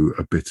know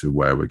a bit of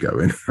where we're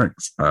going.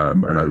 Thanks.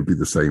 And I would be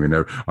the same.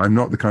 I'm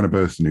not the kind of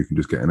person who can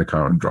just get in a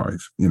car and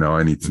drive.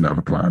 I need to have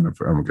a plan of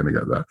how I'm going to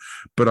get there.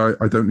 But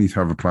I don't need to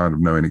have a plan of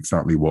knowing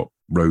exactly what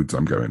roads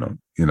I'm going on,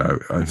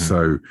 and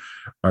so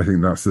I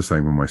think that's the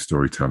same with my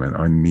storytelling.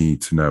 I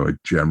need to know a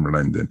general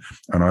ending,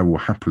 and I will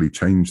happily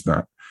change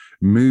that,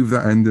 move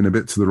that ending a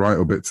bit to the right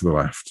or a bit to the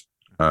left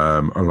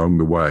along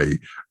the way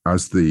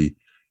as the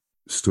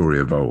story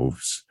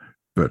evolves.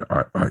 But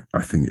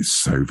I think it's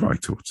so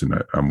vital to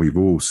know, and we've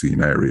all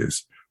seen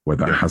areas where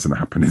that hasn't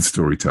happened in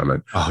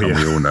storytelling. And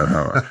we all know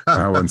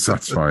how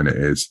unsatisfying it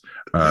is,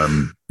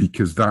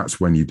 because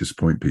that's when you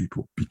disappoint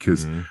people,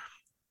 because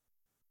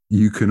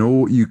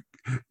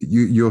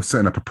you're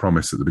setting up a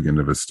promise at the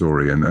beginning of a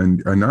story,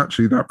 and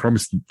actually that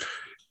promise,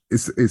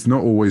 it's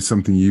not always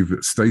something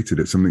you've stated.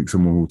 It's something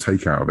someone will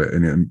take out of it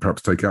and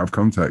perhaps take out of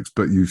context,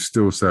 but you've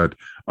still said,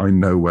 I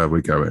know where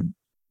we're going.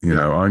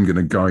 I'm going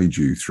to guide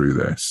you through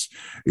this.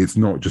 It's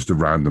not just a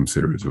random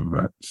series of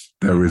events.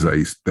 There is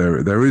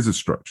a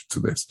structure to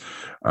this.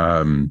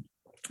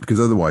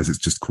 Because otherwise it's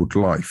just called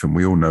life, and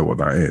we all know what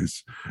that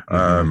is.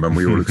 And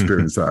we all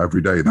experience that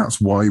every day. That's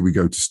why we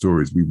go to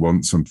stories. We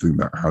want something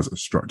that has a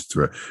structure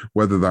to it,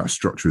 whether that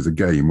structure is a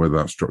game, whether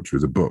that structure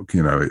is a book.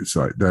 It's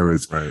like there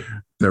is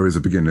a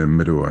beginning, a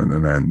middle, and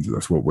an end.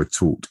 That's what we're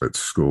taught at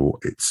school.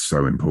 It's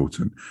so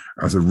important.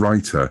 As a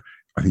writer,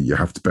 I think you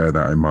have to bear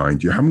that in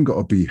mind. You haven't got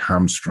to be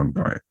hamstrung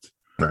by it,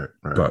 right.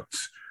 But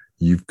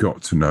you've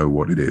got to know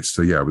what it is.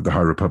 So yeah, with the High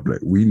Republic,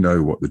 we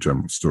know what the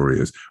general story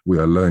is. We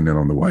are learning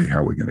on the way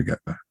how we're going to get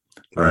there.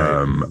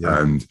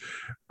 And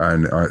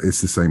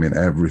it's the same in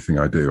everything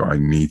I do. I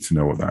need to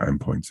know what that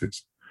endpoint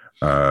is.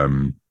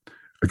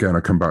 Again, I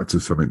come back to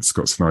something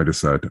Scott Snyder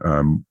said,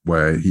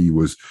 where he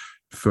was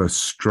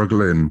first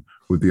struggling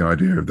with the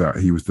idea of that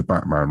he was the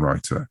Batman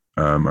writer.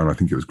 And I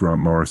think it was Grant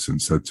Morrison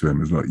said to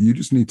him, like, you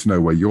just need to know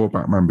where your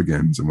Batman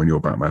begins and when your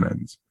Batman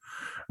ends.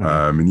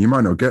 And you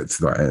might not get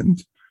to that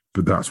end,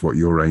 but that's what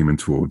you're aiming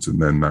towards.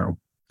 And then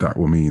that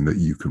will mean that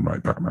you can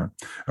write Batman.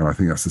 And I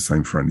think that's the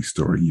same for any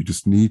story. You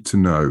just need to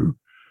know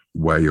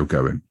where you're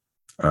going,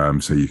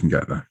 so you can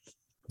get there.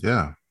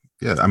 Yeah.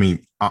 I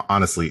mean,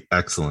 honestly,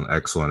 excellent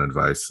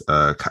advice.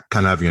 Kind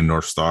of having a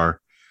North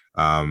Star,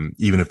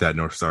 even if that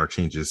North Star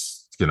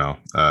changes,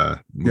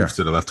 moves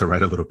to the left or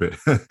right a little bit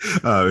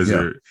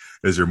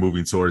as you're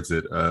moving towards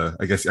it.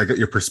 I guess I got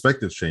your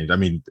perspective changed. I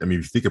mean, if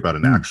you think about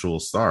an actual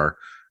star,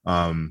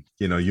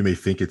 you may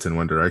think it's in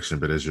one direction,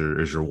 but as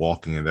you're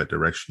walking in that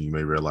direction, you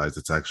may realize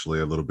it's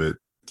actually a little bit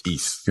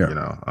east, or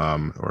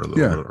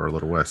a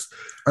little west.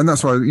 And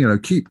that's why,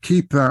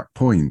 keep that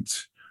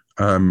point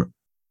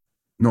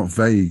not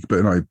vague,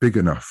 but like big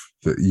enough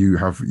that you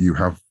have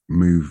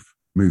movement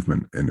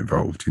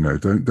involved.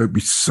 Don't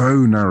be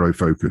so narrow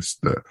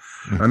focused that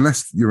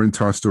unless your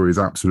entire story is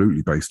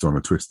absolutely based on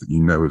a twist that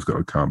has got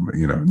to come,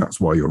 and that's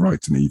why you're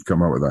writing it. You've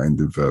come up with that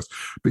ending first.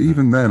 But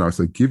even then, I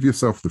say give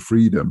yourself the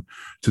freedom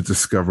to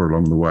discover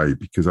along the way,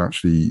 because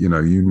actually, you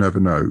never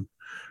know.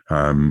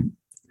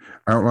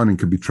 Outlining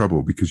can be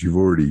trouble because you've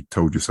already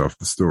told yourself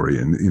the story,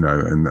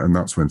 and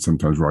that's when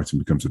sometimes writing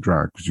becomes a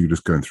drag, because you're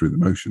just going through the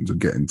motions and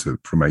getting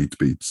from A to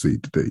B to C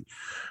to D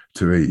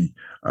to E.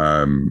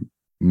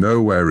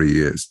 Know where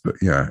he is,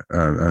 but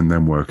and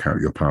then work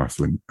out your path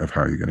of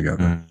how you're going to get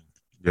there.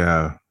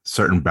 Yeah,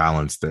 certain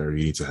balance there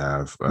you need to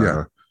have.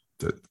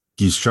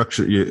 You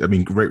structure. I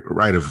mean,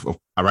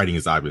 writing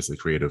is obviously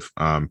creative.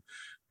 And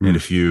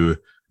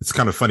it's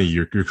kind of funny.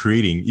 You're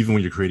creating, even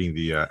when you're creating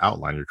the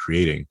outline, you're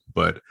creating,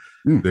 but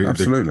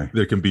absolutely,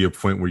 there can be a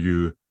point where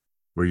you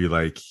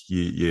like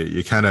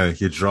you kind of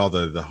draw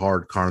the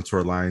hard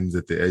contour lines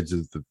at the edge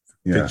of the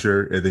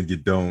picture, and then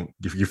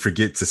you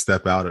forget to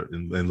step out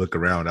and look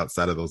around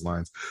outside of those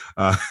lines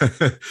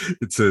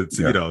to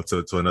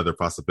another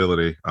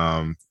possibility.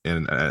 And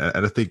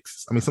I think,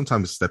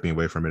 sometimes stepping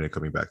away from it and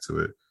coming back to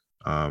it,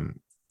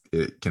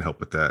 it can help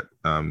with that,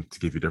 to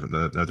give you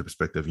another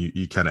perspective.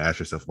 You kind of ask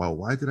yourself, wow,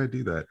 why did I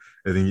do that?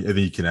 And then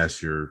you can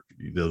ask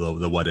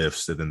the what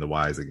ifs and then the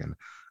whys again.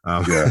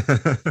 But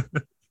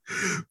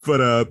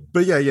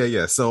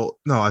yeah. So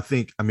no,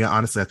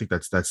 honestly, I think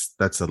that's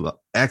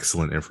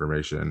excellent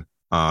information.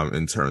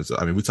 In terms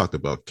of, we talked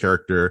about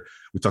character,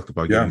 we talked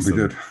about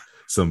getting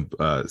some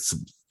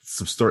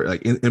story,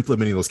 like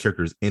implementing those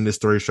characters in the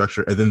story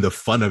structure, and then the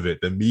fun of it,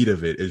 the meat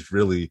of it, is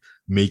really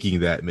making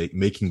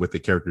what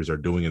the characters are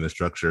doing in the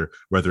structure,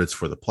 whether it's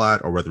for the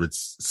plot or whether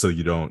it's so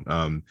you don't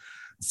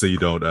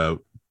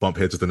bump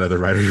heads with another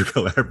writer you're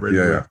collaborating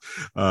with,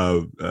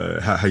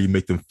 how you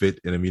make them fit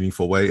in a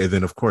meaningful way. And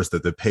then of course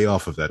the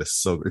payoff of that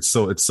is it's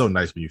so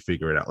nice when you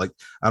figure it out. Like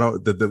I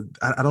don't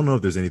know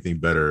if there's anything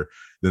better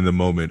than the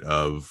moment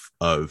of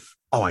oh,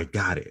 I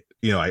got it.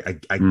 I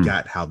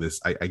got how this,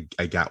 I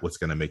got what's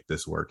going to make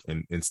this work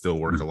and still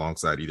work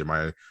alongside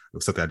either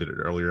something I did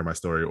earlier in my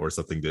story or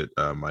something that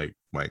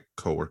my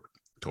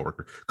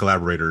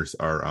collaborators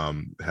are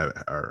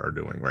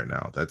doing right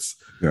now.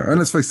 And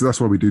let's face it,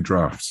 that's why we do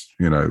drafts.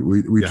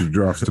 We do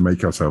drafts to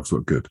make ourselves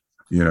look good.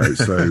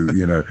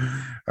 My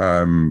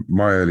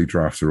early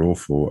drafts are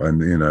awful,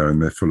 and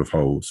and they're full of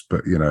holes.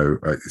 But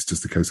it's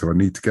just a case of I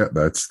need to get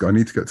there. I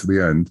need to get to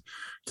the end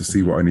to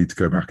see what I need to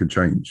go back and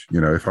change.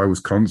 If I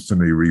was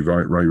constantly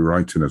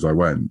rewriting as I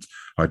went,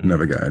 I'd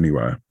never get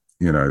anywhere.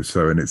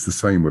 So, and it's the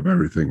same with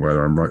everything,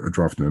 whether I'm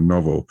drafting a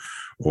novel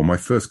or my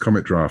first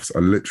comic drafts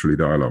are literally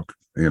dialogue.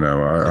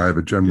 I have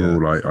a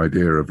general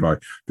idea of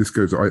this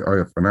goes, I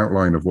have an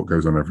outline of what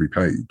goes on every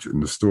page in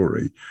the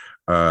story.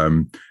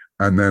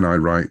 And then I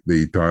write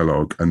the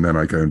dialogue, and then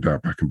I go and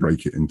back and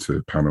break it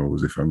into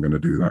panels if I'm going to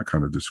do that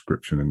kind of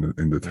description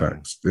in the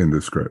text, in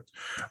the script.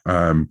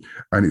 And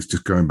it's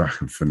just going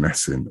back and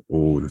finessing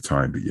all the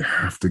time, but you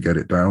have to get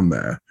it down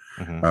there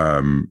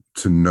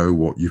to know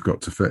what you've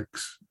got to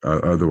fix.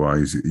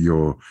 Otherwise,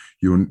 you'll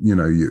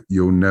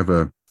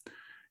never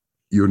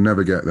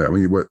get there. I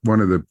mean,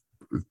 one of the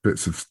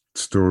bits of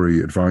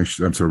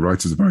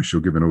writer's advice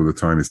you're given all the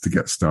time is to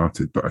get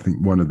started. But I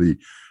think one of the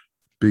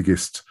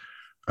biggest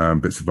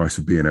bits of advice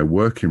of being a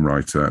working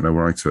writer and a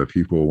writer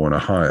people want to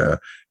hire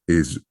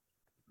is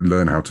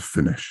learn how to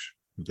finish.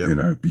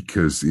 Yep.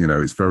 Because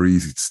it's very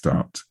easy to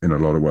start in a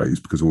lot of ways,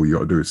 because all you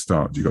got to do is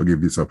start. You got to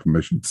give yourself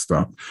permission to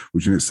start,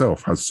 which in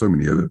itself has so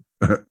many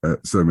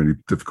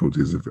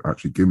difficulties of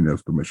actually giving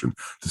us permission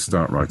to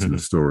start writing a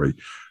story.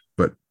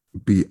 But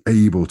be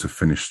able to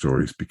finish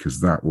stories, because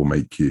that will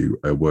make you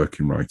a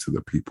working writer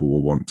that people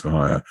will want to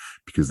hire,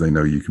 because they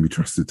know you can be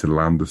trusted to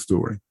land a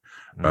story.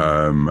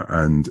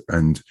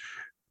 And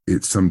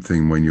it's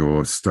something when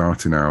you're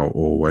starting out,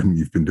 or when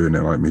you've been doing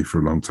it like me for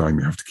a long time,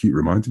 you have to keep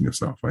reminding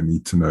yourself, I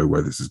need to know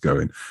where this is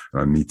going,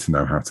 and I need to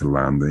know how to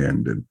land the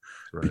ending,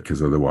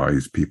 because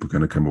otherwise people are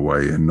going to come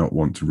away and not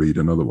want to read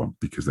another one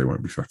because they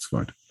won't be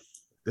satisfied.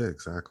 Yeah,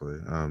 exactly.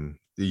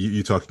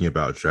 You talking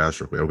about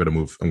drafts real quick.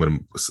 I'm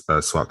going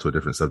to swap to a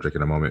different subject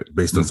in a moment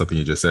based on something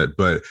you just said,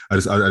 but I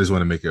just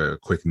want to make a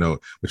quick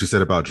note. What you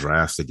said about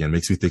drafts again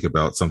makes me think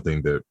about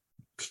something that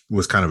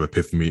was kind of an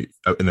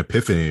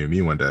epiphany to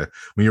me one day.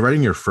 When you're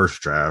writing your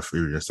first draft or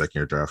your second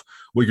year draft,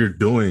 what you're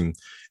doing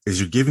is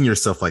you're giving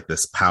yourself like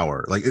this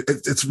power. Like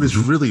it's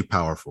really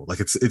powerful.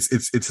 Like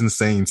it's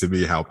insane to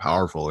me how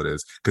powerful it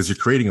is, because you're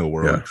creating a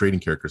world,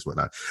 creating characters,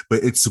 whatnot.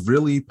 But it's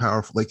really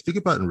powerful. Like think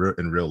about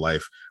in real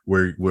life,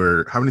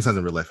 where how many times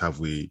in real life have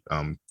we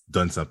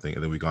done something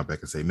and then we gone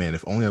back and say, man,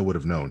 if only I would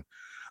have known.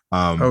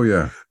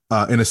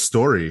 In a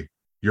story,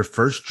 your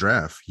first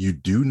draft, you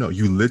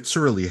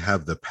literally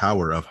have the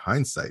power of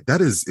hindsight.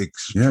 That is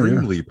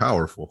extremely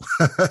powerful.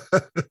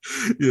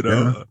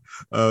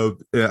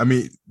 I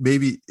mean,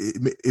 maybe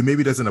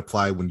it doesn't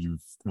apply when you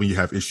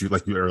have issue,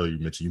 like you earlier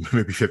mentioned,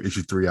 maybe you have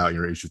issue 3 out and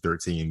you're issue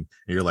 13 and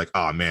you're like,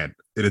 oh man,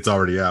 it's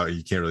already out and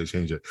you can't really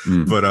change it.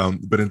 But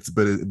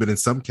in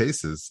some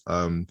cases,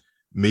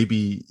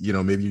 maybe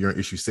you're in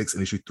issue 6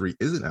 and issue 3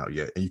 isn't out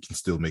yet, and you can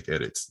still make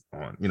edits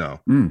on,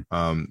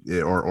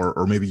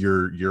 or maybe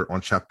you're on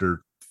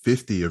chapter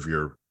 50 of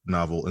your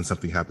novel and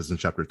something happens in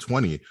chapter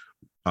 20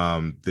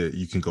 that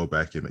you can go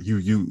back and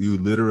you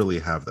literally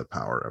have the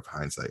power of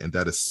hindsight. And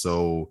that is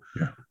so,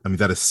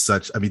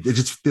 it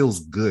just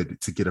feels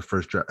good to get a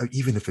first draft,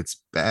 even if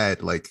it's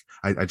bad. Like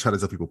I try to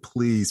tell people,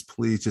 please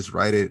just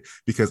write it,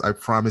 because I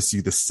promise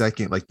you the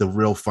second, like the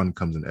real fun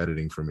comes in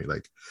editing for me.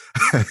 Like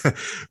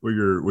where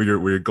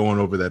you're going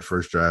over that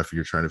first draft and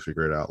you're trying to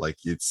figure it out. Like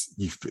you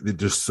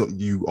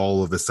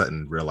all of a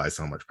sudden realize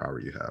how much power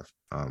you have.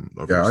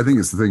 I think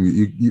it's the thing.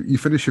 You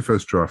finish your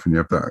first draft and you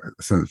have that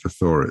sense of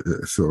sorry,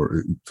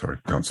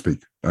 can't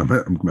speak. I'm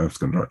just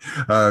going to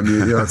try.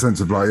 That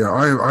sense of like,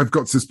 I've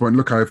got to this point.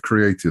 Look, I have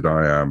created.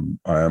 I am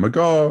a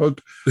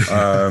god.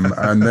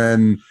 And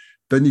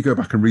then you go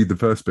back and read the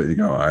first bit. And you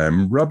go, I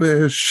am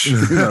rubbish.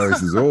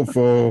 This is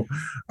awful.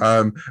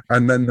 And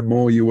then the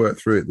more you work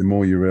through it, the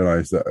more you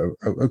realize that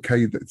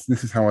okay,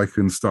 this is how I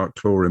can start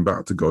clawing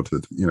back to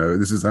godhood.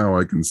 This is how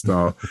I can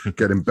start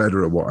getting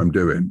better at what I'm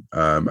doing.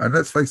 And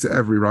let's face it,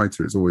 every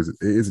writer it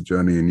is a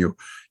journey, and you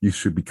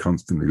should be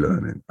constantly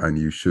learning, and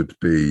you should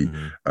be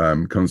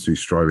constantly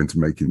striving to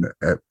making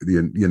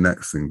your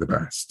next thing the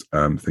best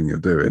thing you're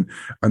doing.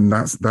 And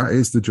that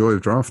is the joy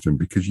of drafting,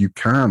 because you've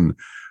got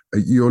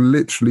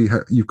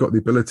the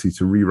ability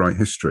to rewrite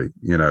history,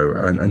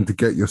 and to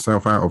get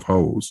yourself out of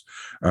holes,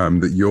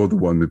 that you're the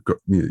one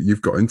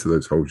you've got into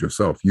those holes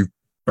yourself. You've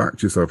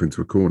backed yourself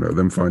into a corner,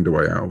 then find a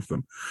way out of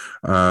them.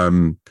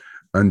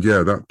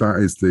 That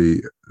is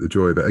the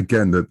joy of it.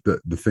 Again, the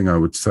thing I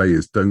would say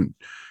is, don't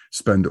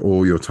spend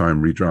all your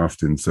time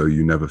redrafting so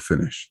you never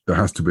finish. There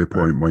has to be a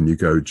point when you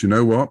go, do you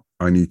know what?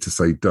 I need to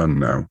say done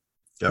now.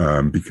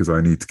 Because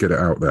I need to get it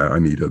out there.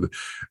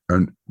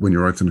 And when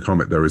you're writing a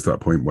comic, there is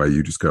that point where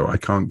you just go, I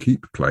can't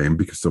keep playing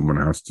because someone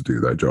has to do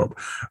their job.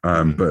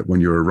 But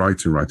when you're a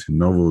writer writing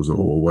novels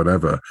or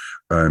whatever,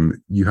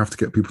 you have to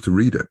get people to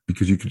read it,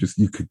 because you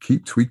could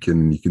keep tweaking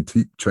and you can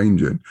keep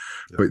changing,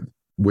 but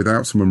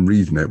without someone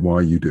reading it, why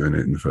are you doing it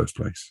in the first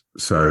place?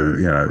 So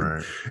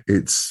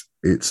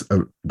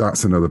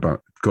that's another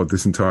God,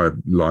 this entire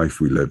life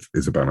we live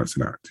is a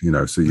balancing act,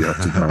 so you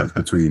have to balance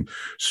between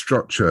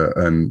structure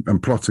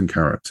and plot and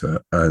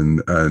character and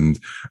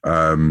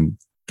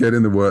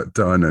getting the work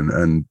done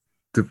and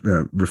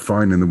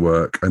refining the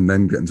work, and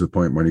then getting to the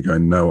point when you're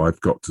going, no,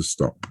 I've got to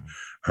stop.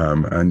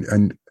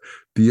 And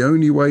the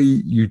only way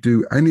you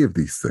do any of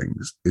these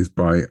things is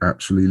by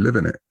actually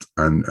living it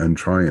and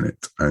trying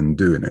it and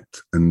doing it.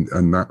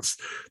 And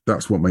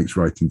that's what makes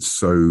writing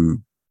so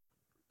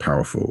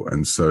powerful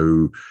and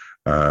so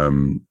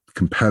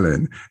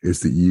compelling,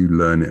 is that you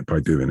learn it by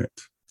doing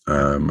it.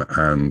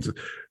 And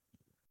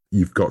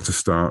you've got to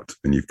start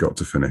and you've got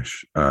to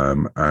finish.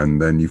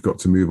 And then you've got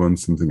to move on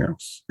to something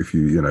else. If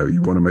you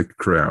want to make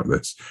a career out of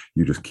this,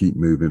 you just keep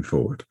moving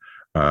forward.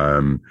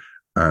 And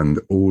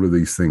all of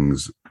these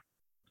things,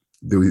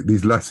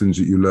 these lessons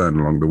that you learn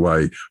along the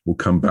way will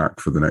come back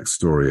for the next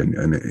story,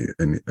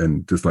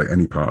 and just like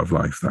any part of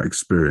life, that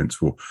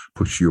experience will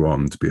push you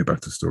on to be a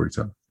better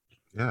storyteller.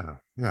 Yeah,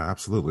 yeah,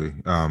 absolutely.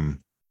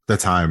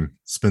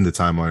 Spend the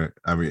time on it.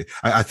 I mean,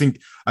 I think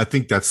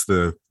that's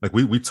the, like,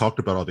 we talked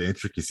about all the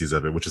intricacies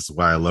of it, which is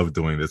why I love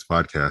doing this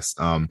podcast.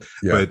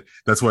 But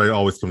that's why it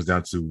always comes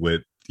down to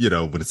what,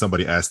 when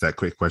somebody asks that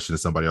quick question to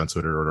somebody on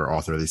Twitter or their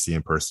author they see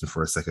in person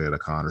for a second at a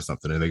con or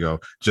something, and they go,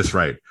 just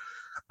right.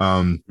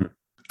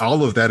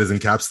 All of that is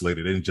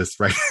encapsulated in just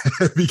right,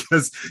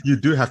 because you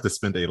do have to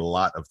spend a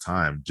lot of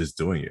time just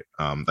doing it.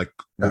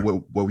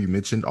 What we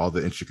mentioned, all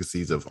the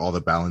intricacies of all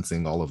the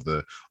balancing, all of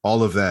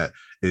that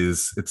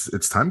is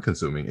it's time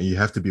consuming, and you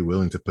have to be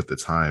willing to put the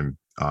time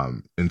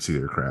into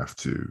your craft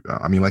to,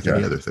 any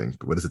other thing.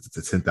 What is it?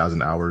 It's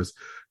 10,000 hours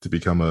to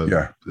become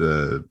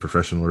a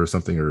professional or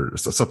something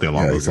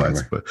along those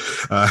lines. But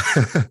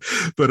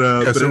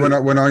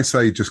so when I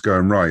say just go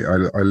and write,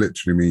 I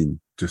literally mean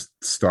just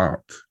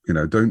start.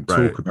 Don't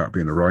talk about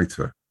being a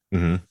writer.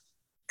 Mm-hmm.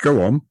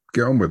 Go on,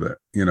 get on with it.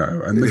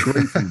 And the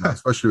great thing,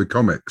 especially with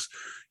comics,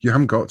 you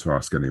haven't got to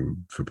ask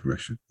anyone for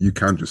permission. You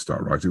can just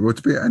start writing. Well,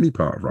 to be any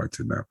part of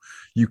writing now,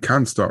 you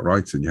can start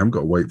writing. You haven't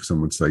got to wait for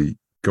someone to say,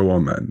 go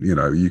on then.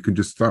 You can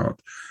just start.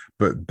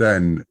 But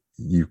then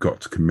you've got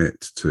to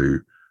commit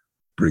to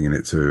bringing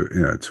it to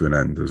an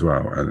end as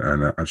well,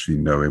 and actually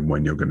knowing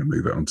when you're going to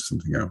move it on to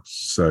something else.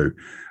 So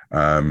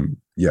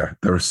there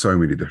are so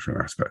many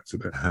different aspects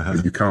of it.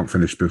 But you can't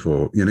finish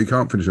before, you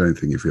can't finish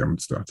anything if you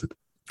haven't started.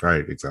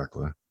 Right,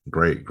 exactly.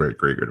 Great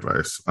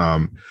advice.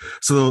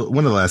 So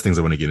one of the last things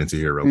I want to get into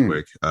here real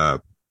quick,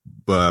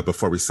 but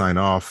before we sign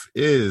off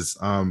is,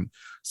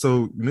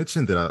 so you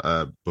mentioned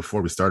that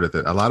before we started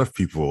that a lot of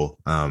people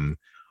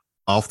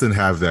often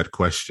have that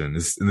question,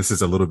 and this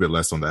is a little bit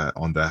less on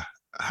the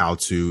how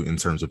to in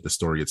terms of the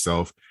story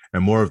itself,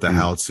 and more of the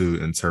how to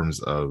in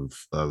terms of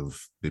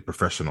the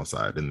professional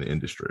side in the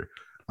industry.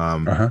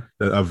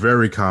 A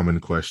very common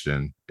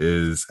question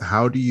is,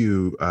 how do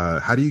you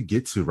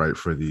get to write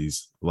for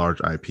these large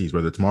IPs,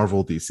 whether it's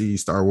Marvel, DC,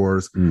 Star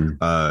Wars?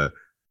 What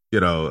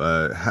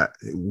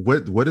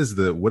is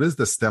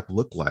the step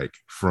look like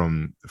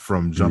from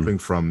jumping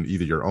from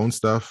either your own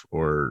stuff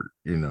or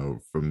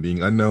from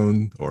being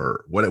unknown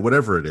or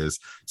whatever it is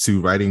to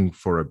writing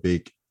for a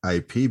big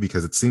IP?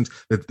 Because it seems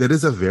that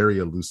is a very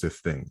elusive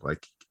thing.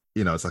 Like,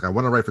 it's like, I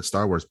want to write for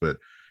Star Wars, but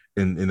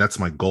and that's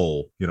my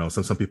goal.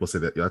 Some people say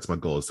that that's my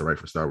goal, is to write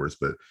for Star Wars,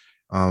 but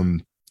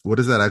what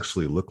does that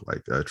actually look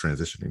like,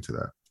 transitioning to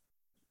that?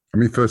 I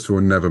mean, first of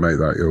all, never make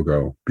that your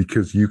goal,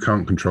 because you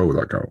can't control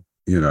that goal.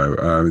 At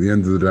the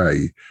end of the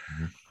day,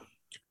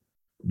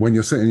 when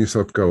you're setting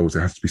yourself goals, it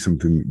has to be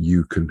something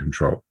you can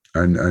control.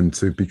 And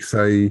to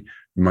say,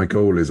 my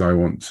goal is I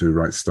want to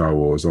write Star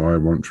Wars, or I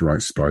want to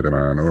write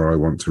Spider-Man, or I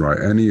want to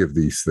write any of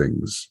these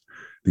things,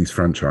 these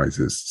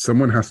franchises,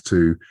 someone has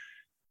to,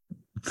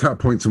 at that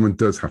point, someone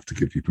does have to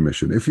give you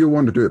permission. If you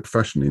want to do it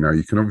professionally now,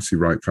 you can obviously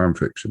write fan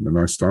fiction. And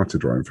I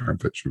started writing fan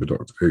fiction for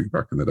Doctor Who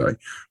back in the day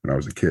when I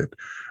was a kid.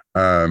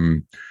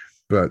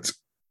 But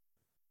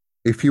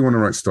if you want to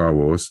write Star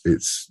Wars,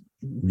 it's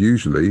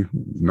usually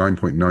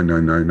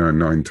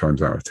 9.99999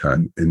 times out of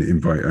 10 in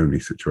invite-only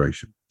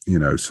situation.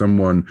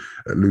 Someone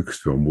at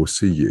Lucasfilm will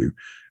see you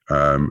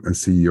and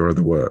see your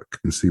other work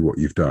and see what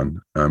you've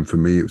done. For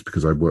me, it was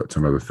because I worked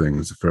on other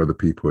things. For other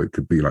people, it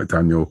could be like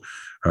Daniel,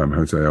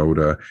 Jose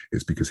Older.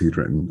 It's because he'd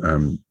written,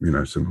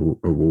 some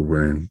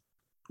award-winning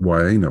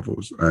YA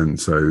novels. And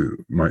so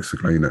Mike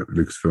Seclane at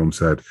Lucasfilm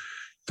said,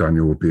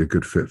 Daniel would be a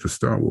good fit for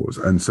Star Wars.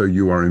 And so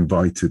you are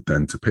invited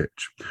then to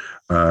pitch.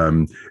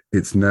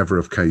 It's never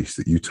a case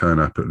that you turn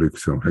up at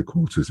Lucasfilm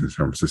headquarters in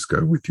San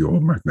Francisco with your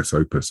magnus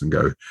opus and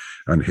go,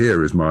 and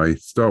here is my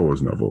Star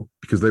Wars novel,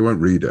 because they won't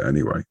read it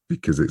anyway,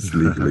 because it's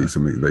legally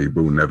something they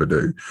will never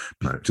do,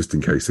 just in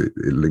case it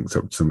links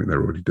up to something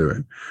they're already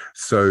doing.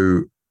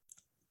 So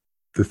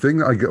the thing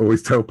that I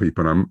always tell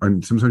people,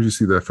 and sometimes you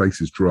see their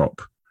faces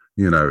drop,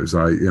 is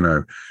go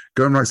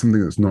and write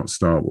something that's not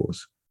Star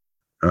Wars.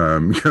 Go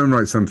and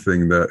write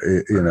something that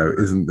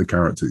isn't the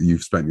character that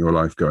you've spent your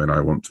life going,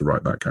 I want to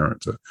write that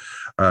character.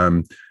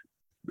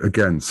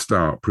 Again,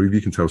 prove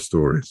you can tell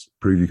stories,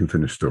 prove you can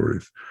finish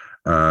stories,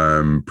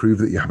 prove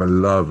that you have a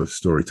love of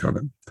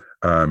storytelling.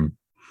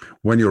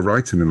 When you're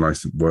writing in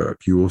licensed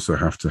work, you also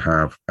have to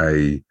have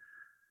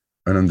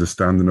an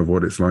understanding of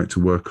what it's like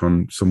to work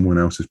on someone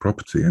else's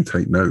property and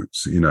take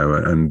notes,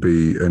 and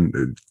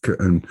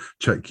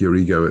check your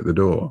ego at the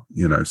door,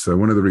 So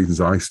one of the reasons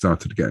I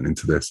started getting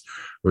into this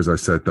was, I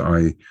said that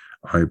I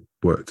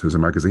worked as a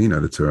magazine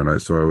editor,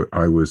 and so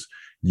I was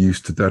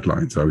used to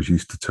deadlines. I was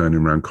used to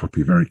turning around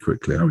copy very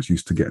quickly. I was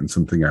used to getting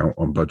something out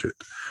on budget.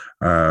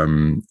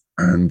 And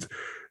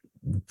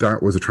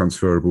that was a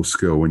transferable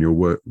skill when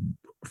you're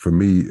for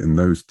me, and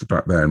those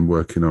back then,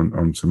 working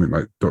on something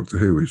like Doctor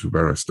Who, which was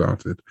where I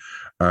started.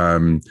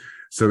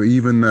 So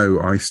even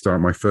though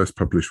my first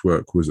published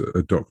work was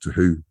a Doctor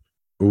Who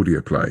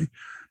audio play,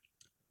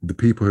 the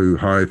people who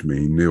hired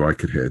me knew I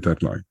could hit a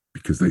deadline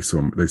because they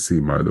see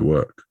my other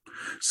work.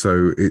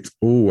 So it's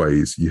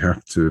always, you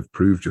have to have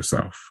proved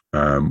yourself,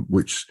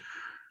 which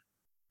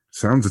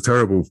sounds a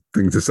terrible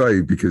thing to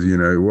say because,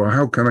 well,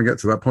 how can I get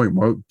to that point?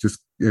 Well, just,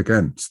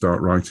 again,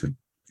 start writing.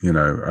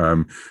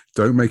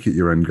 Don't make it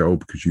your end goal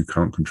because you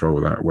can't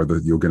control that, whether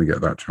you're going to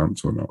get that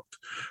chance or not.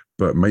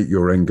 But make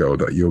your end goal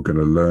that you're going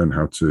to learn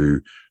how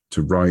to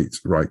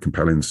write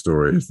compelling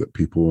stories that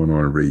people want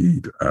to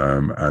read,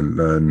 and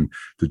learn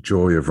the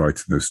joy of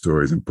writing those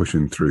stories and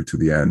pushing through to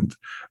the end.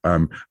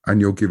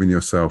 And you're giving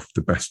yourself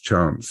the best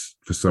chance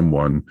for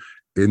someone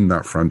in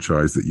that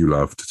franchise that you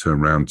love to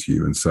turn around to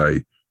you and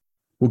say,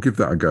 well, give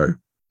that a go.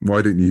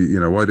 Why didn't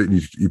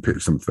you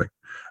pitch something?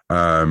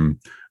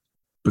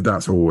 But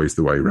that's always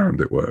the way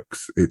around it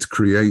works. It's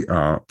create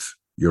art,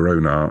 your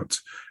own art,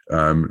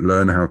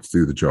 learn how to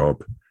do the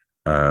job,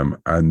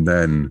 and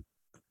then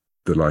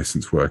the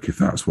license work, if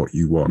that's what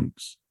you want,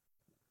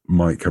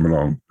 might come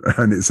along.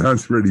 And it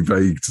sounds really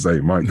vague to say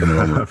it might come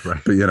along,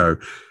 right. But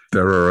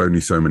there are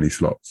only so many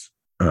slots,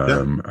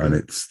 and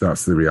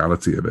that's the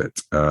reality of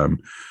it.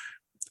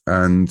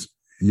 And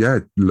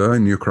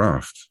learn your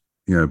craft.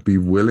 Be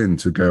willing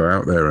to go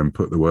out there and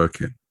put the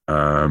work in,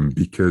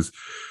 because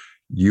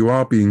you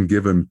are being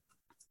given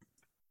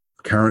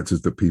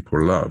characters that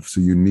people love.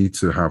 So you need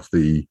to have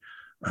the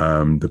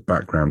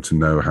background to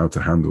know how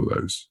to handle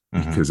those,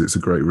 because it's a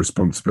great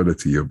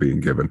responsibility you're being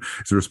given.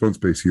 It's a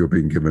responsibility you're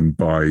being given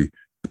by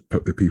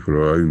the people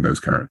who own those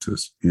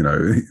characters.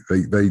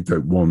 They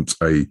don't want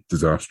a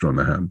disaster on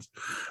their hands.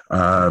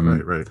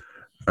 Right.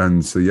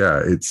 And so,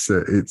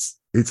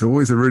 it's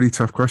always a really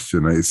tough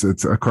question. It's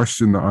a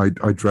question that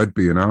I dread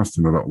being asked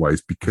in a lot of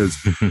ways, because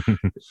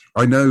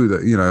I know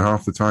that,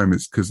 half the time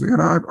it's because,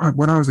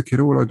 when I was a kid,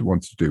 all I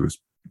wanted to do was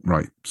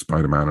write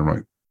Spider-Man and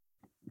write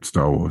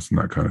Star Wars and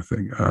that kind of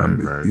thing.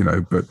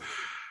 Right. But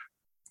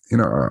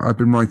I've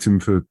been writing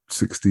for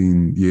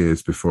 16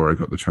 years before I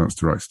got the chance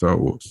to write Star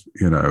Wars.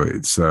 It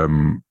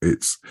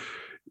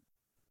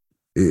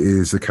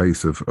is a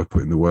case of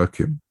putting the work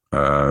in.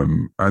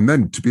 And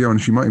then, to be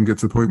honest, you might even get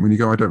to the point when you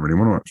go, I don't really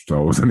want to watch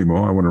Star Wars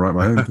anymore. I want to write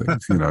my own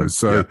things,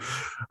 So,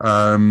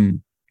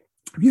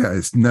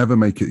 it's never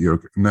make it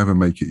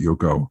your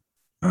goal.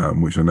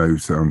 Which I know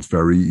sounds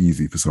very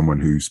easy for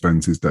someone who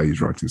spends his days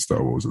writing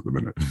Star Wars at the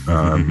minute.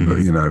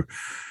 But,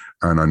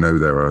 and I know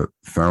there are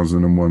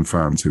 1,001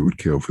 fans who would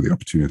kill for the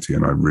opportunity,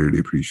 and I really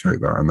appreciate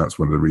that. And that's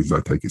one of the reasons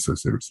I take it so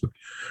seriously.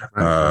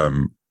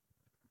 Right.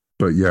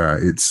 But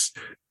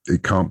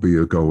it can't be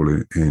a goal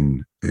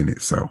in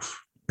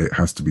itself. It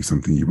has to be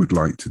something you would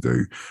like to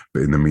do.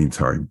 But in the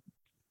meantime,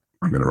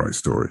 I'm going to write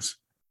stories.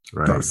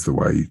 Right. That's the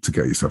way to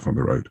get yourself on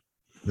the road.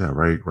 Yeah,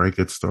 right.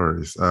 Good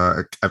stories.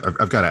 I've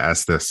got to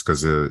ask this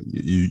because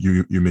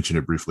you mentioned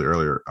it briefly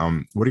earlier.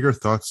 What are your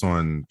thoughts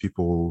on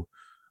people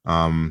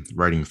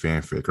writing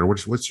fanfic, or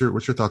what's your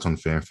thoughts on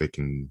fanfic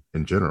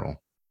in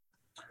general?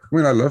 I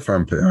mean, I love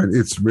fanfic.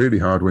 It's really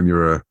hard when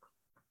you're a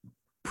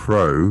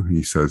pro.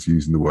 He says,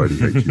 using the word he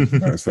hates using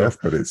that stuff,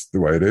 but it's the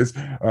way it is.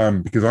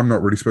 Because I'm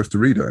not really supposed to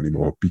read it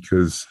anymore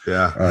because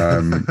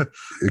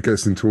it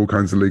gets into all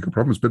kinds of legal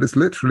problems. But it's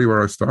literally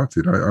where I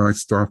started. I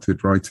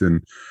started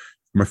writing.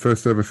 My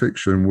first ever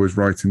fiction was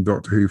writing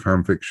Doctor Who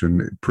fan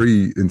fiction,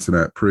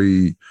 pre-internet,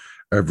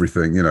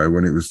 pre-everything,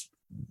 when it was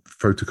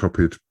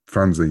photocopied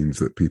fanzines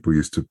that people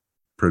used to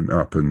print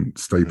up and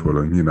staple,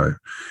 and,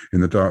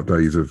 in the dark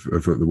days of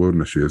the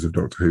wilderness years of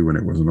Doctor Who when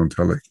it wasn't on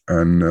telly.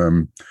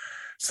 And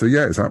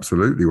it's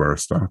absolutely where I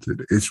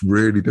started. It's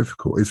really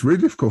difficult. It's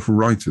really difficult for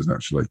writers,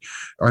 actually.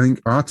 I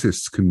think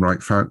artists can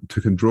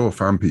can draw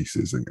fan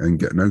pieces and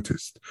get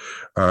noticed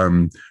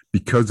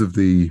because of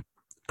the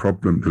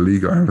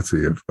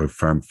legality of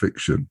fan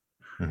fiction.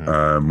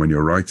 When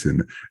you're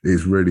writing,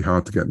 it's really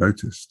hard to get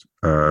noticed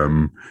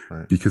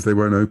because they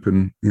won't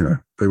open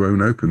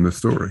the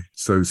story.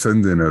 So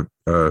sending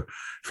a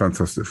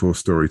Fantastic Four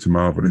story to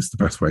Marvel is the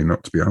best way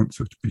not to be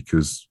answered,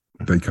 because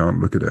they can't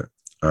look at it.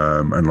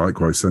 And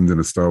likewise, sending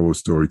a Star Wars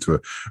story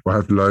I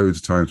have loads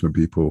of times when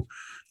people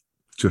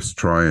just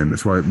try, and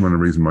it's why one of the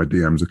reasons my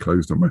DMs are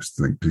closed on most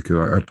things, because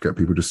I get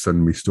people just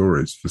sending me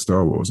stories for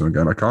Star Wars, and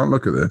again, I can't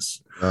look at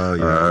this.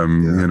 And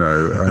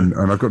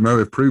I've got no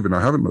way of proving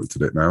I haven't looked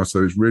at it now,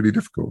 so it's really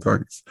difficult.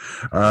 Thanks.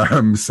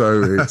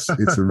 So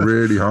it's a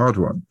really hard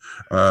one.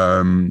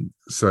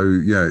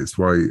 It's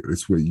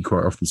where you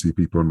quite often see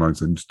people online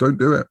saying, just don't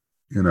do it.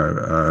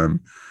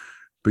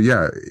 But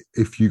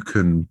if you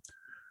can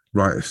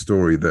write a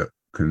story that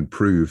can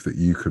prove that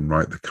you can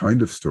write the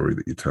kind of story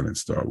that you tell in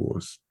Star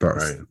Wars,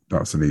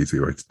 that's an easy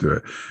way to do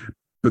it.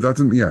 But that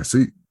doesn't,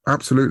 so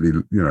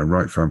absolutely,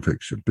 write fan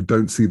fiction, but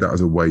don't see that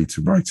as a way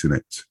to writing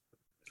it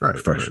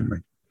professionally.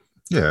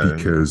 Yeah.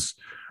 Because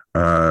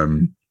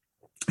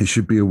it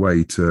should be a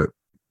way to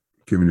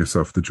giving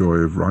yourself the joy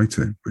of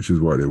writing, which is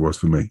what it was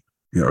for me.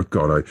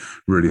 God, I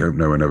really hope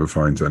no one ever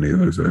finds any of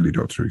those early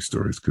Doctor Who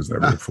stories, because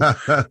they're awful.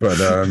 but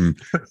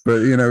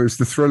it's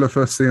the thrill of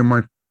first seeing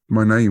my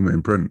name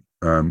in print,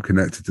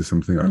 connected to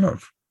something I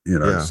love.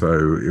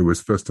 So it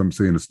was first time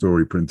seeing a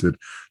story printed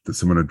that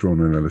someone had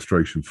drawn an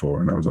illustration for,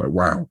 and I was like,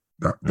 wow,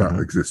 that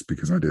exists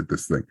because I did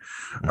this thing.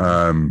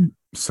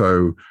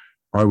 So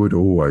I would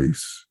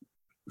always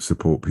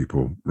support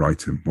people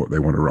writing what they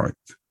want to write.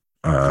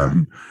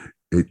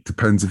 It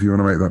depends if you want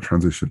to make that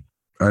transition.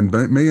 And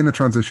me in a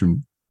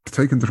transition,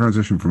 taking the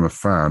transition from a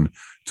fan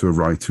to a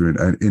writer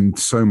in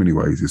so many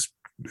ways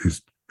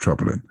is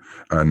troubling.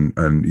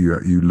 And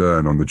you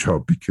learn on the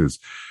job because,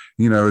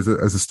 as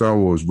a Star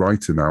Wars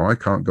writer now, I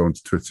can't go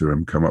onto Twitter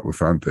and come up with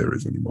fan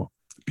theories anymore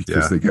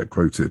because they get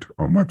quoted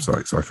on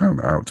websites. I found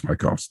that out to my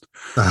cost.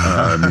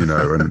 And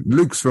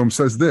Lucasfilm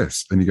says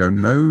this, and you go,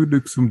 no,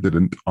 Lucasfilm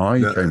didn't. I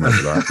came up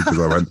with that because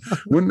I went,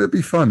 wouldn't it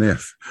be fun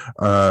if?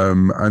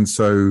 And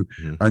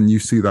you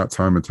see that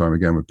time and time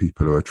again with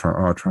people who are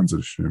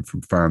transitioning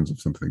from fans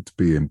of something to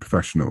being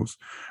professionals.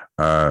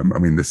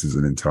 This is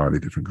an entirely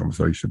different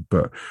conversation,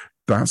 but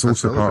that's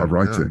also part of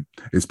writing.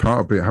 Yeah. It's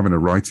part of having a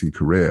writing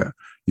career,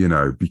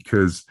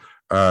 because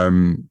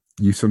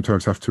you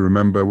sometimes have to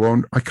remember,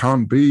 well, I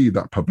can't be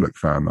that public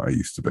fan that I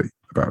used to be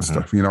about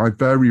stuff. I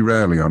very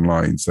rarely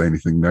online say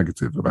anything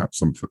negative about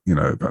something,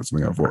 about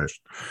something I've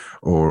watched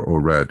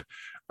or read.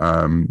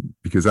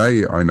 Because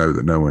I know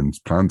that no one's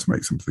planned to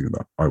make something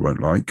that I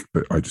won't like,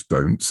 but I just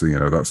don't. So,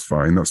 that's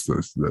fine. That's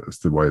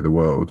the way of the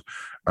world.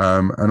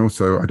 And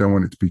also I don't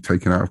want it to be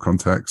taken out of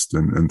context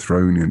and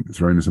thrown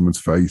in someone's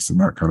face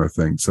and that kind of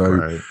thing.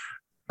 So,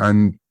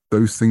 and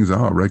those things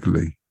are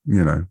regularly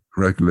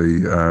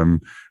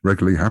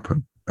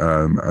happen.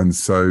 And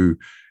so,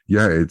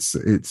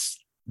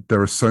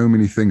 there are so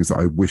many things that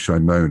I wish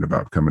I'd known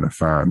about becoming a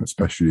fan,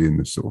 especially in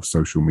the sort of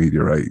social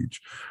media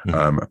age,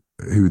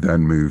 who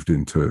then moved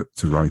into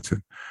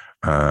writing,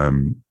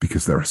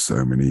 because there are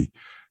so many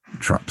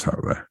traps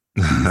out there.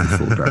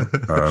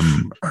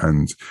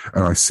 And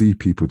I see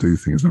people do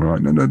things and I'm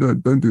like, no,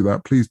 don't do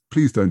that.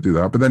 Please don't do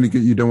that. But then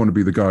you don't want to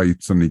be the guy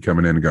suddenly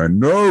coming in and going,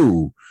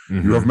 no,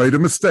 you have made a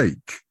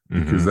mistake,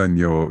 because then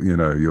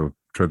you're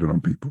treading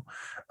on people.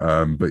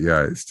 But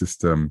yeah, it's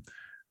just,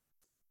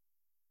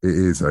 it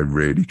is a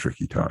really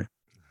tricky time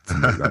to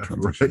make that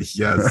transition. Right,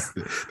 yes.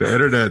 The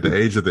internet, the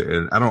age of the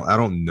internet, I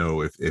don't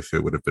know if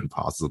it would have been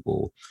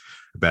possible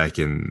back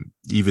in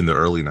even the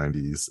early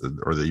 90s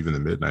or even the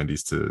mid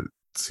 90s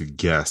to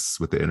guess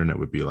what the internet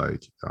would be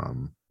like.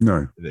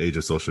 No. In the age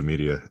of social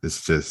media,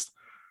 it's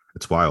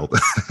wild.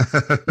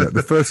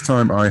 The first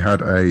time I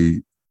had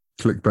a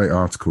clickbait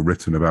article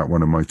written about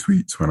one of my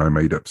tweets when I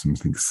made up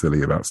something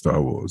silly about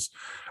Star Wars,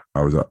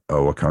 I was like,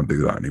 oh, I can't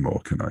do that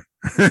anymore, can I?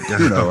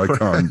 I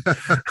can't.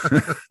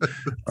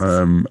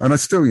 And I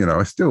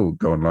still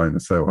go online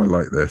and say, oh, I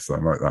like this, I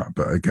like that.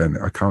 But again,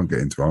 I can't get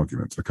into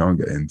arguments. I can't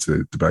get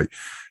into debate.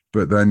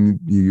 But then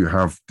you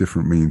have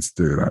different means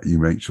to do that. You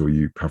make sure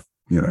you have,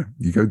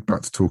 you go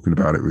back to talking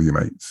about it with your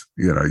mates.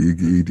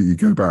 You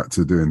go back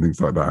to doing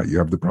things like that. You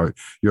have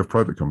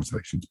private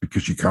conversations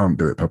because you can't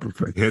do it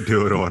publicly. You can't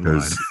do it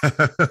online.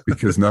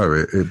 because no,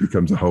 it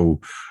becomes a whole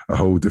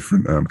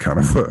different can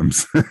of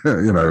worms.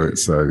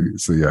 So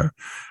yeah.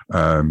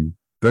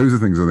 Those are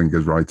things I think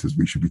as writers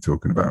we should be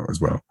talking about as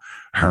well.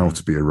 How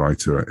to be a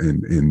writer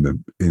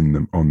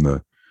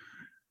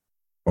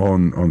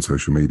on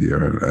social media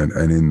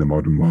and in the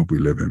modern world we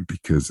live in,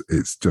 because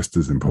it's just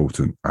as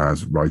important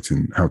as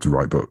writing how to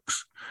write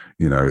books.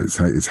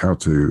 It's how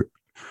to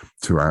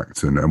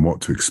act and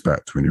what to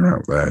expect when you're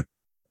out there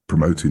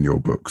promoting your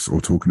books or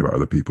talking about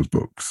other people's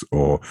books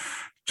or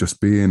just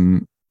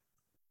being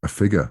a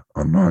figure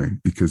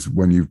online. Because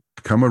when you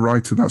become a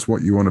writer, that's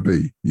what you want to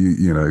be.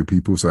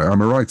 People say,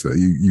 I'm a writer.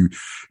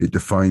 It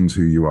defines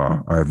who you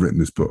are. I have written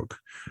this book.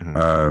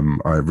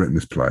 I've written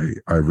this play.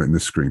 I've written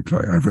this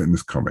screenplay. I've written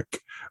this comic.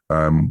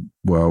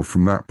 Well,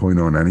 from that point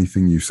on,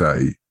 anything you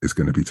say is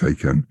going to be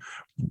taken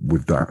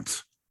with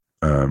that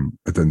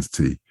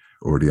identity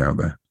already out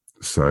there.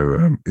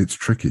 So it's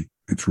tricky.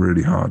 It's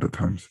really hard at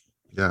times.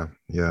 Yeah.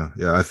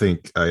 I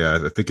think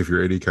if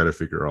you're any kind of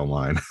figure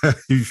online,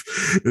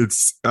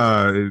 it's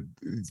the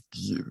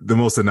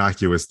most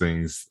innocuous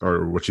things,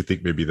 or what you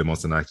think may be the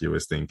most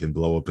innocuous thing, can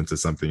blow up into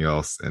something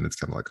else, and it's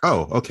kind of like,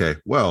 oh, okay,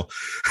 well,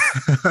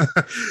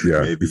 yeah,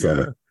 maybe,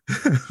 exactly.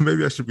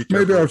 Maybe I should be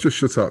careful. Maybe I'll just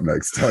shut up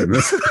next time.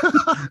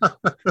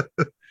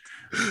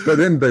 But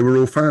then they were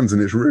all fans,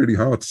 and it's really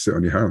hard to sit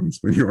on your hands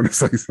when you want to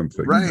say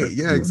something. Right?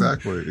 Yeah,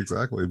 exactly.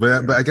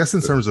 But I guess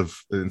in terms of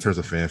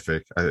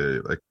fanfic,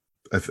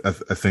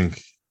 I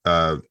think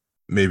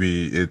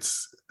maybe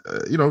it's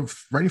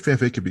writing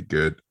fanfic could be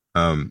good,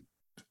 but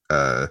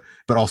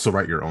also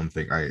write your own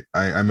thing.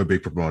 I'm a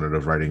big proponent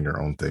of writing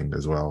your own thing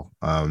as well.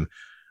 I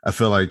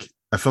feel like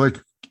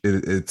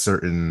it's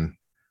certain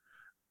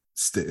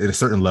at a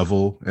certain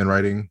level in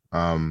writing.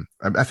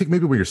 I think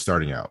maybe when you're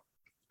starting out,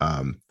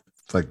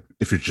 like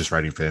if you're just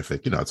writing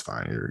fanfic, it's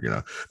fine.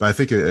 But I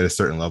think at a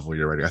certain level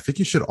you're writing, I think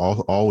you should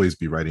always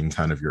be writing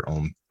kind of your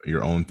own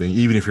thing,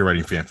 even if you're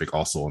writing fanfic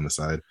also on the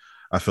side.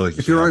 I feel like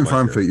if you're writing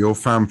fanfic, your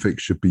fanfic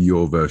should be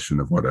your version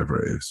of whatever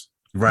it is.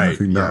 Right. And I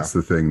think that's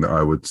the thing that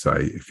I would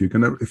say. If you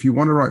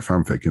want to write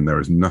fanfic, and there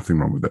is nothing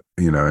wrong with it,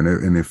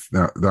 and if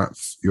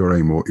that's your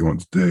aim or what you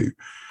want to do,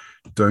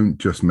 don't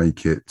just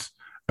make it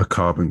a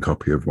carbon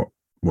copy of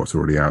what's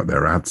already out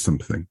there. Add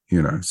something,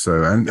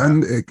 So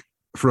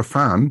for a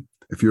fan,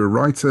 If you're a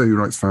writer who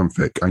writes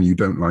fanfic and you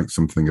don't like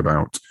something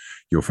about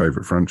your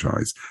favorite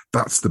franchise,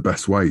 that's the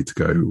best way to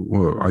go,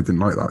 well, I didn't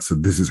like that, so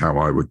this is how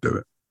I would do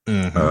it.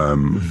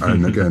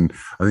 And again,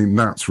 I think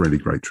that's really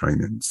great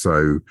training.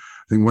 So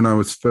I think when I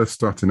was first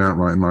starting out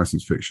writing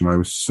licensed fiction, I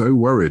was so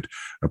worried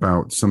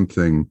about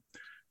something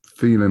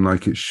feeling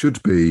like it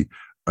should be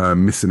a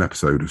missing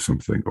episode of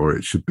something, or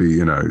it should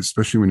be,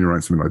 especially when you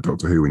write something like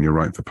Doctor Who, when you're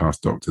writing for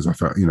past Doctors, I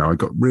felt, I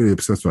got really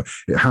obsessed with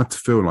it. It had to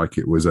feel like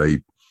it was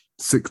a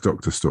Sixth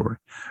Doctor story.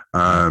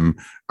 And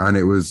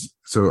it was,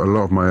 so a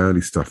lot of my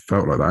early stuff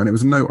felt like that. And it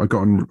was a note I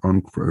got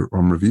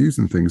on reviews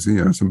and things,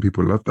 some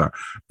people love that.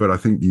 But I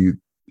think you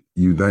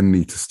then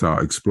need to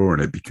start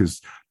exploring it,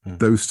 because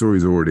those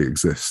stories already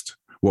exist.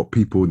 What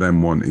people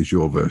then want is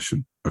your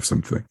version of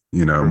something,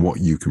 and what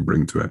you can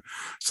bring to it.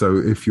 So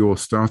if you're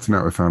starting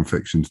out with fan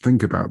fiction,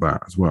 think about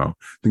that as well.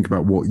 Think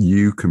about what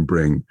you can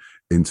bring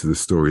into the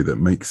story that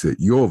makes it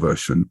your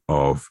version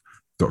of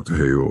Doctor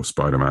Who or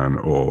Spider-Man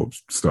or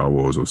Star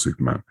Wars or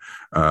Superman.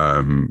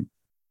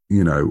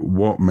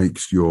 What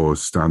makes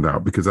yours stand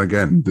out? Because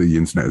again, the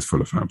internet is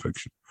full of fan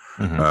fiction.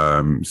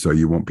 So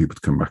you want people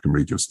to come back and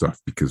read your stuff,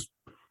 because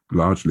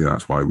largely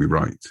that's why we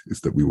write, is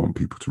that we want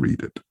people to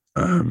read it.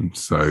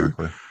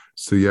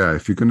 So yeah,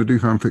 if you're going to do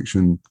fan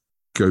fiction,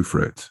 go for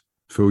it.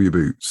 Fill your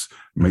boots.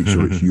 Make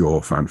sure it's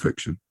your fan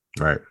fiction.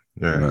 Right.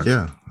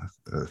 Yeah.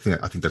 I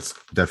think that's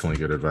definitely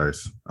good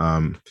advice.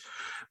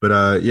 But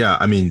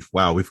I mean,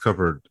 wow, we've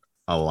covered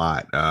a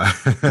lot.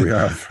 We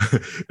have.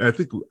 I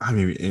think,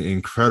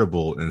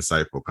 incredible,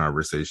 insightful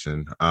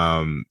conversation.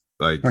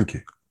 Thank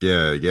you.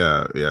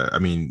 Yeah. I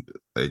mean,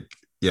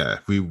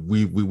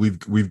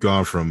 we've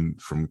gone from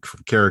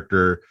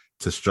character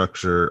to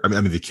structure. I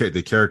mean,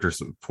 the character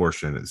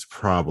portion is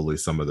probably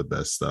some of the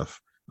best stuff.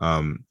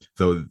 Though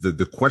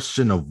the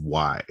question of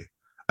why,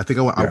 I think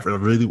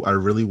I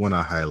really want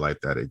to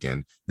highlight that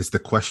again. It's the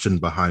question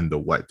behind the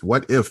what.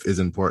 What if is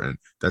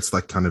important. That's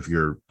like kind of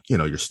your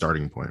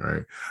starting point,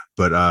 right?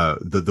 But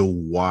the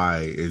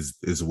why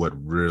is what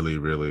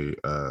really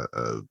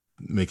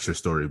makes your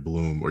story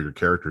bloom, or your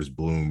characters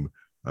bloom.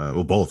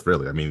 Well, both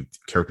really. I mean,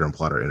 character and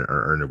plot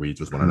are in the weeds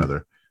with one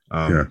another.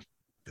 That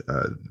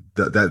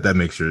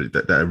makes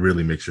that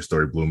really makes your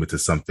story bloom into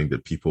something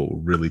that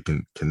people really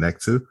can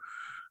connect to.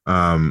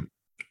 And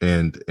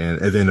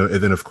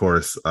then of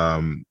course,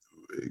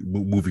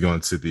 moving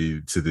on to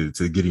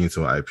getting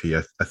into an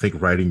IP, I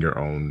think writing your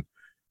own,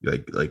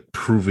 like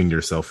proving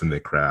yourself in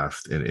the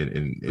craft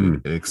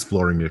and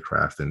exploring your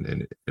craft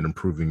and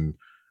improving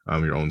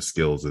your own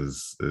skills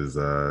is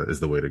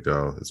the way to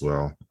go as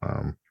well.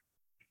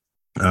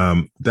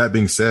 That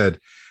being said,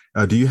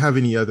 do you have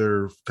any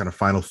other kind of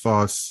final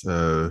thoughts,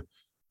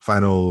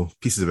 final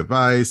pieces of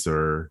advice,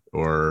 or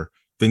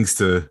things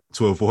to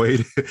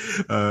avoid,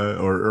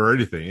 or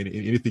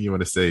anything you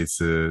want to say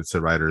to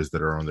writers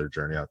that are on their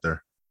journey out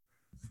there?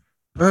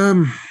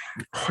 I'm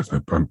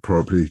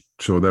probably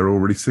sure they're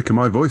already sick of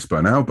my voice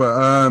by now,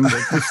 but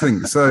just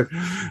think. So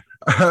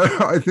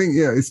I think,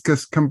 it's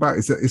just come back.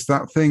 It's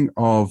that thing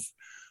of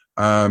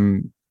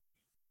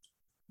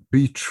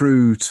be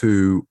true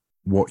to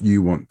what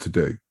you want to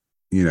do.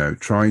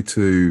 Try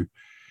to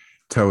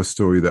tell a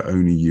story that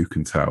only you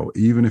can tell,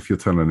 even if you're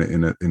telling it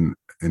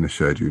in a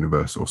shared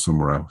universe or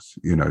somewhere else.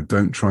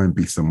 Don't try and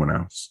be someone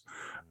else.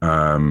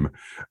 And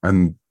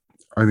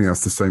I think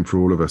that's the same for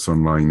all of us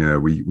online.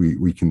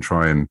 We can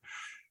try and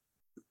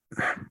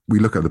we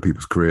look at other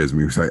people's careers and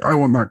we say, I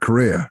want that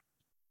career.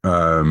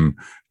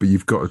 But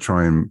you've got to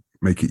try and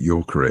make it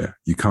your career.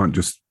 You can't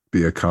just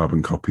be a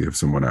carbon copy of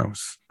someone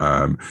else.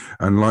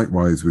 And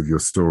likewise with your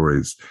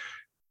stories,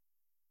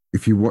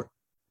 if you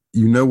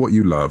know what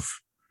you love,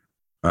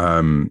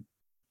 and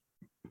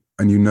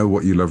you know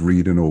what you love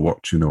reading or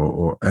watching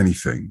or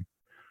anything,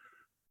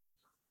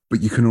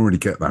 but you can already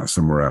get that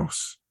somewhere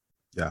else.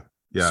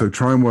 Yeah. So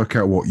try and work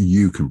out what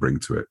you can bring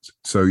to it.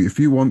 So if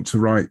you want to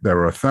write, there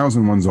are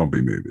 1,001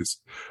 zombie movies.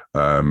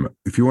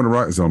 If you want to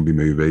write a zombie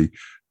movie,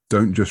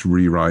 don't just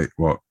rewrite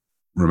what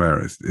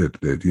Romero did.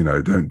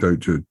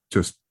 Don't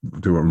just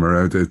do what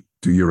Romero did.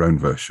 Do your own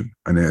version,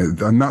 and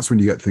that's when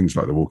you get things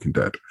like The Walking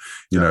Dead.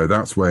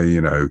 That's where you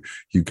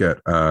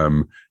get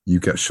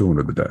Shaun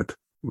of the Dead,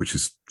 which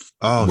is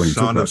when you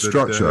talk about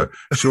structure.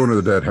 Shaun of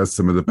the Dead has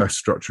some of the best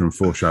structure and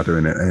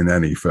foreshadowing in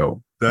any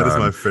film. That is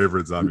my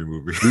favorite zombie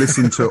movie.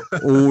 Listen to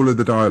all of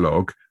the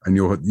dialogue, and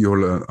you're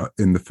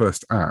in the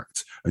first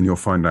act, and you'll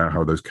find out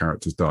how those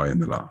characters die in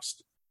the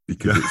last,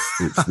 because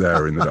it's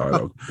there in the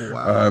dialogue.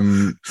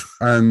 Wow.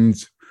 And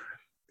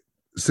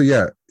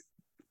so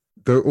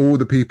all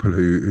the people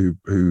who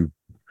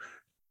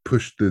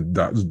pushed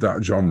that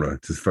genre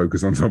to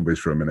focus on zombies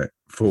for a minute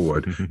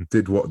forward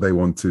did what they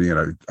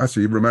wanted.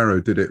 Actually, Romero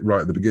did it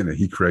right at the beginning.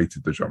 He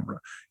created the genre,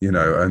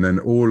 and then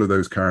all of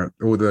those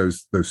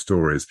those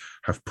stories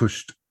have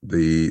pushed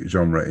the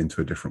genre into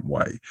a different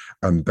way.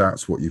 And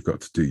that's what you've got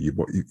to do.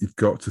 You've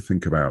got to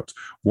think about,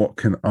 what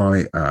can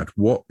I add?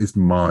 What is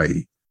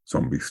my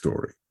zombie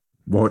story?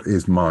 What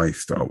is my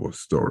Star Wars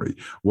story?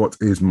 What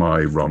is my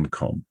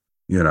rom-com?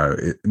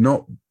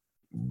 Not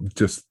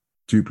just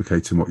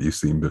duplicating what you've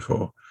seen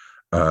before,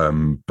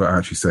 but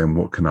actually saying,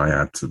 what can I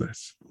add to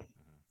this?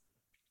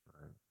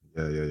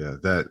 Yeah.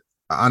 That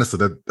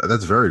honestly,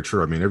 that's very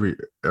true. I mean,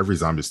 every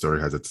zombie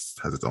story has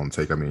its own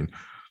take. I mean,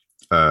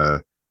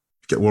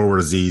 get World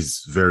War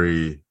Z's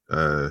very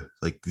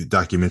like the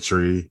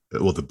documentary.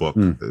 Well, the book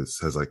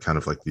has like kind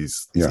of like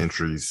these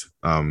entries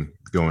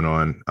going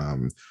on.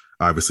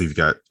 Obviously, you've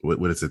got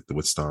what is it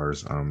with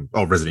stars?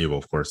 Resident Evil,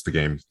 of course, the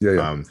game.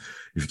 Yeah.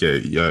 You've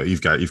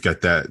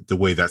got that the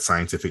way that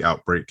scientific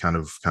outbreak kind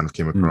of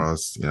came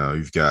across. You know,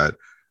 you've got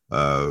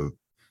I'm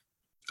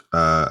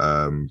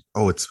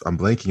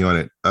blanking on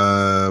it.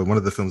 One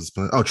of the films is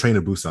Train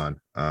to Busan.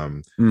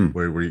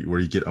 Where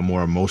you get a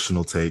more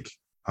emotional take.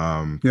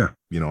 On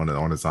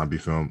a zombie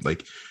film.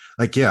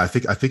 I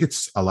think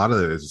it's a lot of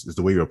it is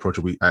the way you approach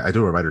it. I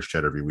do a writer's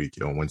chat every week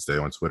on Wednesday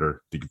on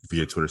Twitter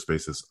via Twitter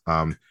Spaces.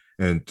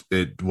 And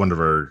one of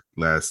our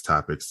last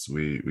topics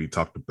we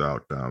talked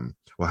about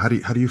how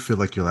do you feel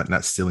like you're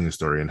not stealing a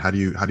story, and how do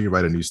you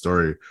write a new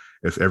story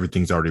if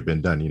everything's already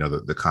been done? You know,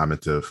 the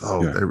comment of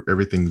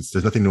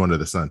there's nothing new under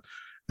the sun.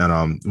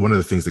 And one of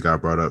the things that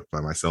got brought up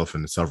by myself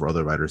and several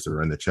other writers that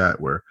were in the chat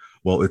were,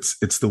 well,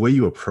 it's the way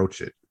you approach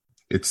it.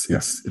 It's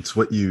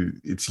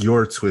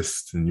your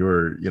twist and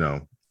your,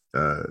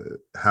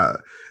 how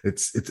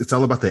it's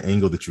all about the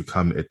angle that you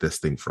come at this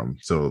thing from.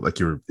 So like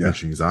you were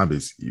mentioning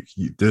zombies,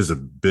 there's a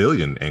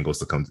billion angles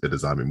to come at a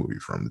zombie movie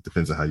from. It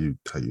depends on how you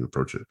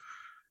approach it.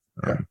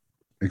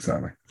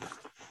 Exactly.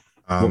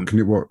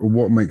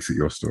 What makes it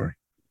your story?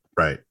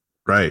 Right.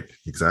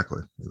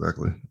 Exactly.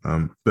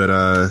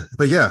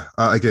 But yeah,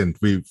 again,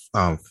 we've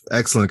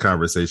excellent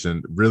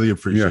conversation. Really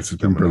appreciate you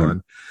coming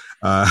on.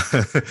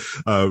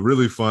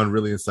 Really fun,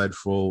 really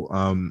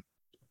insightful.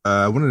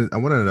 I want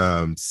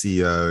to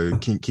see.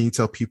 Can you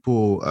tell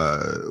people?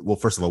 Well,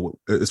 first of all,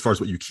 as far as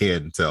what you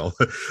can tell,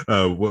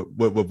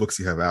 what books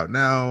you have out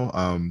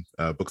now,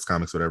 books,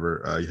 comics,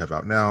 whatever you have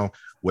out now,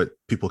 what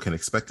people can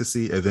expect to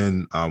see, and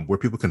then where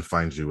people can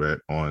find you at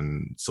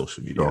on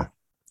social media. Sure.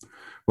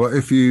 Well,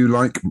 if you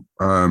like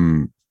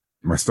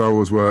my Star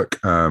Wars work,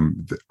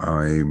 I'm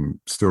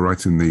still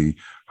writing the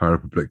High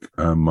Republic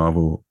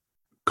Marvel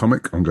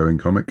ongoing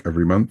comic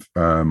every month.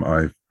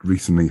 I've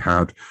recently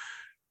had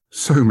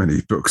so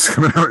many books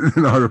coming out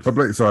in the High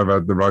Republic. So I've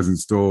had The Rising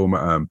Storm,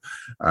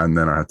 and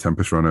then I had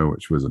Tempest Runner,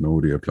 which was an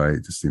audio play.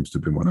 It just seems to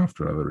have been one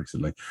after another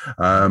recently.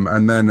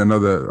 And then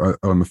another,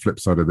 on the flip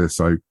side of this,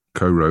 I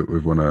co-wrote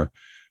with one of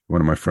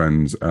my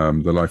friends,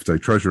 The Life Day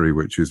Treasury,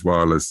 which is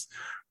while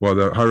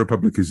the High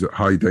Republic is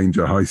high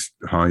danger,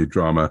 high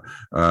drama,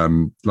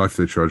 Life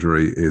Day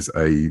Treasury is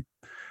a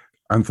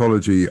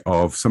anthology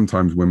of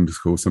sometimes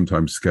whimsical,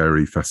 sometimes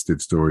scary, festive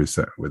stories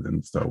set within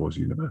the Star Wars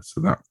universe.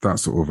 So that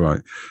sort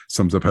of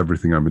sums up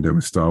everything I've been doing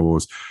with Star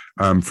Wars.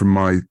 From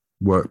my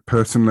work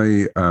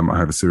personally, I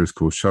have a series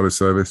called Shadow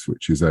Service,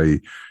 which is a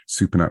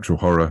supernatural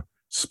horror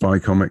spy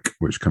comic,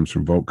 which comes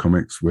from Vault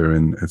Comics. We're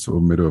in a sort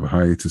of middle of a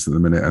hiatus at the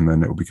minute, and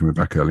then it will be coming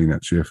back early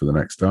next year for the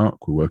next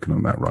arc. We're working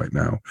on that right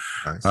now.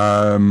 Nice.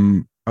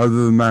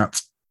 Other than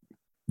that,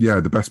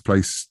 the best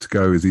place to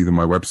go is either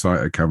my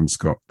website at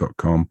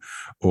cavanscott.com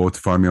or to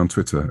find me on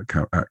Twitter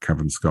at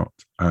Cavan Scott.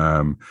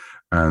 And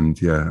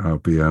I'll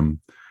be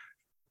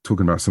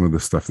talking about some of the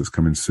stuff that's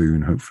coming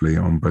soon, hopefully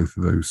on both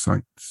of those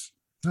sites.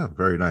 Oh,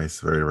 very nice.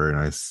 Very, very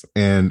nice.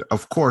 And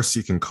of course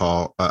you can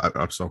call, you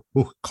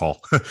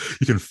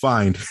can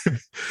find,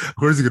 of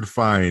course you can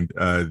find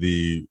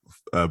the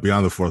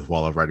Beyond the Fourth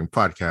Wall of Writing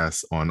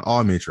podcast on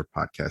all major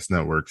podcast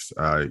networks.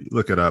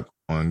 Look it up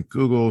on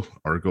Google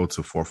or go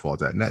to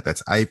fourthwall.net.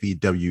 That's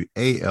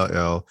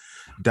IVWall.net.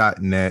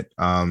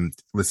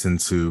 Listen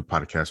to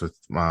podcasts with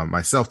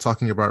myself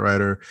talking about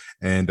writer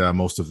and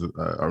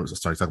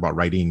talk about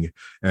writing,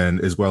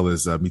 and as well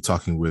as me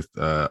talking with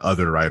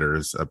other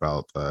writers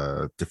about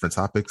different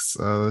topics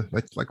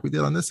like we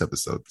did on this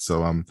episode.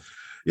 So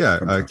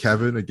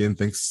Cavan, again,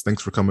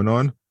 thanks for coming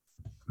on.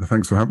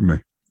 Thanks for having me.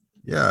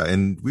 Yeah,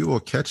 and we will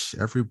catch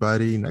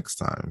everybody next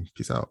time.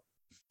 Peace out.